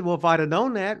mad and said, "Well, if I'd have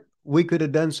known that, we could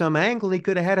have done some angle. He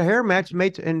could have had a hair match,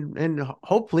 made and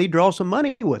hopefully draw some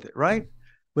money with it, right?"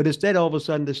 But instead, all of a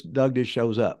sudden, this Doug just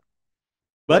shows up.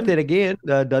 But then again,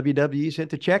 WWE sent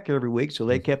the check every week, so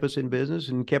they kept us in business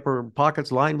and kept our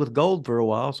pockets lined with gold for a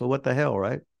while. So what the hell,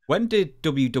 right? When did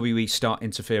WWE start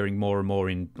interfering more and more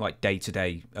in like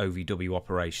day-to-day OVW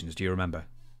operations? Do you remember?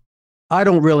 I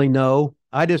don't really know.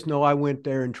 I just know I went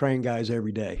there and trained guys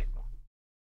every day,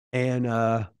 and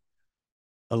a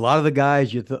lot of the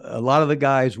guys, a lot of the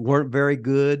guys weren't very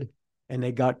good, and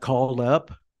they got called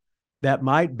up. That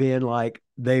might been like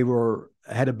they were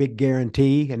had a big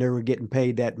guarantee and they were getting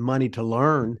paid that money to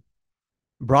learn.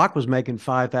 Brock was making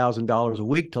 $5,000 a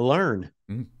week to learn.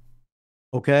 Mm.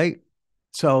 Okay,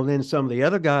 so then some of the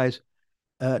other guys.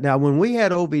 Now, when we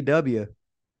had OVW,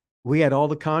 we had all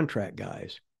the contract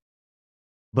guys,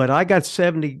 but I got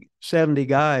 70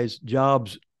 guys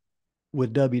jobs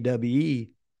with WWE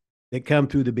that come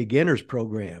through the beginners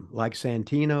program, like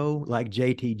Santino, like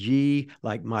JTG,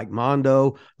 like Mike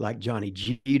Mondo, like Johnny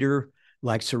Jeter,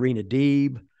 like Serena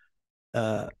Deeb,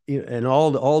 and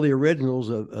all the originals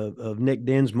of Nick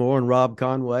Dinsmore and Rob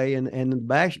Conway and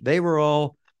Bash. They were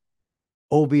all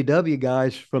OVW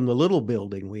guys from the little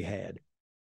building we had.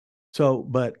 So,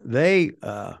 but they,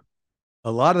 a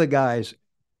lot of the guys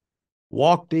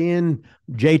walked in.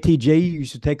 JTG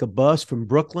used to take a bus from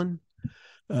Brooklyn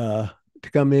to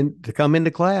come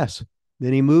into class.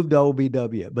 Then he moved to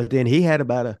OVW, but then he had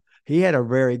a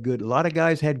very good. A lot of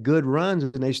guys had good runs,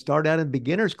 and they started out in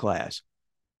beginners class,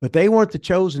 but they weren't the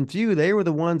chosen few. They were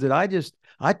the ones that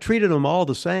I treated them all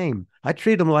the same. I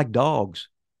treated them like dogs.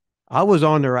 I was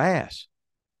on their ass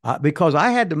because I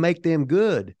had to make them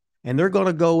good. And they're going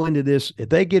to go into this. If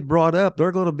they get brought up,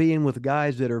 they're going to be in with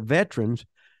guys that are veterans,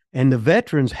 and the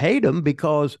veterans hate them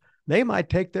because they might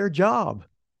take their job.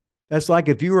 That's like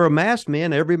if you were a masked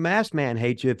man, every masked man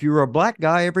hates you. If you were a black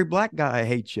guy, every black guy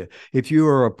hates you. If you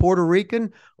were a Puerto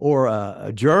Rican or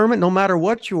a German, no matter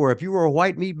what you were, if you were a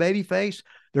white meat baby face,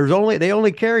 they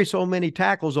only carry so many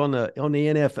tackles on the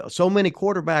NFL, so many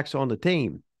quarterbacks on the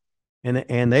team.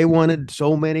 And they wanted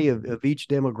so many of each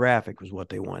demographic was what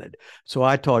they wanted. So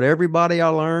I taught everybody. I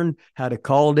learned how to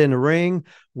call it in the ring,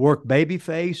 work baby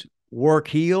face, work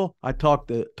heel. I taught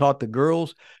the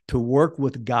girls to work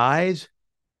with guys.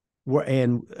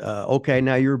 And okay,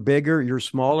 now you're bigger, you're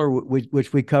smaller,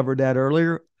 which we covered that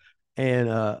earlier.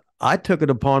 And I took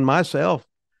it upon myself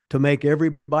to make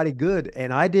everybody good.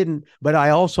 And I didn't, but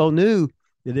I also knew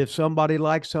that if somebody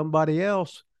liked somebody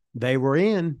else, they were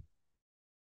in.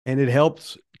 And it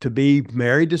helps to be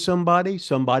married to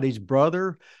somebody's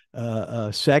brother,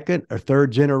 a second or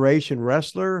third generation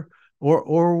wrestler,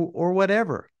 or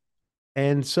whatever.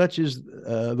 And such as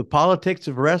the politics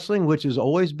of wrestling, which has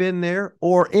always been there,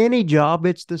 or any job,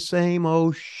 it's the same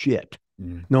shit.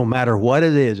 No matter what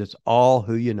it is, it's all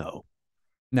who you know.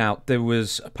 Now, there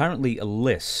was apparently a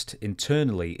list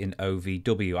internally in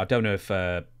OVW. I don't know if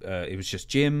it was just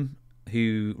Jim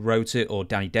who wrote it, or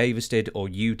Danny Davis did, or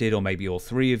you did, or maybe all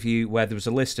three of you, where there was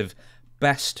a list of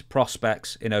best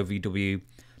prospects in OVW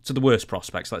to the worst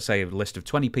prospects. Let's say a list of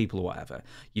 20 people or whatever.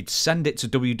 You'd send it to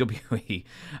WWE,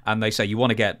 and they say you want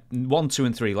to get 1, 2,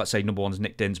 and 3. Let's say number one's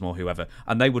Nick Dinsmore, whoever,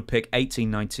 and they would pick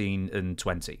 18, 19, and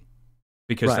 20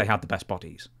 because they had the best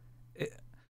bodies.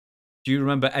 Do you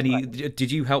remember any? Right.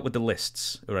 Did you help with the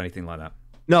lists or anything like that?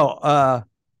 No,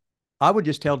 I would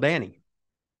just tell Danny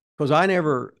because I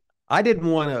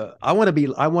didn't want to. I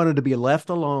wanted to be left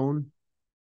alone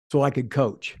so I could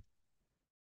coach.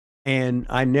 And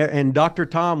Dr.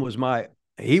 Tom was my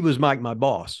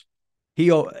boss.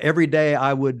 Every day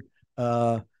I would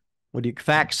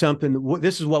fax something.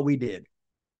 This is what we did.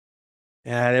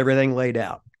 And I had everything laid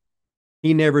out.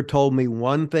 He never told me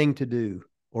one thing to do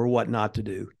or what not to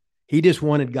do. He just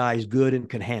wanted guys good and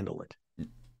could handle it.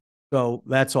 So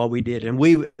that's all we did.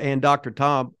 And Dr.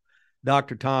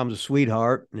 Tom's a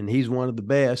sweetheart, and he's one of the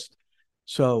best.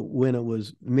 So when it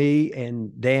was me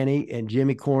and Danny and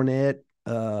Jimmy Cornette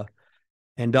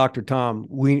and Dr. Tom,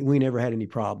 we never had any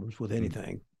problems with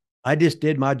anything. I just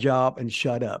did my job and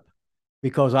shut up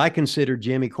because I consider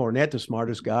Jimmy Cornette the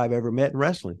smartest guy I've ever met in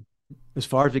wrestling as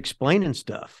far as explaining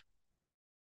stuff.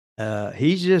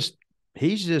 He's just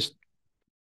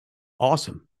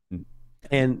awesome.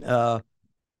 And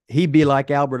he'd be like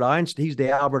Albert Einstein. He's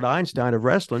the Albert Einstein of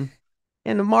wrestling.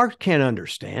 And the Mark can't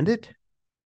understand it.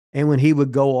 And when he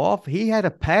would go off, he had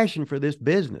a passion for this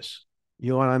business. You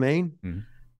know what I mean? Mm.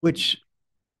 Which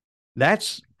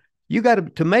that's you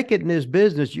got to make it in this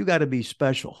business, you got to be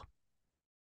special.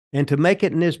 And to make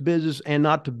it in this business and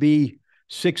not to be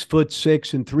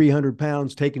 6'6" and 300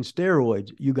 pounds taking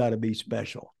steroids, you got to be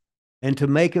special. And to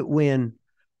make it when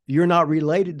you're not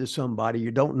related to somebody,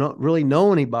 you don't really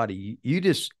know anybody, you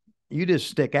just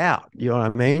stick out. You know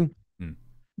what I mean? Mm.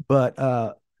 But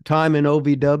time in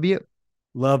OVW,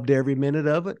 loved every minute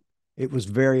of it. It was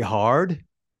very hard.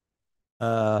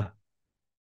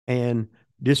 And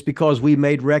just because we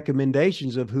made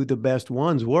recommendations of who the best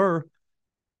ones were,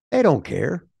 they don't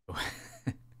care.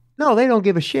 No, they don't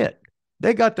give a shit.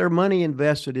 They got their money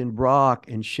invested in Brock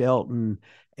and Shelton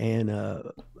and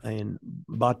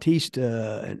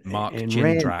Bautista Mark and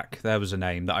Rand. Jindrak. There was a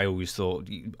name that I always thought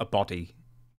a body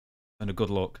and a good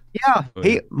look.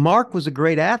 Yeah, Mark was a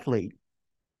great athlete,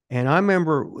 and I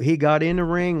remember he got in the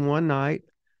ring one night.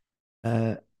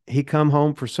 He come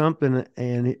home for something,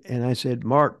 and I said,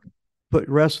 Mark, put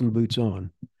wrestling boots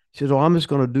on. He says, "Oh, I'm just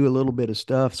going to do a little bit of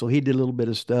stuff." So he did a little bit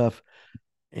of stuff,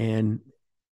 and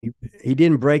he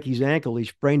didn't break his ankle. He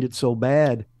sprained it so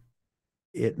bad,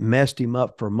 it messed him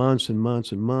up for months and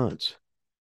months and months.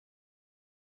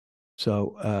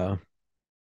 So,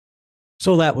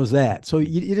 so that was that. So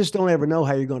you just don't ever know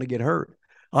how you're going to get hurt.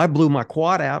 I blew my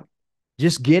quad out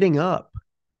just getting up,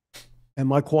 and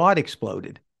my quad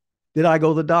exploded. Did I go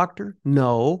to the doctor?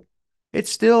 No.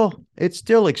 It's still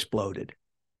exploded.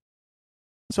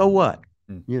 So what?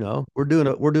 You know, we're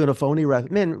doing a phony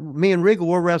wrestling. Man, me and Regal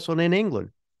were wrestling in England.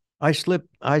 I slipped,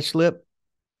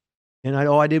 and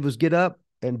all I did was get up,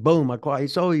 and boom, my quad.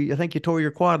 So I think you tore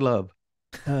your quad, love.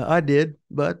 I did,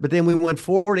 but then we went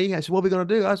 40. I said, "What are we going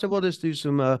to do?" I said, "We'll just do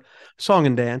some song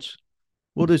and dance.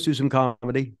 We'll just do some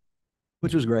comedy,"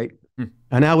 which was great.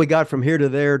 And now we got from here to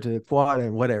there to quad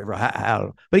and whatever.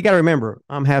 But you got to remember,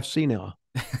 I'm half senile.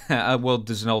 Well,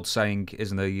 there's an old saying,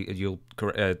 isn't there? You'll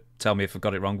tell me if I've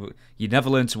got it wrong, but you never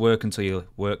learn to work until your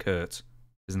work hurts.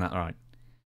 Isn't that right?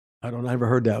 I never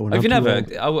heard that one. Have you never?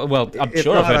 Oh, well, I'm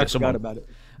sure I've heard it somewhere. About it.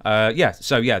 Yeah.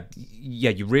 So yeah.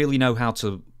 You really know how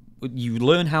to. You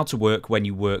learn how to work when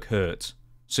your work hurts.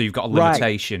 So you've got a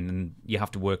limitation, and you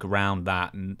have to work around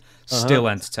that and still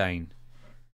entertain.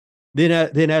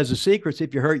 Then as a secret,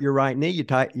 if you hurt your right knee, you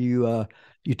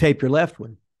tape your left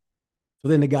one. So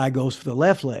then the guy goes for the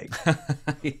left leg.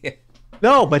 Yeah.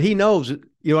 No, but he knows, you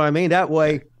know what I mean? That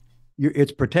way,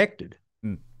 it's protected.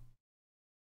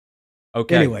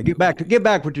 Okay. Anyway, get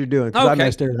back what you're doing, because I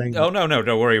messed everything up. Oh, no,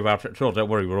 don't worry about it at all. Don't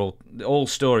worry, we're all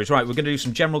stories. Right, we're going to do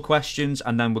some general questions,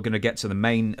 and then we're going to get to the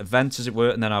main event, as it were,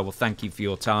 and then I will thank you for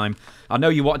your time. I know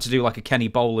you wanted to do like a Kenny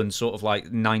Boland sort of like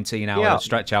 19-hour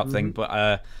stretch-out thing,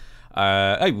 but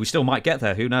hey, we still might get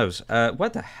there. Who knows? Where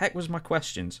the heck was my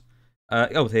questions?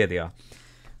 Oh, here they are.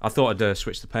 I thought I'd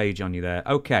switch the page on you there.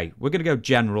 Okay, we're going to go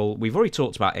general. We've already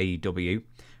talked about AEW.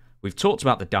 We've talked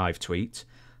about the dive tweet.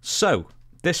 So,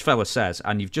 this fella says,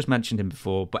 and you've just mentioned him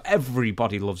before, but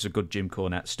everybody loves a good Jim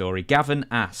Cornette story. Gavin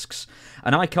asks,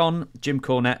 an icon, Jim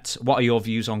Cornette, what are your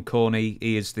views on Corny?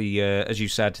 He is the, as you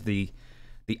said, the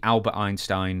Albert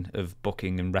Einstein of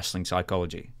booking and wrestling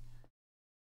psychology.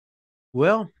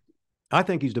 Well, I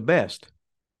think he's the best.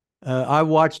 I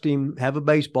watched him have a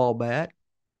baseball bat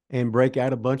and break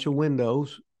out a bunch of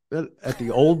windows at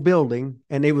the old building,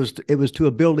 and it was to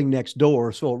a building next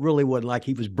door, so it really wasn't like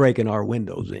he was breaking our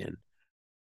windows in.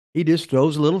 He just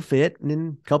throws a little fit, and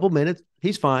in a couple minutes,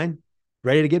 he's fine,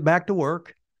 ready to get back to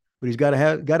work. But he's got to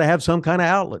have some kind of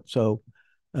outlet. So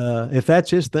if that's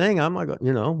his thing, I'm like,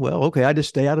 well, okay, I just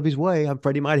stay out of his way. I'm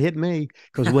afraid he might hit me,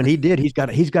 because when he did, he's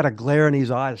got a glare in his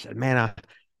eyes. I said, man,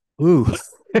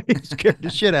 he scared the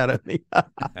shit out of me.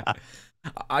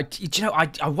 I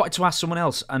wanted to ask someone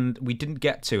else, and we didn't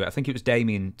get to it. I think it was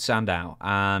Damien Sandow,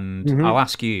 and I'll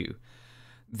ask you.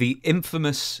 The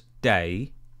infamous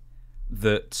day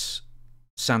that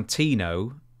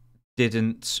Santino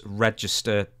didn't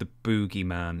register the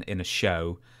boogeyman in a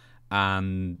show,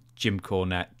 and Jim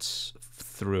Cornette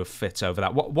threw a fit over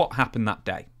that. What happened that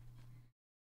day?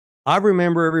 I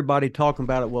remember everybody talking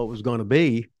about it, what it was going to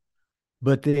be,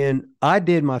 but then I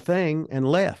did my thing and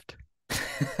left.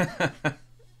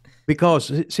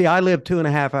 Because, see, I live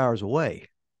 2.5 hours away.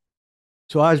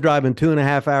 So I was driving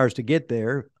 2.5 hours to get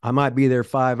there. I might be there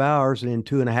 5 hours and then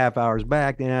 2.5 hours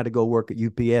back. Then I had to go work at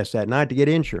UPS that night to get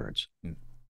insurance.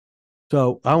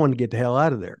 So I wanted to get the hell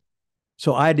out of there.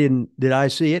 So did I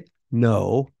see it?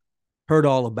 No. Heard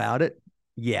all about it?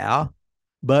 Yeah.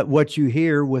 But what you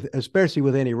hear especially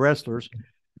with any wrestlers,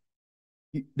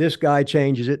 This guy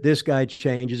changes it. This guy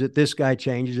changes it. This guy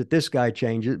changes it. This guy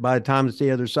changes it. By the time it's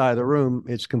the other side of the room,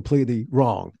 it's completely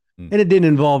wrong. Mm. And it didn't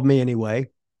involve me anyway.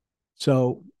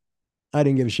 So I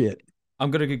didn't give a shit. I'm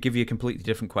going to give you a completely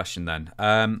different question then.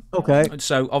 Okay.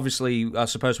 So obviously, I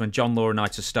suppose when John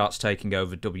Laurinaitis starts taking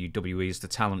over WWE as the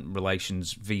talent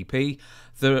relations VP,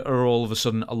 there are all of a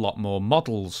sudden a lot more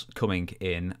models coming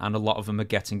in, and a lot of them are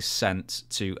getting sent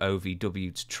to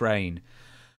OVW to train.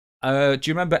 Do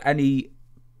you remember any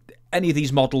of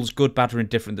these models, good, bad, or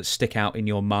indifferent, that stick out in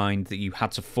your mind that you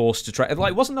had to force to train?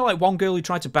 Like, wasn't there like one girl who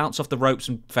tried to bounce off the ropes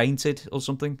and fainted or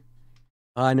something?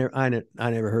 I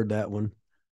never heard that one.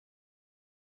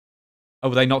 Oh,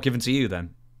 were they not given to you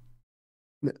then?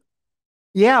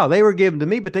 Yeah, they were given to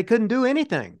me, but they couldn't do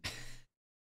anything.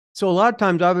 So a lot of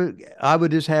times I would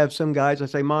just have some guys. I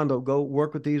say, Mondo, go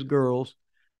work with these girls,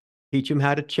 teach them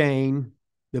how to chain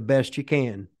the best you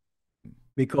can,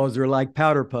 because they're like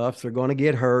powder puffs. They're going to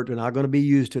get hurt. They're not going to be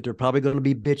used to it. They're probably going to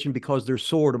be bitching because they're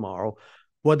sore tomorrow.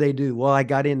 What they do? Well, I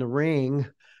got in the ring.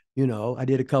 I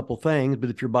did a couple things,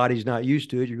 but if your body's not used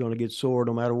to it, you're going to get sore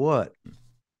no matter what.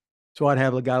 So I'd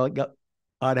have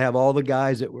all the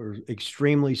guys that were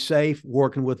extremely safe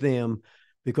working with them,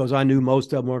 because I knew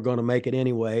most of them weren't going to make it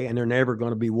anyway, and they're never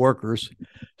going to be workers.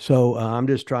 So I'm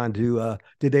just trying to.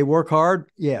 Did they work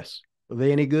hard? Yes. Are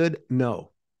they any good?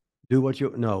 No. Do what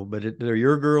you no, but they're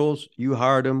your girls. You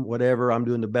hired them. Whatever. I'm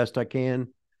doing the best I can,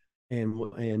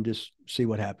 and just see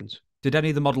what happens. Did any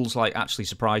of the models like actually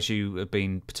surprise you of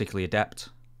being particularly adept?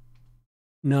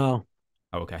 No,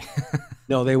 Oh, okay.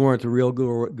 no, they weren't the real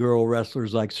girl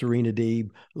wrestlers like Serena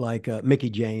Deeb, like Mickey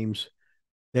James.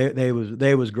 They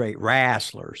was great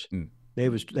wrestlers. Mm. They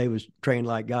was trained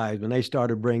like guys. When they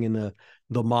started bringing the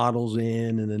models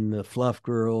in, and then the fluff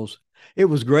girls, it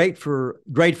was great for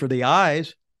the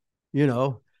eyes. You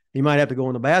know, you might have to go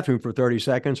in the bathroom for 30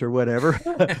 seconds or whatever,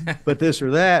 but this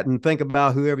or that, and think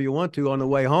about whoever you want to on the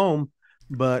way home.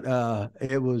 But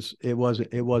it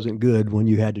wasn't good when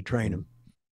you had to train them.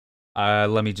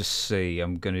 Let me just see.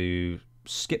 I'm going to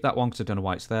skip that one because I don't know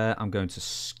why it's there. I'm going to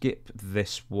skip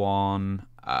this one.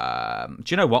 Do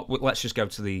you know what? Let's just go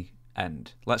to the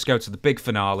end. Let's go to the big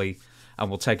finale, and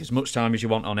we'll take as much time as you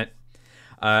want on it.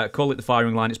 Call it the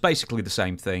firing line. It's basically the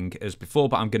same thing as before,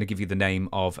 but I'm going to give you the name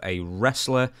of a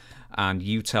wrestler, and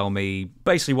you tell me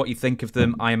basically what you think of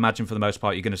them. I imagine for the most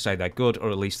part you're going to say they're good, or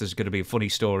at least there's going to be a funny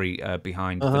story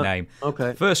behind the name.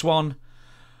 Okay. First one,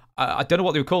 I don't know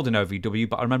what they were called in OVW,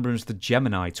 but I remember them as the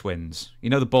Gemini twins.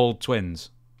 You know, the bald twins?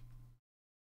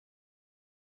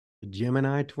 The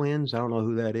Gemini twins. I don't know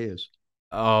who that is.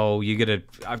 Oh, I'm going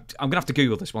to have to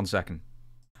Google this 1 second.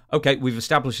 Okay, we've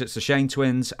established it's the Shane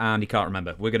twins, and you can't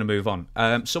remember. We're going to move on.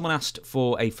 Someone asked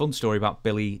for a fun story about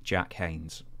Billy Jack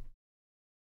Haynes.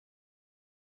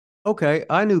 Okay,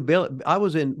 I knew Billy. I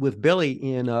was in with Billy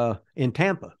in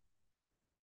Tampa,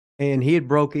 and he had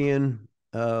broke in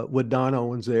with Don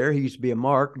Owens there. He used to be a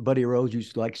mark. Buddy Rose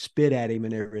used to like spit at him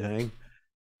and everything.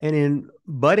 And in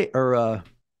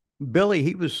Billy,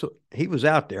 he was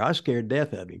out there. I was scared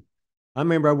death of him. I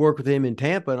remember I worked with him in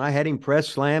Tampa, and I had him press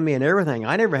slam me and everything.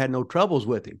 I never had no troubles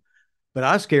with him, but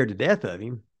I was scared to death of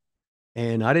him,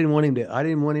 and I didn't want him to. I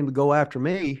didn't want him to go after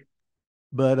me.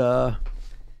 But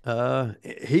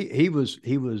he was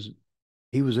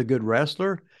a good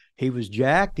wrestler. He was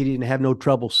jacked. He didn't have no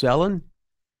trouble selling.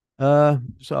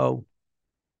 So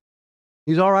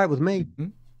he's all right with me.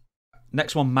 Mm-hmm.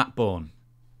 Next one, Matt Bourne.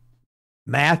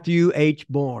 Matthew H.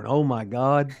 Bourne. Oh my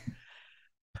God.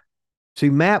 See,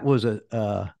 Matt was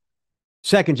a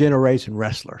second generation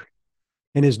wrestler,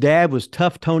 and his dad was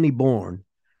Tough Tony Bourne,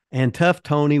 and Tough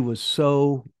Tony was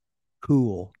so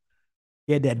cool.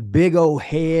 He had that big old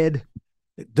head,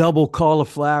 double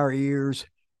cauliflower ears.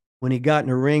 When he got in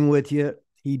the ring with you,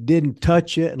 he didn't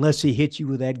touch you unless he hit you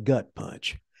with that gut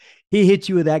punch. He hit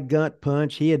you with that gut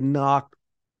punch, he had knocked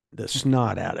the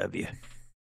snot out of you.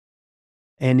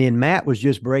 And then Matt was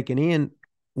just breaking in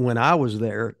when I was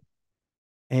there.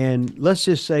 And let's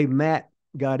just say Matt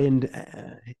pulled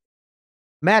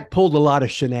a lot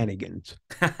of shenanigans.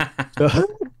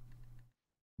 So,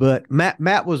 but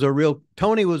Matt was a real,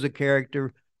 Tony was a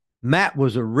character. Matt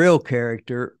was a real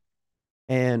character.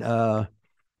 And I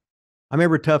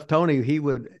remember Tough Tony,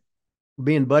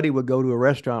 me and Buddy would go to a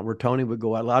restaurant where Tony would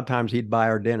go. A lot of times he'd buy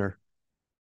our dinner.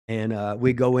 And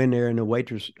we'd go in there, and the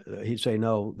waitress, he'd say,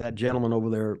 "No, that gentleman over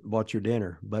there bought your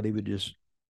dinner." Buddy would just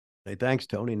say, "Thanks,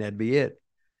 Tony," and that'd be it.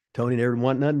 Tony never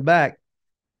want nothing back.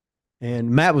 And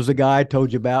Matt was the guy I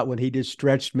told you about when he just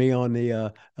stretched me on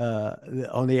the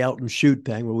Elton shoot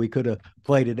thing, where we could have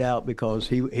played it out because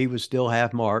he was still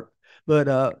half marked.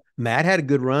 But Matt had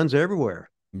good runs everywhere.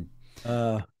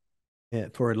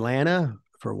 for Atlanta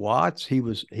for Watts. He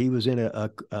was in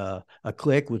a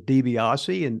clique with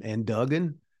DiBiase and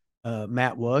Duggan.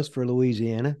 Matt was for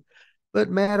Louisiana, but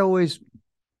Matt always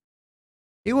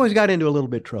he always got into a little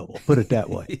bit of trouble. Put it that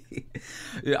way.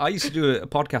 I used to do a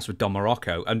podcast with Don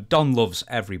Morocco, and Don loves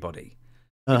everybody.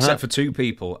 Except for two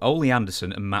people, Ole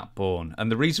Anderson and Matt Bourne.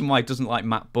 And the reason why he doesn't like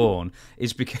Matt Bourne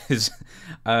is because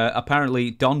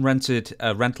apparently Don rented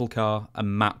a rental car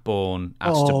and Matt Bourne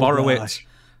asked to borrow it.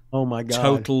 Oh my God.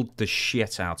 Totaled the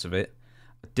shit out of it.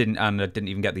 Didn't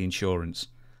even get the insurance.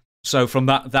 So from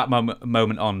that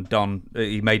moment on, Don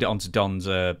he made it onto Don's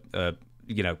no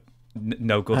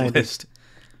good list.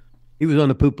 He was on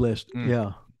the poop list.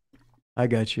 Yeah, I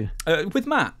got you. With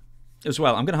Matt as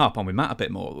well, I'm going to harp on with Matt a bit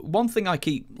more. One thing I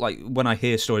keep, like, when I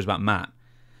hear stories about Matt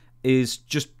is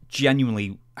just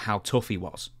genuinely how tough he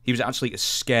was. He was actually a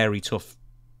scary, tough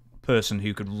person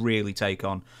who could really take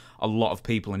on a lot of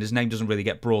people, and his name doesn't really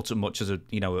get brought up much as on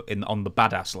the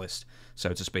badass list,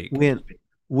 so to speak.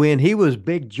 When he was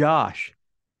Big Josh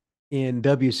in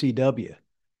WCW,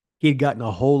 he'd gotten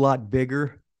a whole lot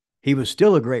bigger. He was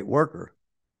still a great worker,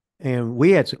 and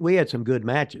we had some good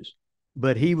matches.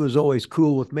 But he was always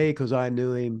cool with me because I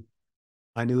knew him.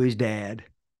 I knew his dad,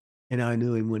 and I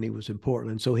knew him when he was in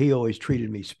Portland. So he always treated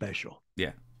me special.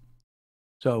 Yeah.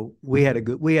 So we had a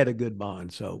good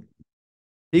bond. So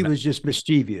he was just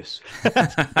mischievous.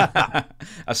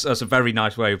 That's a very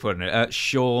nice way of putting it.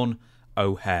 Sean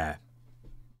O'Hare.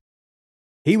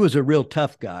 He was a real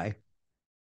tough guy.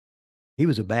 He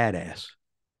was a badass.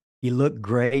 He looked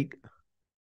great,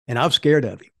 and I was scared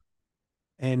of him.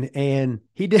 And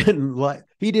he didn't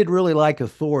really like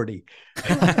authority.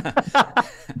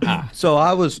 So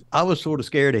I was sort of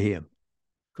scared of him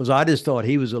because I just thought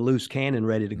he was a loose cannon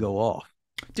ready to go off.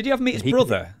 Did you ever meet his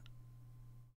brother?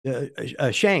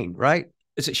 Shane, right?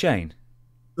 Is it Shane?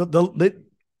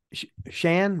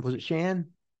 Shan, was it Shan?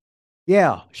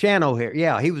 Yeah, Shan O'Hare.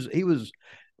 Yeah, he was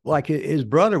like his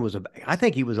brother I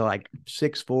think he was like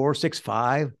 6'4",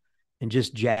 6'5", and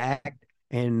just jacked.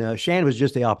 And Shan was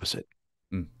just the opposite.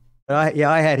 But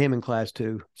I had him in class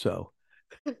too. So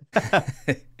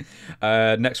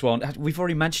next one, we've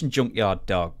already mentioned Junkyard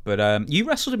Dog, but you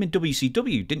wrestled him in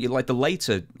WCW, didn't you? Like the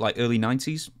later, like early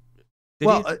 90s.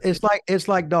 Well, it's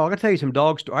like Dog. I'll tell you some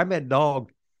Dog story. I met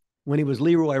Dog when he was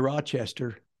Leroy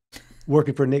Rochester,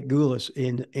 working for Nick Gulas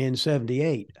in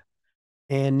 '78,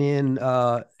 and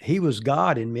then he was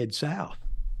God in Mid-South.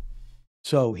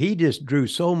 So he just drew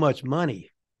so much money.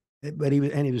 But he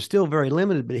was still very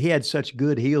limited, but he had such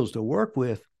good heels to work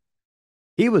with.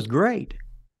 He was great.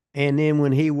 And then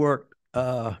when he worked,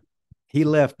 he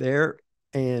left there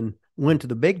and went to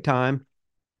the big time.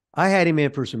 I had him in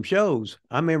for some shows.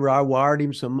 I remember I wired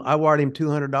him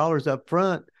 $200 up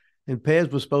front, and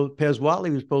Pez Watley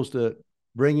was supposed to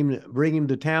bring him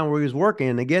to town where he was working.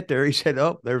 And to get there, he said,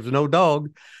 "Oh, there's no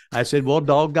Dog." I said, "Well,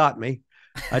 Dog got me."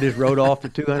 I just wrote off the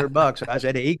 $200. I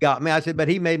said, he got me. I said, but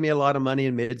he made me a lot of money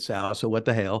in Mid-South, so what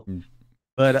the hell?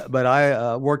 But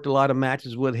I worked a lot of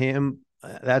matches with him.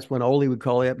 That's when Ole would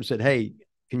call me up and said, "Hey,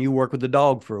 can you work with the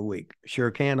Dog for a week?" "Sure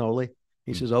can, Ole."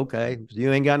 He says, "Okay.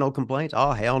 You ain't got no complaints?"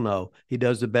 "Oh, hell no. He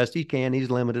does the best he can. He's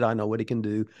limited. I know what he can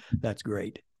do. That's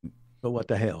great." So what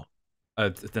the hell?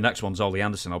 The next one's Ole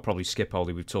Anderson. I'll probably skip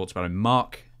Ole. We've talked about him.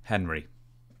 Mark Henry.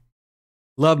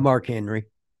 Love Mark Henry.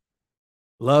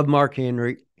 Love Mark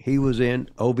Henry. He was in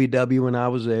OVW when I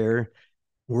was there.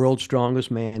 World's Strongest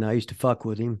Man. I used to fuck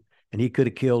with him, and he could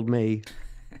have killed me.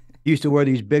 He used to wear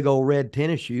these big old red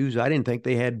tennis shoes. I didn't think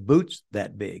they had boots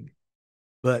that big.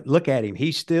 But look at him.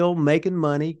 He's still making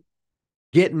money,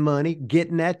 getting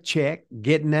that check,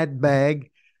 getting that bag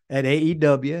at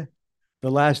AEW. The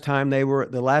last time they were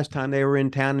in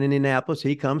town in Indianapolis,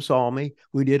 he come saw me.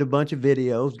 We did a bunch of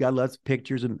videos, got lots of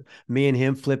pictures of me and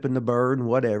him flipping the bird and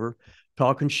whatever.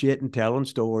 Talking shit and telling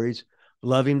stories.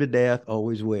 Love him to death.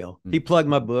 Always will. He plugged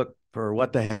my book for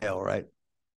what the hell, right?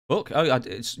 Book? Oh,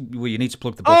 you need to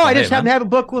plug the book. Oh, I just happen to have a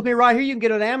book with me right here. You can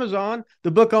get it on Amazon.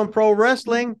 The book on pro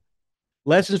wrestling,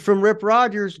 Lessons from Rip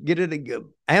Rogers. Get it at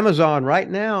Amazon right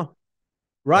now.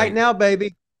 Right now,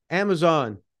 baby.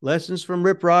 Amazon. Lessons from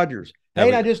Rip Rogers.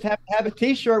 Hey, I just have to have a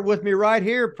T-shirt with me right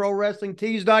here.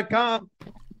 ProWrestlingTees.com.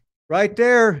 Right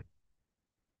there.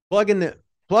 Plug in the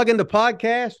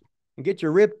podcast. And get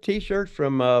your ripped T-shirts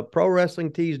from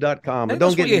ProWrestlingTees.com. Hey,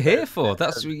 that's what you're here for.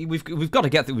 That's we've got to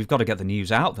get the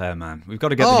news out there, man. We've got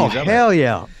to get the news out there. Oh, hell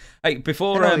yeah! Hey,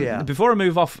 before I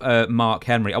move off Mark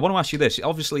Henry, I want to ask you this.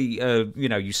 Obviously,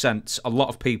 you sent a lot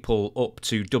of people up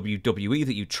to WWE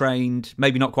that you trained.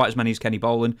 Maybe not quite as many as Kenny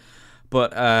Bolin,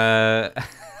 but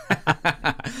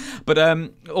But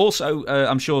also,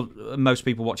 I'm sure most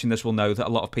people watching this will know that a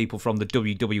lot of people from the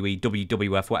WWE,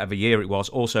 WWF, whatever year it was,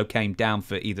 also came down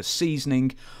for either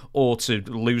seasoning or to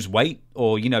lose weight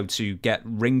or, you know, to get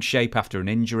ring shape after an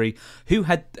injury. Who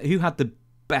had the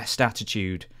best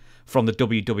attitude from the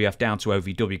WWF down to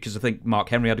OVW? Because I think Mark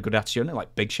Henry had a good attitude. And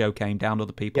like Big Show came down,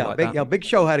 other people like that. Yeah, Big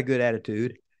Show had a good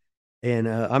attitude. And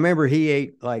I remember he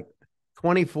ate like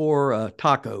 24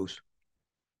 tacos.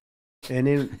 And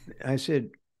then I said,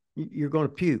 "You're going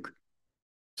to puke."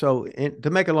 So, to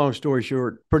make a long story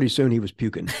short, pretty soon he was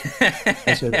puking.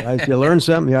 I said, "You learned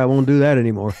something? Yeah, I won't do that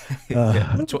anymore."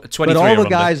 But all the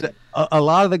guys, a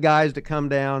lot of the guys that come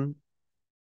down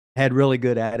had really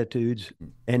good attitudes,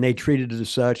 and they treated it as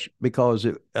such because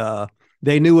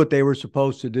they knew what they were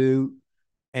supposed to do.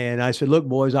 And I said, "Look,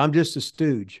 boys, I'm just a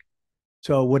stooge.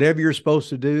 So whatever you're supposed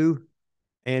to do,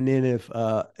 and then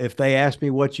if they ask me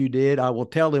what you did, I will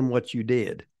tell them what you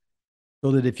did.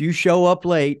 So that if you show up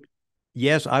late,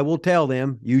 yes, I will tell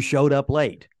them you showed up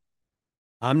late.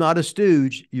 I'm not a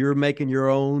stooge. You're making your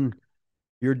own,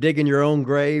 you're digging your own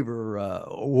grave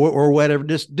or whatever.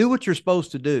 Just do what you're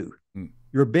supposed to do.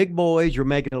 You're big boys. You're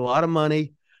making a lot of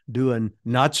money doing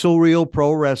not so real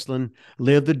pro wrestling.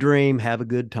 Live the dream. Have a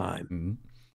good time."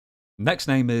 Next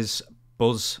name is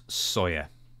Buzz Sawyer.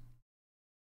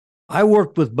 I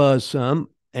worked with Buzz some,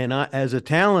 and as a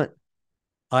talent,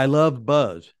 I loved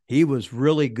Buzz. He was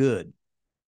really good.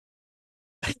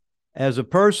 As a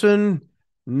person,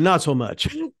 not so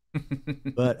much.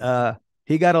 But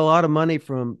he got a lot of money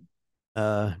from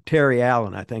Terry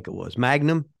Allen, I think it was.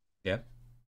 Magnum. Yeah.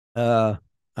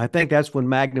 I think that's when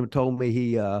Magnum told me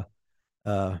he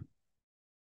paid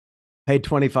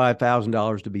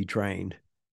 $25,000 to be trained.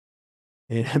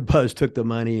 And Buzz took the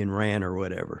money and ran or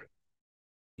whatever.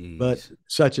 Jeez. But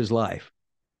such is life.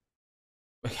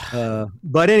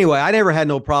 But anyway, I never had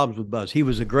no problems with Buzz. He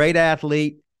was a great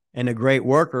athlete and a great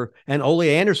worker, and Ole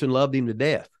Anderson loved him to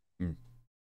death.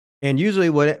 And usually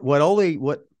what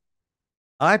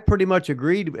I pretty much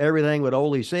agreed with everything what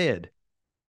Ole said.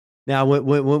 Now,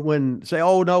 when say,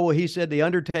 "Oh no," well, he said the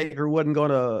Undertaker wasn't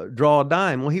going to draw a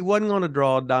dime. Well, he wasn't going to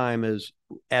draw a dime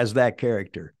as that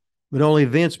character, but only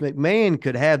Vince McMahon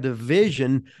could have the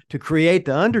vision to create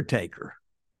the Undertaker.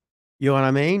 You know what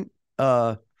I mean?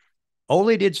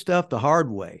 Ole did stuff the hard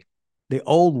way, the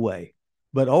old way.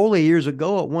 But Ole, years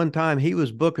ago, at one time, he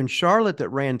was booking Charlotte that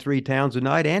ran 3 towns a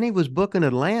night, and he was booking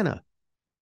Atlanta.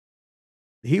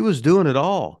 He was doing it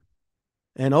all.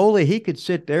 And Ole, he could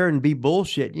sit there and be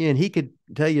bullshit, and he could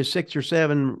tell you 6 or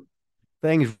 7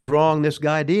 things wrong this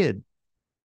guy did.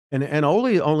 And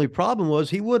Ole's only problem was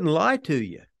he wouldn't lie to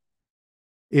you.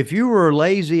 If you were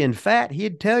lazy and fat,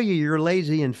 he'd tell you you're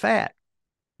lazy and fat.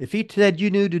 If he said you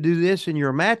knew to do this in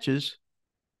your matches,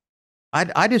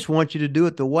 I just want you to do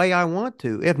it the way I want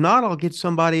to. If not, I'll get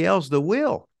somebody else that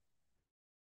will.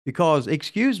 Because,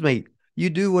 excuse me, you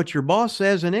do what your boss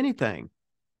says in anything.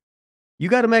 You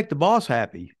got to make the boss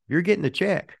happy. You're getting a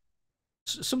check.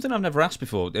 Something I've never asked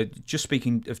before, just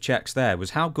speaking of checks there,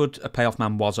 was how good a payoff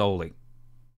man was Ole?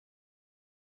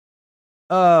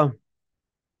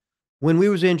 When we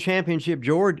was in Championship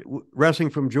Georgia, wrestling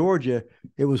from Georgia,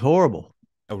 it was horrible.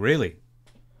 Oh, really?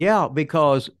 Yeah,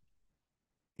 because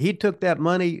he took that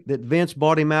money that Vince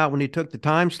bought him out when he took the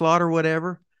time slot or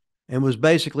whatever and was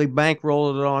basically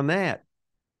bankrolling it on that.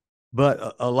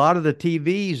 But a lot of the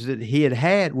TVs that he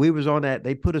had, we was on that,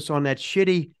 they put us on that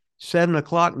shitty 7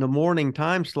 o'clock in the morning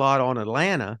time slot on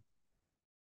Atlanta.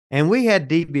 And we had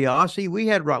DiBiase, we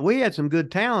had some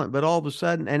good talent, but all of a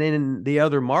sudden, and in the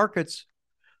other markets,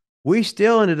 we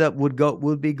still ended up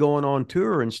would be going on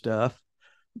tour and stuff.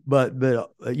 But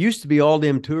it used to be all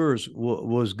them tours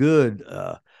was good.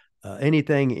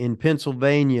 Anything in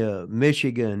Pennsylvania,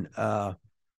 Michigan,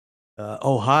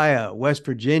 Ohio, West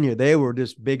Virginia, they were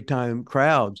just big time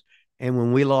crowds. And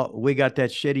when we got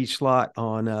that shitty slot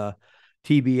on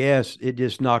TBS, it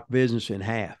just knocked business in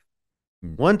half.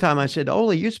 One time I said,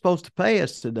 "Ole, you're supposed to pay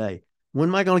us today. When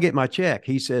am I going to get my check?"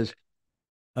 He says,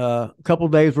 "A couple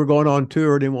of days we're going on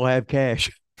tour, then we'll have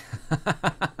cash."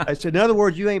 I said, "In other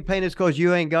words, you ain't paying us because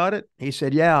you ain't got it?" He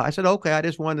said, "Yeah." I said, "Okay, I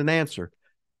just wanted an answer."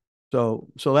 So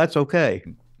that's okay.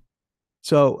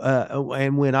 So,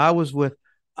 and when I was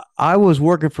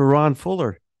working for Ron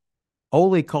Fuller,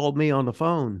 Ole called me on the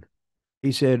phone.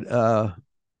 He said,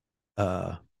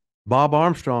 Bob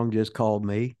Armstrong just called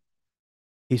me.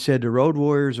 He said, the Road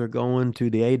Warriors are going to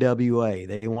the AWA.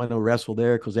 They want to wrestle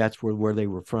there because that's where they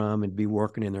were from and be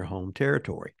working in their home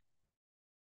territory.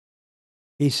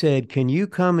 He said, "Can you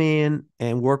come in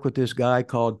and work with this guy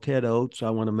called Ted Oates? I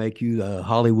want to make you the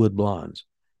Hollywood Blondes."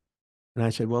 And I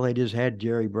said, well, they just had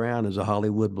Jerry Brown as a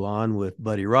Hollywood blonde with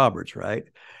Buddy Roberts, right?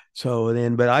 So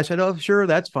then, but I said, oh, sure,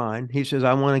 that's fine. He says,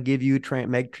 I want to give you,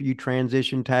 make you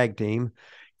transition tag team.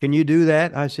 Can you do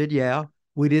that? I said, yeah.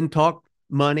 We didn't talk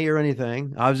money or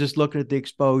anything. I was just looking at the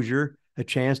exposure, a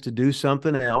chance to do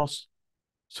something else.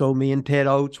 So me and Ted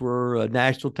Oates were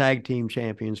national tag team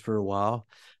champions for a while.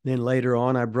 Then later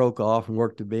on, I broke off and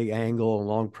worked a big angle, a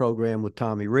long program with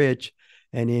Tommy Rich.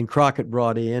 And then Crockett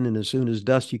brought in, and as soon as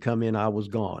Dusty come in, I was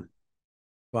gone.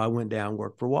 So I went down and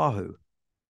worked for Wahoo.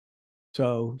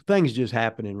 So things just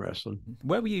happen in wrestling.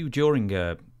 Where were you during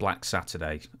Black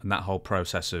Saturday and that whole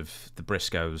process of the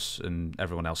Briscoes and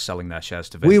everyone else selling their shares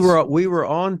to Vince? We were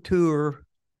on tour.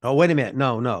 Oh, wait a minute.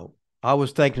 No. I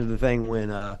was thinking of the thing when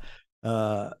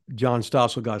John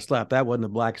Stossel got slapped. That wasn't the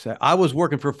Black Saturday. I was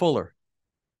working for Fuller.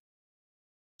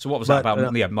 So what was that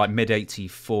about? Yeah, like mid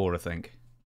 '84, I think.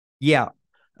 Yeah.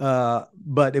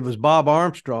 But it was Bob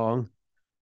Armstrong.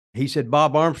 He said,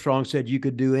 Bob Armstrong said you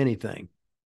could do anything.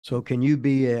 So can you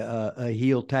be a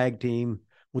heel tag team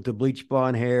with the bleach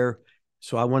blonde hair?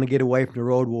 So I want to get away from the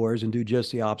Road Warriors and do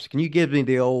just the opposite. Can you give me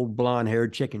the old blonde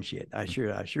haired chicken shit? I sure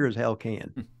as hell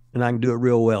can. And I can do it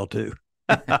real well too.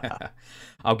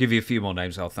 I'll give you a few more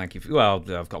names. I'll thank you. Well,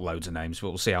 I've got loads of names, but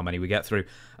we'll see how many we get through.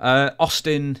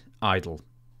 Austin Idol.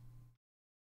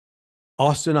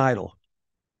 Austin Idol.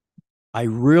 I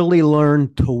really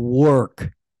learned to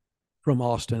work from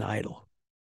Austin Idol.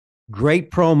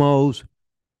 Great promos,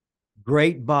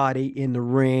 great body in the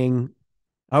ring.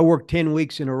 I worked 10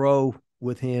 weeks in a row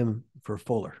with him for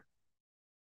Fuller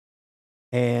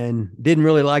and didn't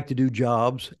really like to do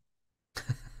jobs,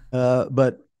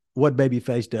 but what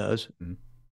babyface does.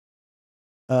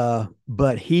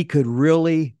 But he could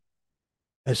really,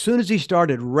 as soon as he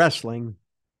started wrestling,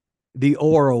 the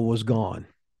aura was gone.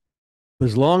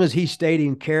 As long as he stayed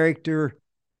in character,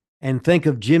 and think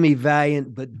of Jimmy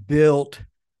Valiant, but built,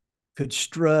 could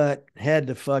strut, had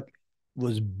the fuck,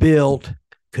 was built,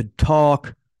 could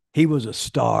talk. He was a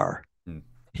star.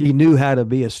 He knew how to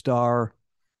be a star.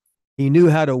 He knew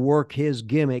how to work his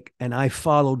gimmick, and I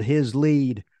followed his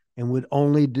lead and would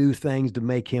only do things to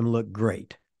make him look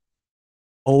great.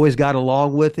 Always got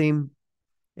along with him,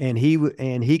 and he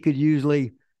could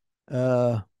usually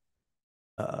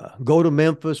go to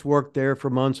Memphis, work there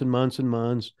for months and months and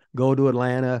months, go to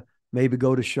Atlanta, maybe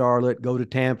go to Charlotte, go to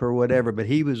Tampa or whatever. But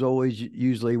he was always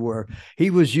usually where he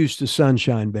was used to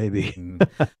sunshine, baby.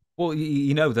 Well,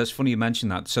 you know, that's funny you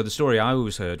mentioned that. So the story I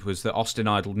always heard was that Austin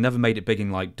Idol never made it big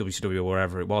in like WCW or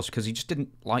wherever it was because he just didn't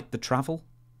like the travel.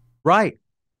 Right.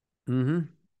 Mm-hmm.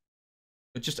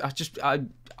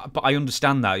 But I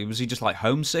understand that. Was he just like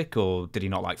homesick, or did he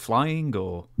not like flying,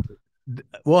 or?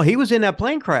 Well, he was in that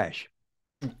plane crash.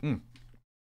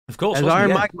 Of course, as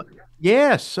Iron Mike.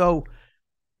 Yes, so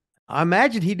I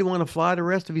imagine he'd want to fly the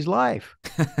rest of his life.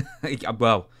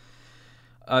 Well,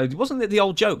 wasn't it the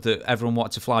old joke that everyone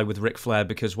wanted to fly with Ric Flair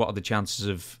because what are the chances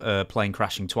of a plane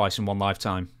crashing twice in one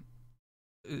lifetime?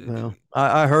 Well,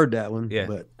 I heard that one. Yeah.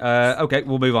 But okay,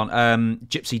 we'll move on.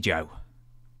 Gypsy Joe.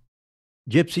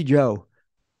 Gypsy Joe.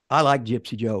 I like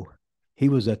Gypsy Joe. He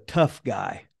was a tough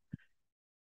guy.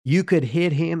 You could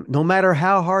hit him, no matter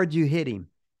how hard you hit him,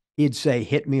 he'd say,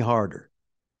 hit me harder.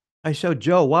 I said,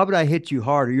 Joe, why would I hit you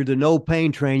harder? You're the no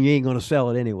pain train. You ain't going to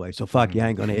sell it anyway. So fuck you, I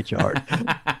ain't going to hit you hard.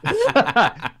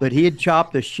 But he'd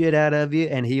chop the shit out of you,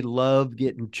 and he loved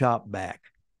getting chopped back.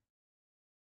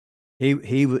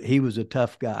 He was a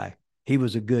tough guy. He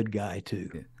was a good guy too.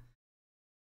 Yeah.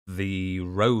 The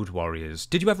Road Warriors.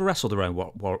 Did you ever wrestle the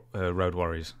Road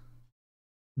Warriors?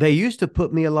 They used to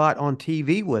put me a lot on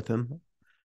TV with them,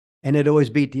 and it always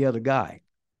beat the other guy.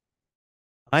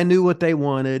 I knew what they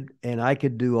wanted, and I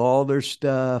could do all their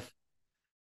stuff.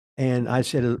 And I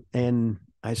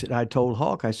told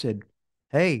Hawk, I said,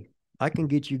 hey, I can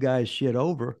get you guys shit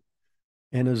over.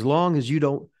 And as long as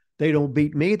they don't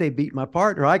beat me, they beat my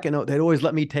partner. They'd always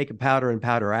let me take a powder and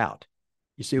powder out.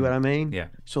 You see what I mean? Yeah.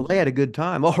 So they had a good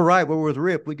time. All right, we're with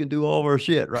Rip. We can do all of our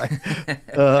shit, right?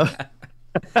 So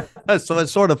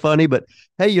it's sort of funny, but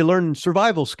hey, you learn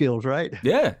survival skills, right?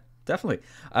 Yeah, definitely.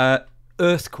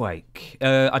 Earthquake.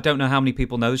 I don't know how many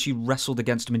people know this. You wrestled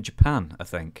against him in Japan, I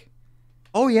think.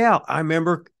 Oh, yeah. I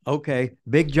remember. Okay.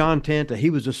 Big John Tenta. He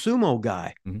was a sumo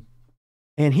guy. Mm-hmm.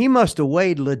 And he must have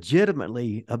weighed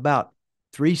legitimately about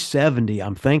 370,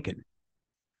 I'm thinking.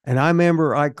 And I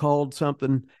remember I called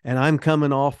something, and I'm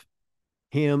coming off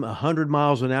him 100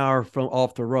 miles an hour from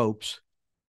off the ropes.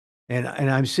 And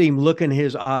I see him looking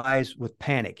his eyes with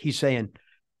panic. His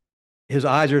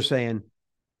eyes are saying,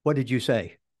 what did you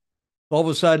say? All of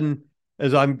a sudden,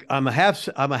 as I'm a half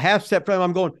step from him,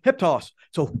 I'm going hip toss,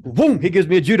 So boom, he gives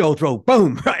me a judo throw.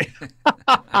 Boom, right.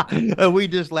 We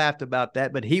just laughed about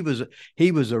that, but he was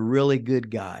a really good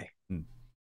guy. Hmm.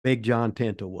 Big John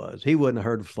Tenta was. He wouldn't have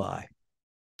hurt a fly.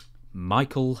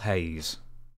 Michael Hayes.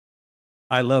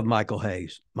 I love Michael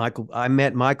Hayes. I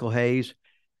met Michael Hayes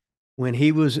when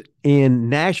he was in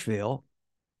Nashville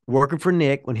working for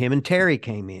Nick when him and Terry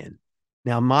came in.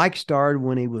 Now, Mike started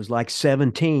when he was like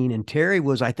 17, and Terry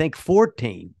was, I think,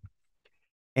 14.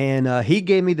 And he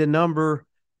gave me the number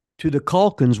to the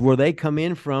Culkins where they come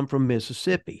in from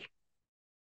Mississippi.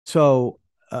 So,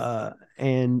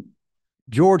 and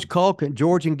George and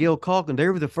Gil Culkin, they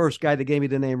were the first guy that gave me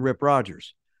the name Rip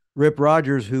Rogers. Rip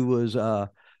Rogers, who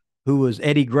was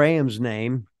Eddie Graham's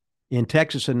name in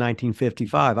Texas in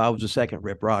 1955. I was the second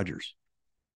Rip Rogers.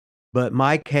 But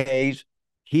Mike Hayes,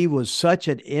 he was such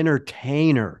an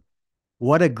entertainer.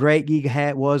 What a great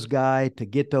guy to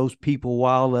get those people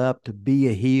wild up, to be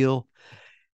a heel.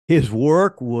 His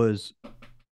work was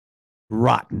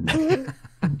rotten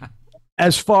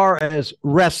as far as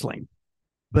wrestling,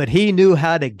 but he knew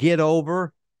how to get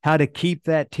over, how to keep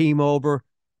that team over.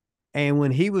 And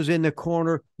when he was in the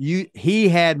corner, he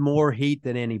had more heat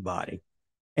than anybody.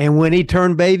 And when he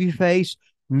turned babyface,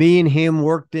 me and him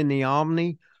worked in the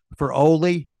Omni for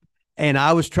Ole, and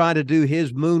I was trying to do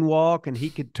his moonwalk, and he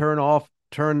could turn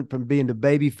from being the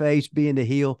babyface, being the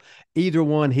heel. Either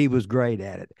one, he was great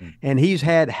at it. And he's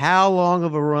had how long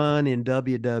of a run in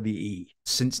WWE?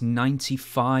 Since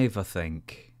 95, I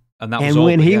think. And that was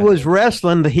when he was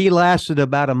wrestling, he lasted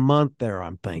about a month there,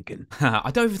 I'm thinking.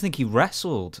 I don't even think he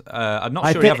wrestled. I'm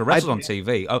not sure he ever wrestled on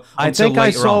TV. I think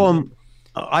I saw him.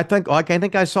 I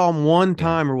think I saw him one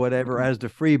time or whatever as the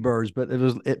Freebirds,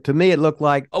 but to me it looked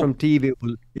like from TV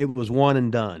it was one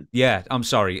and done. Yeah, I'm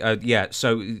sorry.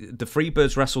 So the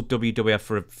Freebirds wrestled WWF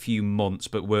for a few months,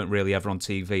 but weren't really ever on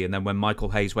TV. And then when Michael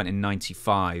Hayes went in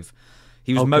 '95,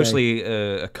 he was mostly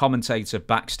a commentator,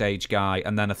 backstage guy,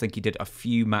 and then I think he did a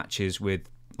few matches with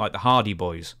like the Hardy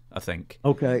Boys, I think.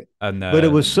 Okay, and but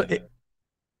it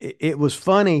was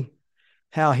funny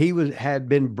how he had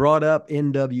been brought up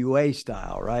NWA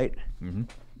style, right? Mm-hmm.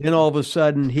 Then all of a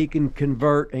sudden he can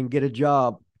convert and get a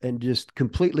job and just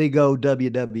completely go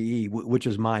WWE, which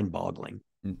is mind-boggling.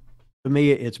 Mm. To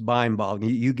me, it's mind-boggling.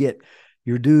 You do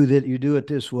it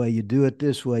this way, you do it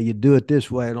this way, you do it this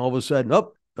way, and all of a sudden,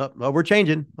 we're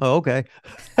changing. Oh, okay.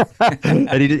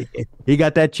 And he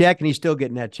got that check, and he's still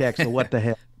getting that check. So what the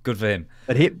hell? Good for him.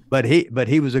 But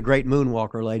he was a great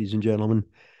moonwalker, ladies and gentlemen.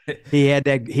 He had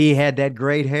that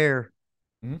great hair,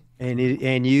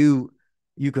 and you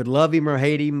could love him or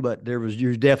hate him, but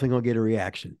you're definitely gonna get a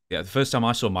reaction. Yeah, the first time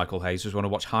I saw Michael Hayes was when I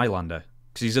watched Highlander,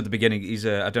 because he's at the beginning.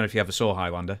 I don't know if you ever saw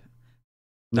Highlander.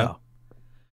 No.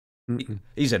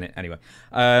 He's in it anyway.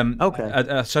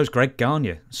 Okay. So's Greg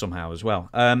Gagne somehow as well.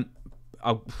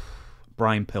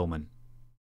 Brian Pillman.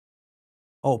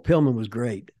 Oh, Pillman was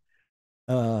great.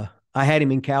 I had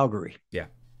him in Calgary. Yeah.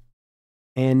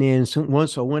 And then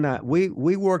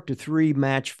we worked a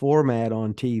 3-match format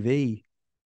on TV,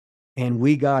 and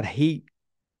we got heat,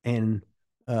 and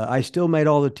I still made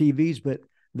all the TVs, but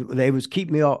they was keep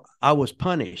me all. I was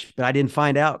punished, but I didn't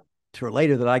find out till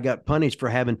later that I got punished for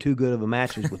having too good of a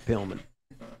matches with Pillman.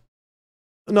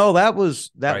 No, that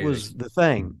was the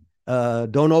thing.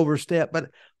 Don't overstep.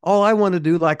 But all I want to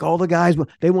do, like all the guys,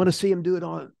 they want to see him do it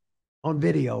on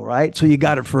video, right? So you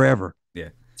got it forever. Yeah.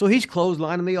 So he's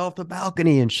clotheslining me off the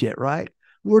balcony and shit, right?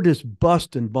 We're just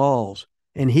busting balls.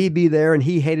 And he'd be there, and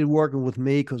he hated working with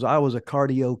me because I was a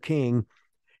cardio king.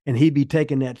 And he'd be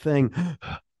taking that thing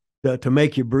to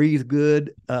make you breathe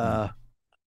good. But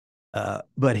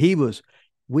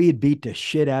we had beat the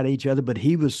shit out of each other, but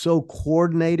he was so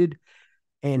coordinated,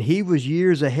 and he was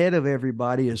years ahead of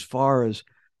everybody as far as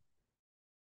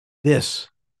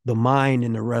the mind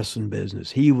in the wrestling business.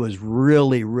 He was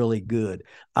really, really good.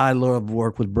 I love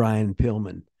work with Brian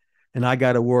Pillman, and I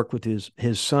got to work with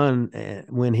his son.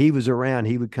 When he was around,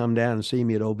 he would come down and see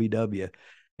me at OBW,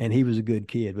 and he was a good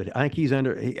kid. But I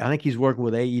think he's working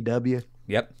with AEW.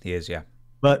 Yep, he is. Yeah.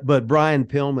 But Brian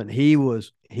Pillman, he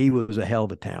was a hell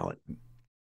of a talent.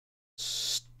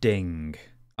 Sting.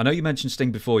 I know you mentioned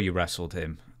Sting before you wrestled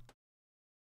him.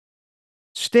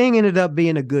 Sting ended up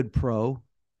being a good pro.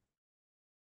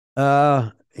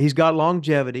 He's got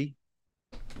longevity.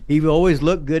 He always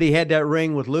looked good. He had that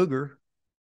ring with Luger.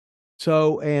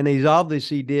 So, and he's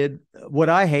obviously did. What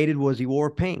I hated was he wore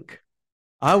pink.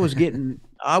 I would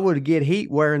get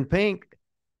heat wearing pink,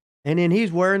 and then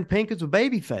he's wearing pink as a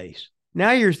baby face.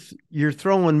 Now you're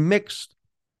throwing mixed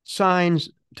signs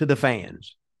to the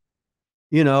fans,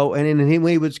 and then when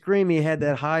he would scream, he had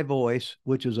that high voice,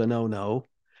 which was a no-no.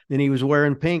 Then he was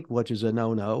wearing pink, which is a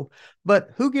no-no.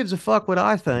 But who gives a fuck what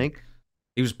I think?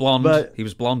 He was blonde. But He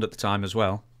was blonde at the time as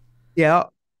well. yeah,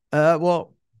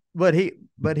 well, I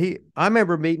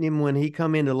remember meeting him when he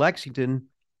come into Lexington.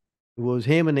 It was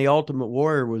him and the Ultimate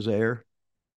Warrior was there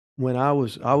when I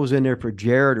was in there for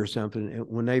Jared or something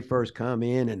when they first come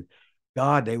in, and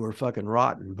God, they were fucking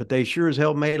rotten, but they sure as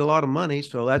hell made a lot of money.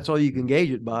 So that's all you can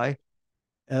gauge it by.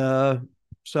 Uh,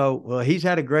 so he's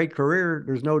had a great career.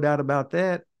 There's no doubt about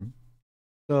that.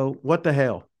 So what the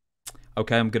hell?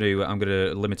 Okay, I'm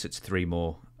gonna limit it to three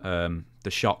more. The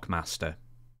Shockmaster.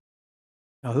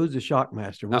 Now, who's the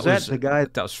Shockmaster? Was That that was the guy?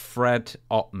 that was Fred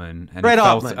Ottman, and Fred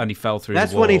Ottman. he fell through the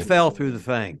That's when he wall. fell through the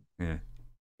thing. Yeah.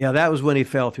 Yeah, that was when he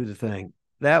fell through the thing.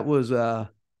 That was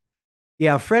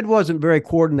yeah, Fred wasn't very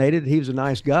coordinated. He was a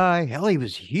nice guy. Hell, he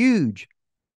was huge.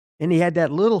 And he had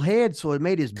that little head, so it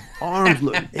made his arms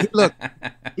look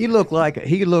he looked like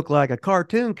a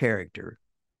cartoon character.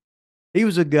 He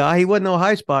was a guy, he wasn't no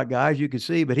high spot guy, as you could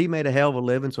see, but he made a hell of a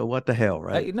living, so what the hell,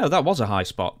 right? No, that was a high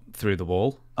spot through the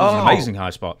wall. That was an Oh, amazing high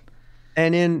spot.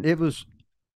 and then it was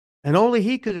and only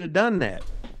he could have done that.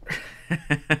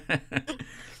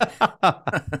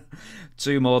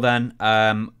 Two more then.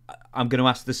 I'm going to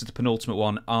ask. This is the penultimate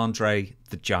one. Andre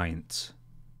the Giant.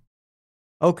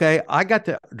 Okay, I got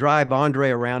to drive Andre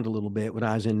around a little bit when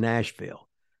I was in Nashville.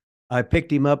 I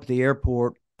picked him up at the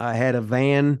airport. I had a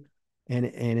van,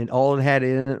 and all it had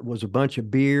in it was a bunch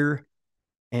of beer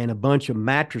and a bunch of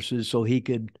mattresses, so he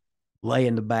could lay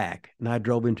in the back. And I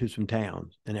drove him to some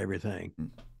towns and everything.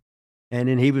 And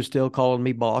then he was still calling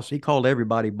me boss. He called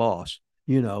everybody boss,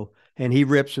 and he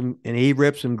ripped some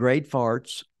great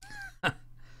farts.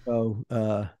 So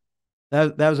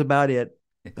that was about it.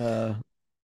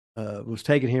 Was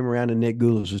taking him around to Nick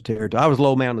Gulas' territory. I was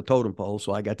low man on the totem pole,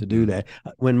 so I got to do that.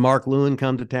 When Mark Lewin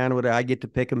comes to town with it, I get to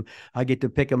pick him. I get to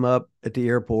pick him up at the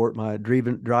airport.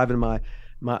 Driving my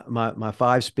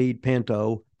 5-speed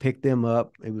Pinto, pick them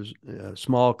up. It was a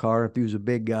small car. If he was a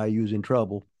big guy, he was in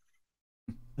trouble.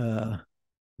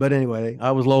 But anyway,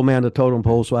 I was low man on the totem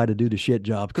pole, so I had to do the shit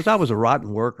job because I was a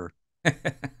rotten worker.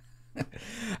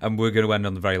 And we're going to end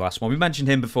on the very last one. We mentioned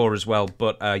him before as well,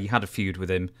 but you had a feud with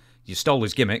him. You stole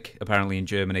his gimmick, apparently, in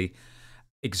Germany.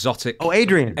 Exotic. Oh,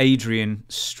 Adrian. Adrian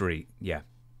Street. Yeah.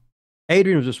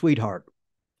 Adrian was a sweetheart.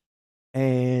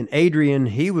 And Adrian,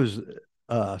 he was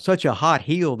such a hot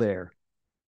heel there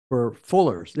for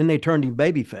Fuller's. Then they turned him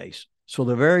babyface. So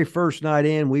the very first night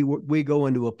in, we go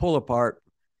into a pull apart,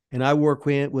 and I work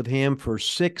with him for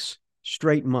 6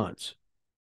 straight months.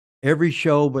 Every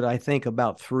show, but I think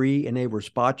about 3, and they were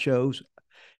spot shows.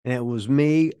 And it was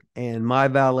me and my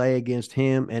valet against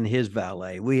him and his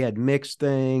valet. We had mixed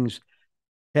things,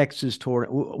 Texas tour.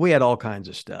 We had all kinds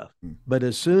of stuff. But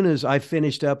as soon as I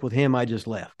finished up with him, I just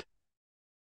left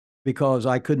because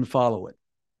I couldn't follow it.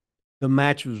 The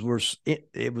matches were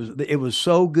it was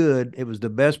so good. It was the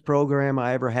best program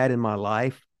I ever had in my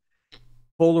life.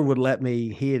 Fuller would let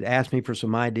me. He had asked me for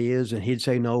some ideas, and he'd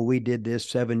say, "No, we did this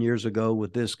 7 years ago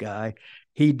with this guy.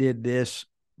 He did this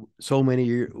so many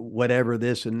years, whatever,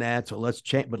 this and that. So let's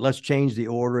change the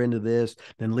order into this,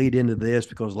 then lead into this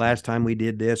because last time we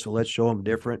did this. So let's show them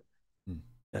different."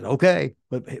 And okay,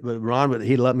 but Ron,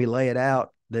 he'd let me lay it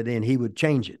out. That then he would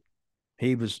change it.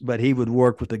 But he would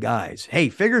work with the guys. Hey,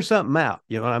 figure something out.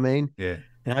 You know what I mean? Yeah.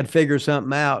 And I'd figure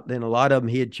something out. Then a lot of them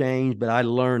he had changed, but I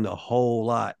learned a whole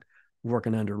lot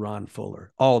working under Ron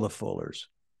Fuller, all the Fullers.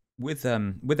 With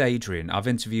Adrian, I've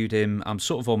interviewed him. I'm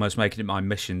sort of almost making it my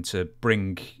mission to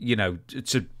bring,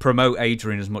 to promote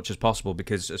Adrian as much as possible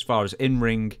because as far as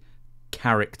in-ring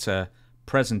character,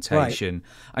 presentation, right.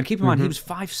 And keep in mind he was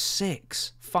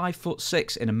 5'6",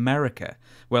 5'6" in America,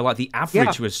 where like the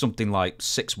average was something like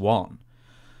 6'1".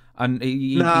 And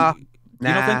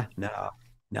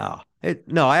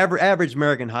average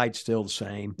American height's still the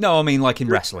same. No, I mean like in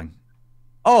wrestling.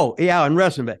 Oh yeah, in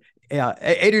wrestling, but yeah,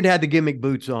 Adrian had the gimmick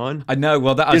boots on. I know.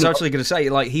 Well, I was actually going to say,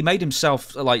 like, he made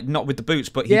himself like not with the boots,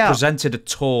 but he presented a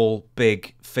tall,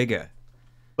 big figure.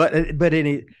 But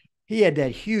he had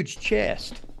that huge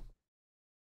chest.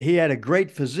 He had a great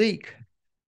physique,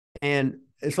 and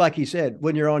it's like he said,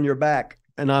 when you're on your back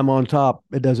and I'm on top,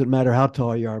 it doesn't matter how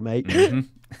tall you are, mate.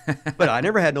 But I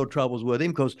never had no troubles with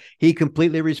him because he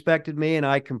completely respected me, and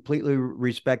I completely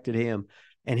respected him.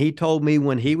 And he told me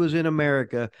when he was in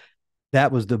America,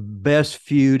 that was the best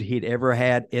feud he'd ever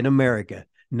had in America.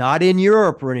 Not in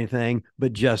Europe or anything,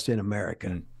 but just in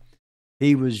America.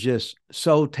 He was just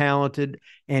so talented,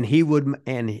 and he was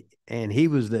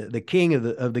the king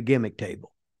of the gimmick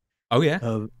table. Oh yeah.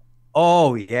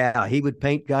 Oh yeah, he would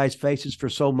paint guys' faces for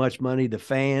so much money. The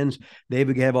fans, they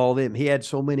would have all them. He had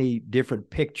so many different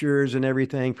pictures and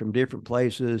everything from different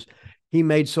places. He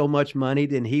made so much money.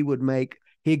 Then he would make.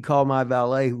 He'd call my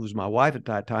valet, who was my wife at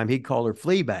that time. He'd call her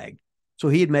Fleabag. So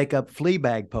he'd make up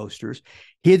Fleabag posters.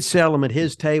 He'd sell them at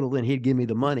his table, and he'd give me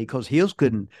the money because Heels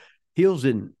couldn't. Heels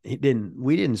didn't. He didn't.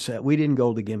 We didn't sell. We didn't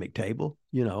go to the gimmick table.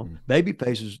 You know, baby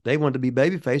faces. They wanted to be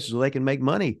baby faces so they can make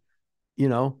money. You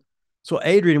know. So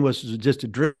Adrian was just a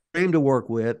dream to work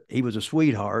with. He was a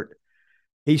sweetheart.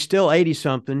 He's still 80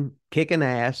 something, kicking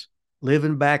ass,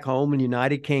 living back home in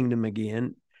United Kingdom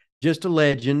again. Just a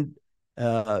legend.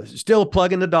 Still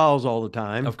plugging the dolls all the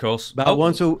time. Of course. About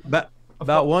once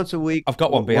a week. I've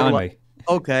got one behind me.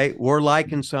 Okay, we're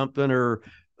liking something or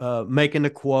making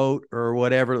a quote or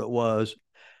whatever it was.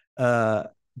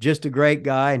 Just a great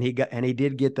guy, and he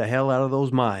did get the hell out of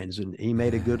those mines, and he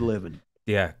made a good living.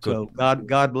 Yeah, good. So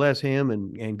God bless him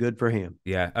and good for him.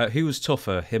 Yeah. Who was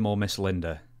tougher, him or Miss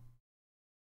Linda?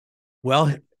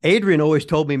 Well, Adrian always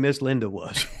told me Miss Linda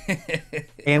was.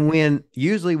 And when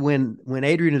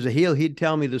Adrian was a heel, he'd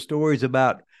tell me the stories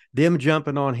about them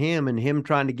jumping on him and him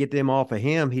trying to get them off of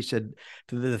him. He said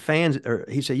to the fans, or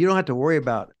he said, you don't have to worry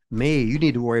about me. You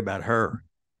need to worry about her.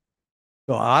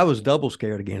 So I was double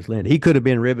scared against Linda. He could have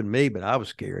been ribbing me, but I was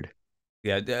scared.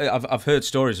 Yeah, I've heard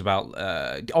stories about.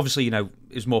 Obviously,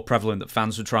 it's more prevalent that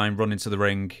fans would try and run into the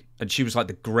ring, and she was like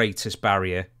the greatest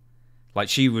barrier. Like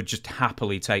she would just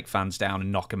happily take fans down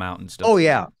and knock them out and stuff. Oh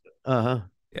yeah, yeah.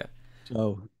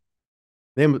 So,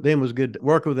 them was good.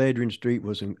 Working with Adrian Street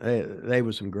they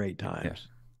was some great times.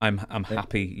 Yeah. I'm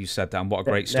happy you said that. And what a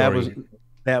great story.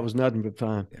 That was nothing but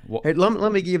fun. Yeah, hey,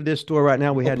 let me give this story right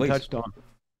now. We hadn't touched on.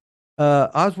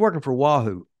 I was working for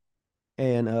Wahoo,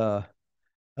 and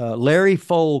Larry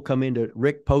Foale come into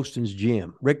Rick Poston's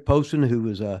gym. Rick Poston, who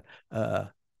was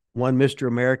won Mr.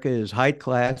 America, his height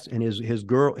class, and his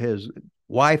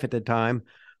wife at the time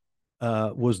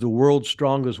was the world's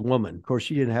strongest woman. Of course,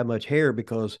 she didn't have much hair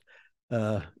because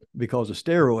of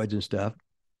steroids and stuff.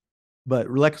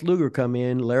 But Lex Luger come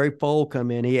in, Larry Foale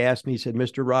come in. He asked me, he said,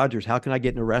 Mr. Rogers, how can I get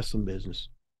in the wrestling business?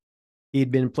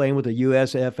 He'd been playing with the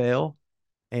USFL,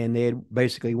 and they had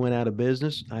basically went out of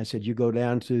business. I said, you go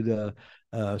down to the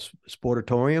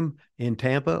Sportatorium in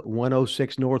Tampa,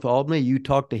 106 North Albany. You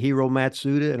talk to Hiro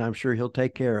Matsuda, and I'm sure he'll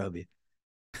take care of you.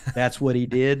 That's what he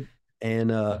did, and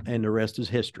the rest is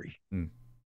history.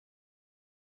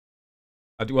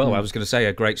 Well, I was going to say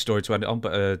a great story to end it on,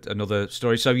 but another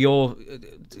story. So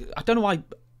I don't know why,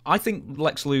 I think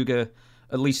Lex Luger,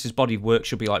 at least his body of work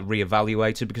should be like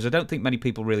reevaluated, because I don't think many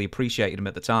people really appreciated him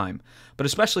at the time. But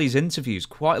especially his interviews,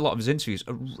 quite a lot of his interviews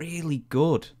are really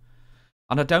good.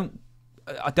 And I don't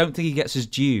think he gets his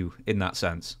due in that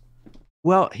sense.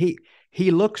 Well, he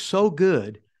looks so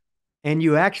good, and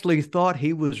you actually thought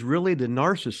he was really the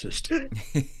narcissist.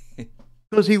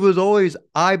 Because he was always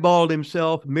eyeballed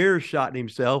himself, mirror shotting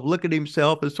himself, look at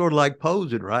himself, and sort of like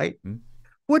posing, right? Mm-hmm.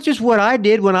 Which is what I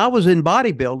did when I was in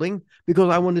bodybuilding, because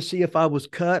I wanted to see if I was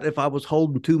cut, if I was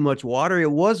holding too much water.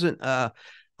 It wasn't. I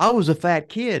was a fat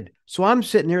kid, so I'm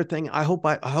sitting there thinking, I hope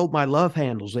my love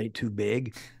handles ain't too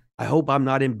big. I hope I'm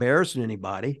not embarrassing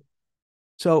anybody.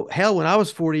 So hell, when I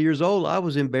was 40 years old, I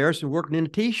was embarrassed and working in a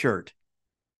t-shirt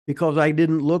because I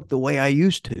didn't look the way I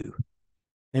used to.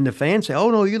 And the fans say, "Oh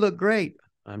no, you look great."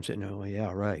 I'm saying, "Oh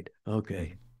yeah, right,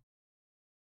 okay."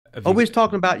 You was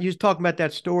talking about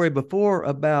that story before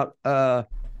about the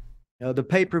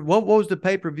paper. What was the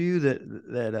pay-per-view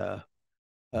that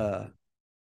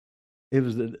it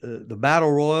was the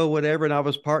Battle Royal, whatever, and I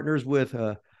was partners with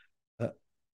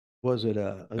was it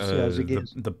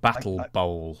the Battle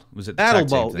Bowl? Was it the Battle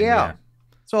Bowl? Thing? Yeah.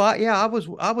 So I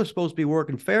was supposed to be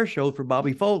working fair shows for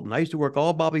Bobby Fulton. I used to work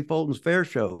all Bobby Fulton's fair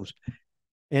shows.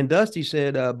 And Dusty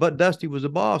said, but Dusty was the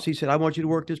boss. He said, I want you to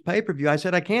work this pay-per-view. I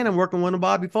said, I can. I'm working one of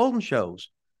Bobby Fulton's shows.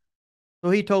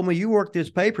 So he told me, you work this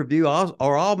pay-per-view,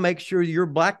 or I'll make sure you're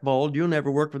blackballed. You'll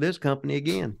never work for this company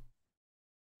again.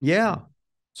 Yeah.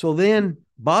 So then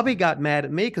Bobby got mad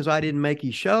at me because I didn't make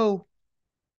his show.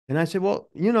 And I said, well,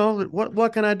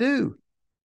 what can I do?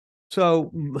 So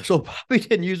Bobby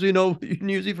didn't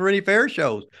usually for any fair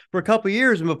shows for a couple of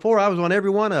years. And before, I was on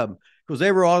every one of them because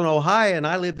they were all in Ohio and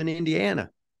I lived in Indiana.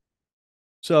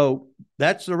 So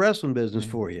that's the wrestling business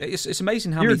for you. It's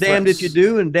amazing how you're many damned if you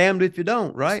do and damned if you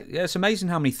don't, right? Yeah, it's amazing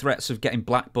how many threats of getting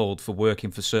blackballed for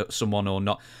working for someone or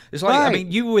not. It's like, right. I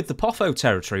mean, you were with the Poffo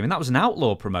territory. I mean, that was an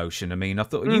outlaw promotion. I mean, I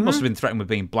thought you must have been threatened with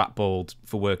being blackballed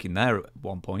for working there at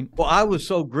one point. Well, I was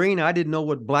so green, I didn't know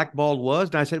what blackballed was.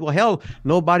 And I said, well, hell,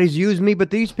 nobody's used me but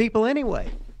these people anyway.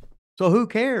 So who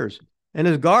cares? And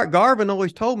as Garvin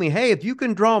always told me, hey, if you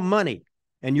can draw money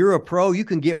and you're a pro, you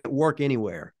can get work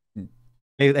anywhere.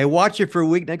 They watch you for a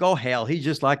week and they go, hell, he's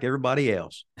just like everybody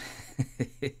else.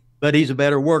 But he's a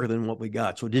better worker than what we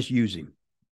got, so just use him.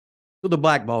 So the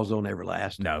black balls don't ever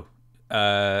last. No.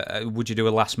 Would you do a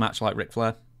last match like Ric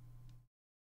Flair?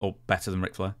 Or better than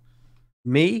Ric Flair?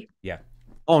 Me? Yeah.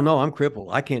 Oh, no, I'm crippled.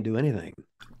 I can't do anything.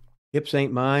 Hips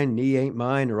ain't mine, knee ain't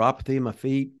mine, neuropathy in my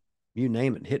feet, you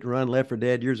name it. Hit and run, left for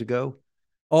dead years ago.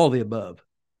 All the above.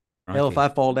 Right. Hell, if I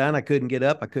fall down, I couldn't get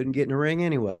up. I couldn't get in the ring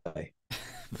anyway.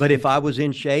 But if I was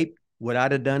in shape, would I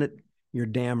have done it? You're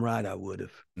damn right I would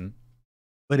have.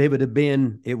 But it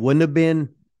wouldn't have been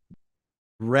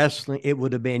wrestling. It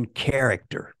would have been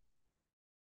character.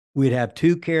 We'd have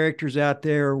two characters out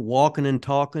there walking and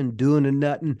talking, doing and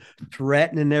nothing,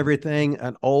 threatening everything,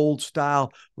 an old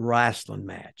style wrestling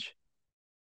match.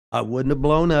 I wouldn't have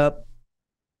blown up,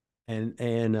 and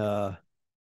that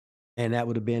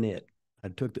would have been it. I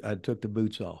took the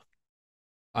boots off.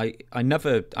 I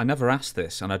never asked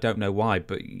this, and I don't know why,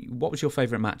 but what was your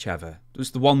favorite match ever? It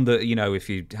was the one that, if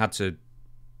you had to,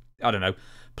 I don't know,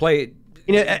 play it,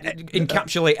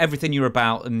 encapsulate everything you're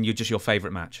about, and you're just your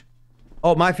favorite match.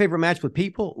 Oh, my favorite match with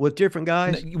people, with different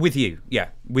guys? With you, yeah.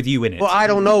 With you in it. Well, I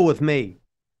don't know with me.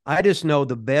 I just know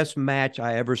the best match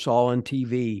I ever saw on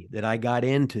TV that I got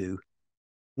into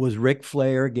was Ric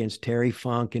Flair against Terry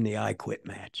Funk in the I Quit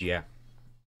match. Yeah.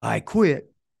 I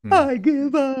quit. I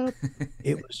give up.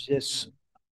 It was just,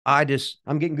 I'm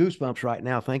getting goosebumps right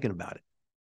now thinking about it.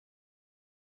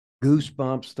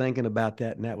 Goosebumps thinking about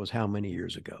that, and that was how many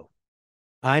years ago?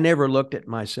 I never looked at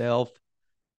myself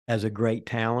as a great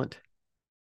talent.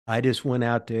 I just went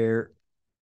out there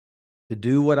to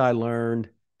do what I learned,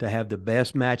 to have the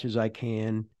best matches I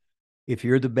can. If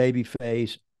you're the baby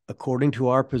face, according to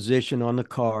our position on the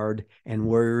card and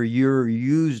where you're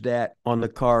used at on the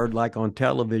card, like on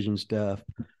television stuff,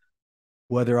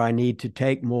 whether I need to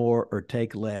take more or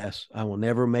take less, I will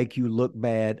never make you look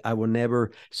bad. I will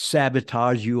never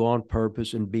sabotage you on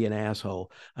purpose and be an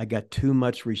asshole. I got too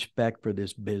much respect for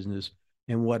this business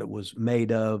and what it was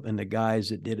made of and the guys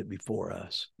that did it before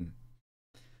us.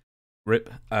 Rip,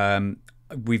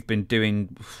 we've been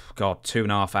doing,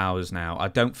 2.5 hours now. I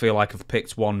don't feel like I've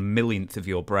picked 1/1,000,000th of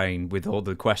your brain with all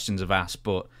the questions I've asked,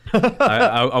 but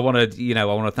I want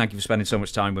to thank you for spending so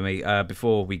much time with me.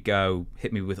 Before we go,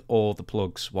 hit me with all the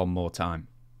plugs one more time.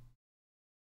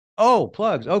 Oh,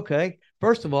 plugs. Okay.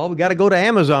 First of all, we got to go to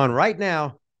Amazon right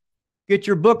now. Get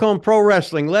your book on pro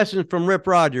wrestling, Lessons from Rip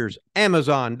Rogers,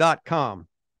 Amazon.com.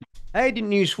 Hey,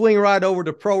 didn't you swing right over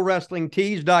to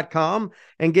ProWrestlingTees.com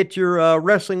and get your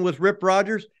Wrestling with Rip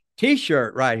Rogers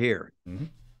t-shirt right here?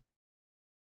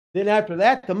 Then after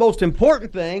that, the most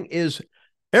important thing is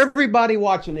everybody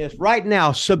watching this right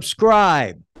now,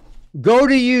 subscribe. Go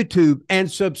to YouTube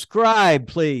and subscribe,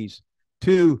 please,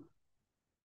 to,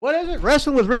 what is it?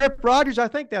 Wrestling with Rip Rogers? I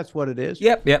think that's what it is.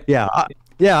 Yep. Yeah.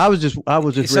 I was just.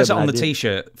 It says it on the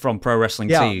T-shirt from Pro Wrestling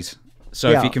Tees. So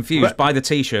if you're confused, buy the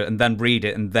T-shirt and then read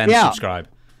it and then subscribe.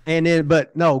 And then,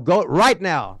 but no, go right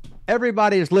now.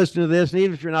 Everybody is listening to this, and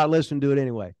even if you're not listening, do it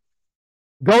anyway.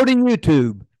 Go to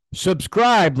YouTube,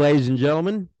 subscribe, ladies and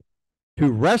gentlemen,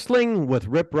 to Wrestling with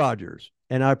Rip Rogers,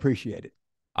 and I appreciate it.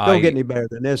 Don't get any better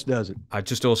than this, does it? I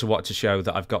just also want to show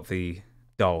that I've got the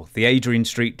doll, the Adrian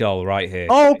Street doll, right here.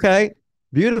 Oh, okay,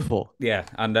 beautiful. Yeah,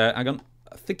 and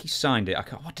I think he signed it.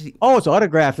 What did he? Oh, it's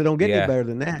autographed. It don't get any better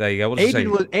than that. There you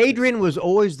go. Adrian was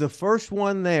always the first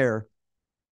one there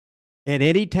in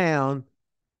any town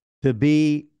to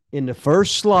be in the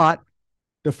first slot.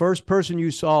 The first person you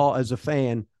saw as a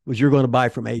fan was you're going to buy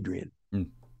from Adrian.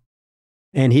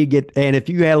 And if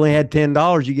you only had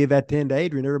 $10, you give that 10 to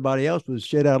Adrian. Everybody else was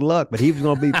shit out of luck, but he was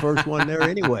going to be first one there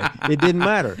anyway. It didn't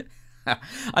matter.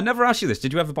 I never asked you this.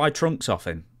 Did you ever buy trunks off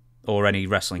him? Or any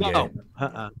wrestling gear?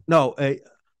 No.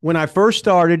 When I first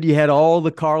started, you had all the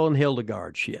Carl and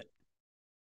Hildegard shit.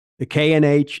 The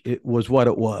K&H, it was what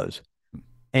it was.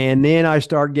 And then I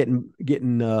started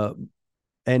getting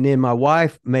and then my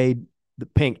wife made the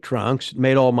pink trunks,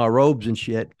 made all my robes and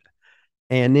shit.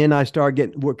 And then I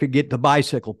started could get the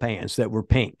bicycle pants that were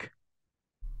pink.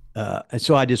 And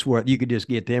so you could just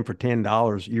get them for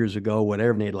 $10 years ago,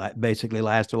 whatever, and they basically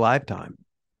last a lifetime.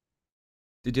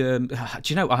 Do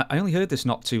you know, I only heard this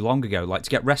not too long ago, like to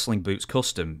get wrestling boots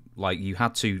custom, like you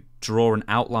had to draw an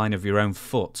outline of your own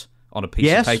foot on a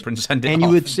piece of paper and send it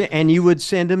off. You would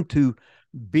send them to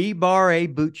B-Bar A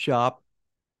Boot Shop.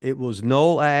 It was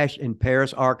Noel Ash in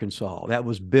Paris, Arkansas. That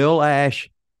was Bill Ash,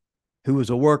 who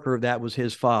was a worker. That was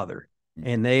his father.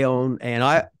 And they owned,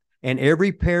 and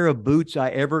every pair of boots I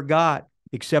ever got,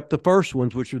 except the first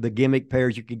ones, which were the gimmick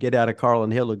pairs you could get out of Carl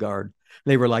and Hildegard.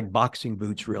 They were like boxing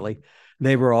boots, really.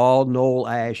 They were all Knoll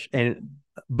ash and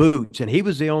boots. And he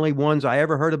was the only ones I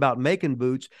ever heard about making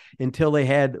boots until they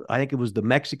had, I think it was the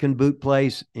Mexican boot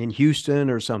place in Houston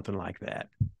or something like that.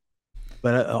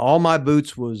 But all my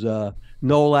boots was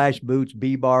Knoll ash boots,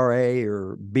 B bar A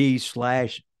or B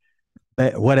slash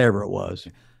whatever it was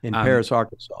in Paris,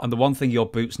 Arkansas. And the one thing your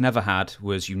boots never had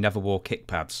was you never wore kick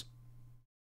pads.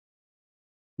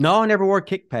 No, I never wore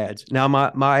kick pads. Now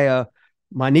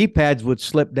my knee pads would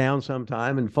slip down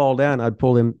sometime and fall down. I'd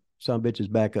pull them some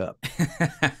bitches back up.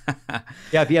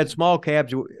 Yeah, if you had small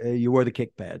calves, you wore the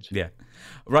kick pads. Yeah.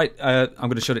 Right, I'm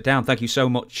going to shut it down. Thank you so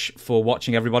much for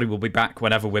watching, everybody. We'll be back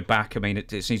whenever we're back. I mean, it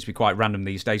seems to be quite random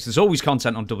these days. There's always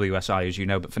content on WSI, as you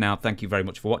know, but for now, thank you very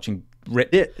much for watching.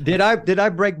 Rip. Did I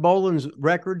break Boland's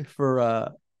record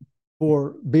for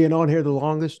being on here the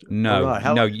longest? No,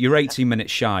 no, you're 18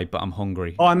 minutes shy, but I'm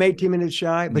hungry. Oh, I'm 18 minutes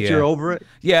shy, but you're over it?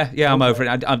 Yeah, I'm over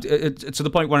it. I'm to the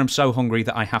point where I'm so hungry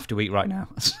that I have to eat right now.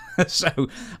 So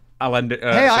I'll end it.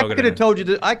 Hey, I could have told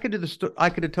you. I could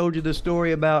have told you the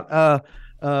story about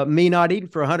me not eating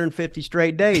for 150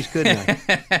 straight days, couldn't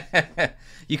I?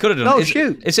 You could have done. No,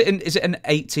 shoot. Is it an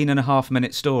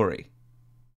 18.5-minute story?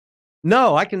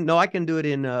 No, I can do it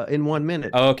in 1 minute.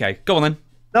 Oh, okay. Go on then.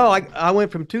 No, I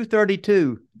went from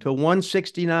 232 to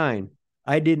 169.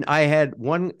 I had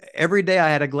one every day. I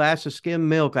had a glass of skim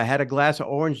milk. I had a glass of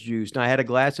orange juice, and I had a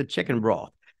glass of chicken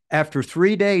broth. After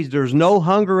 3 days, there's no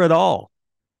hunger at all.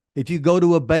 If you go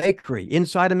to a bakery,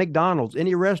 inside a McDonald's,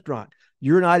 any restaurant,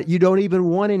 you don't even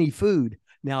want any food.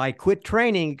 Now I quit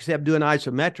training except doing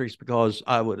isometrics because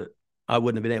I wouldn't have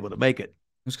been able to make it.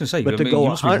 I was going to say, you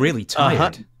must be really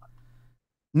tired.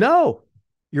 No,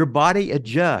 your body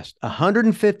adjusts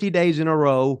 150 days in a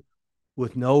row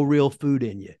with no real food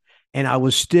in you. And I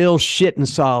was still shitting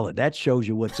solid. That shows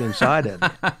you what's inside of me.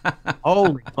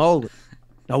 Holy.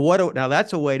 Now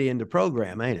that's a way to end the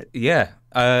program, ain't it? Yeah.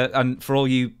 And for all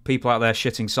you people out there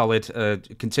shitting solid,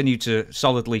 continue to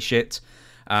solidly shit.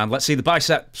 And let's see the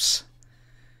biceps.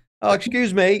 Oh,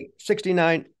 excuse me.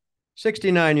 69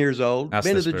 years old. That's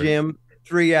been to the gym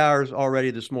 3 hours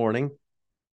already this morning.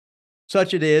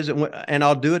 Such it is, and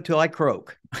I'll do it till I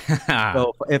croak.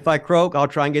 So if I croak, I'll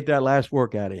try and get that last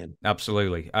workout in.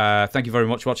 Absolutely. Thank you very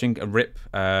much for watching. Rip,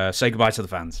 say goodbye to the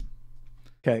fans.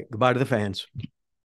 Okay, goodbye to the fans.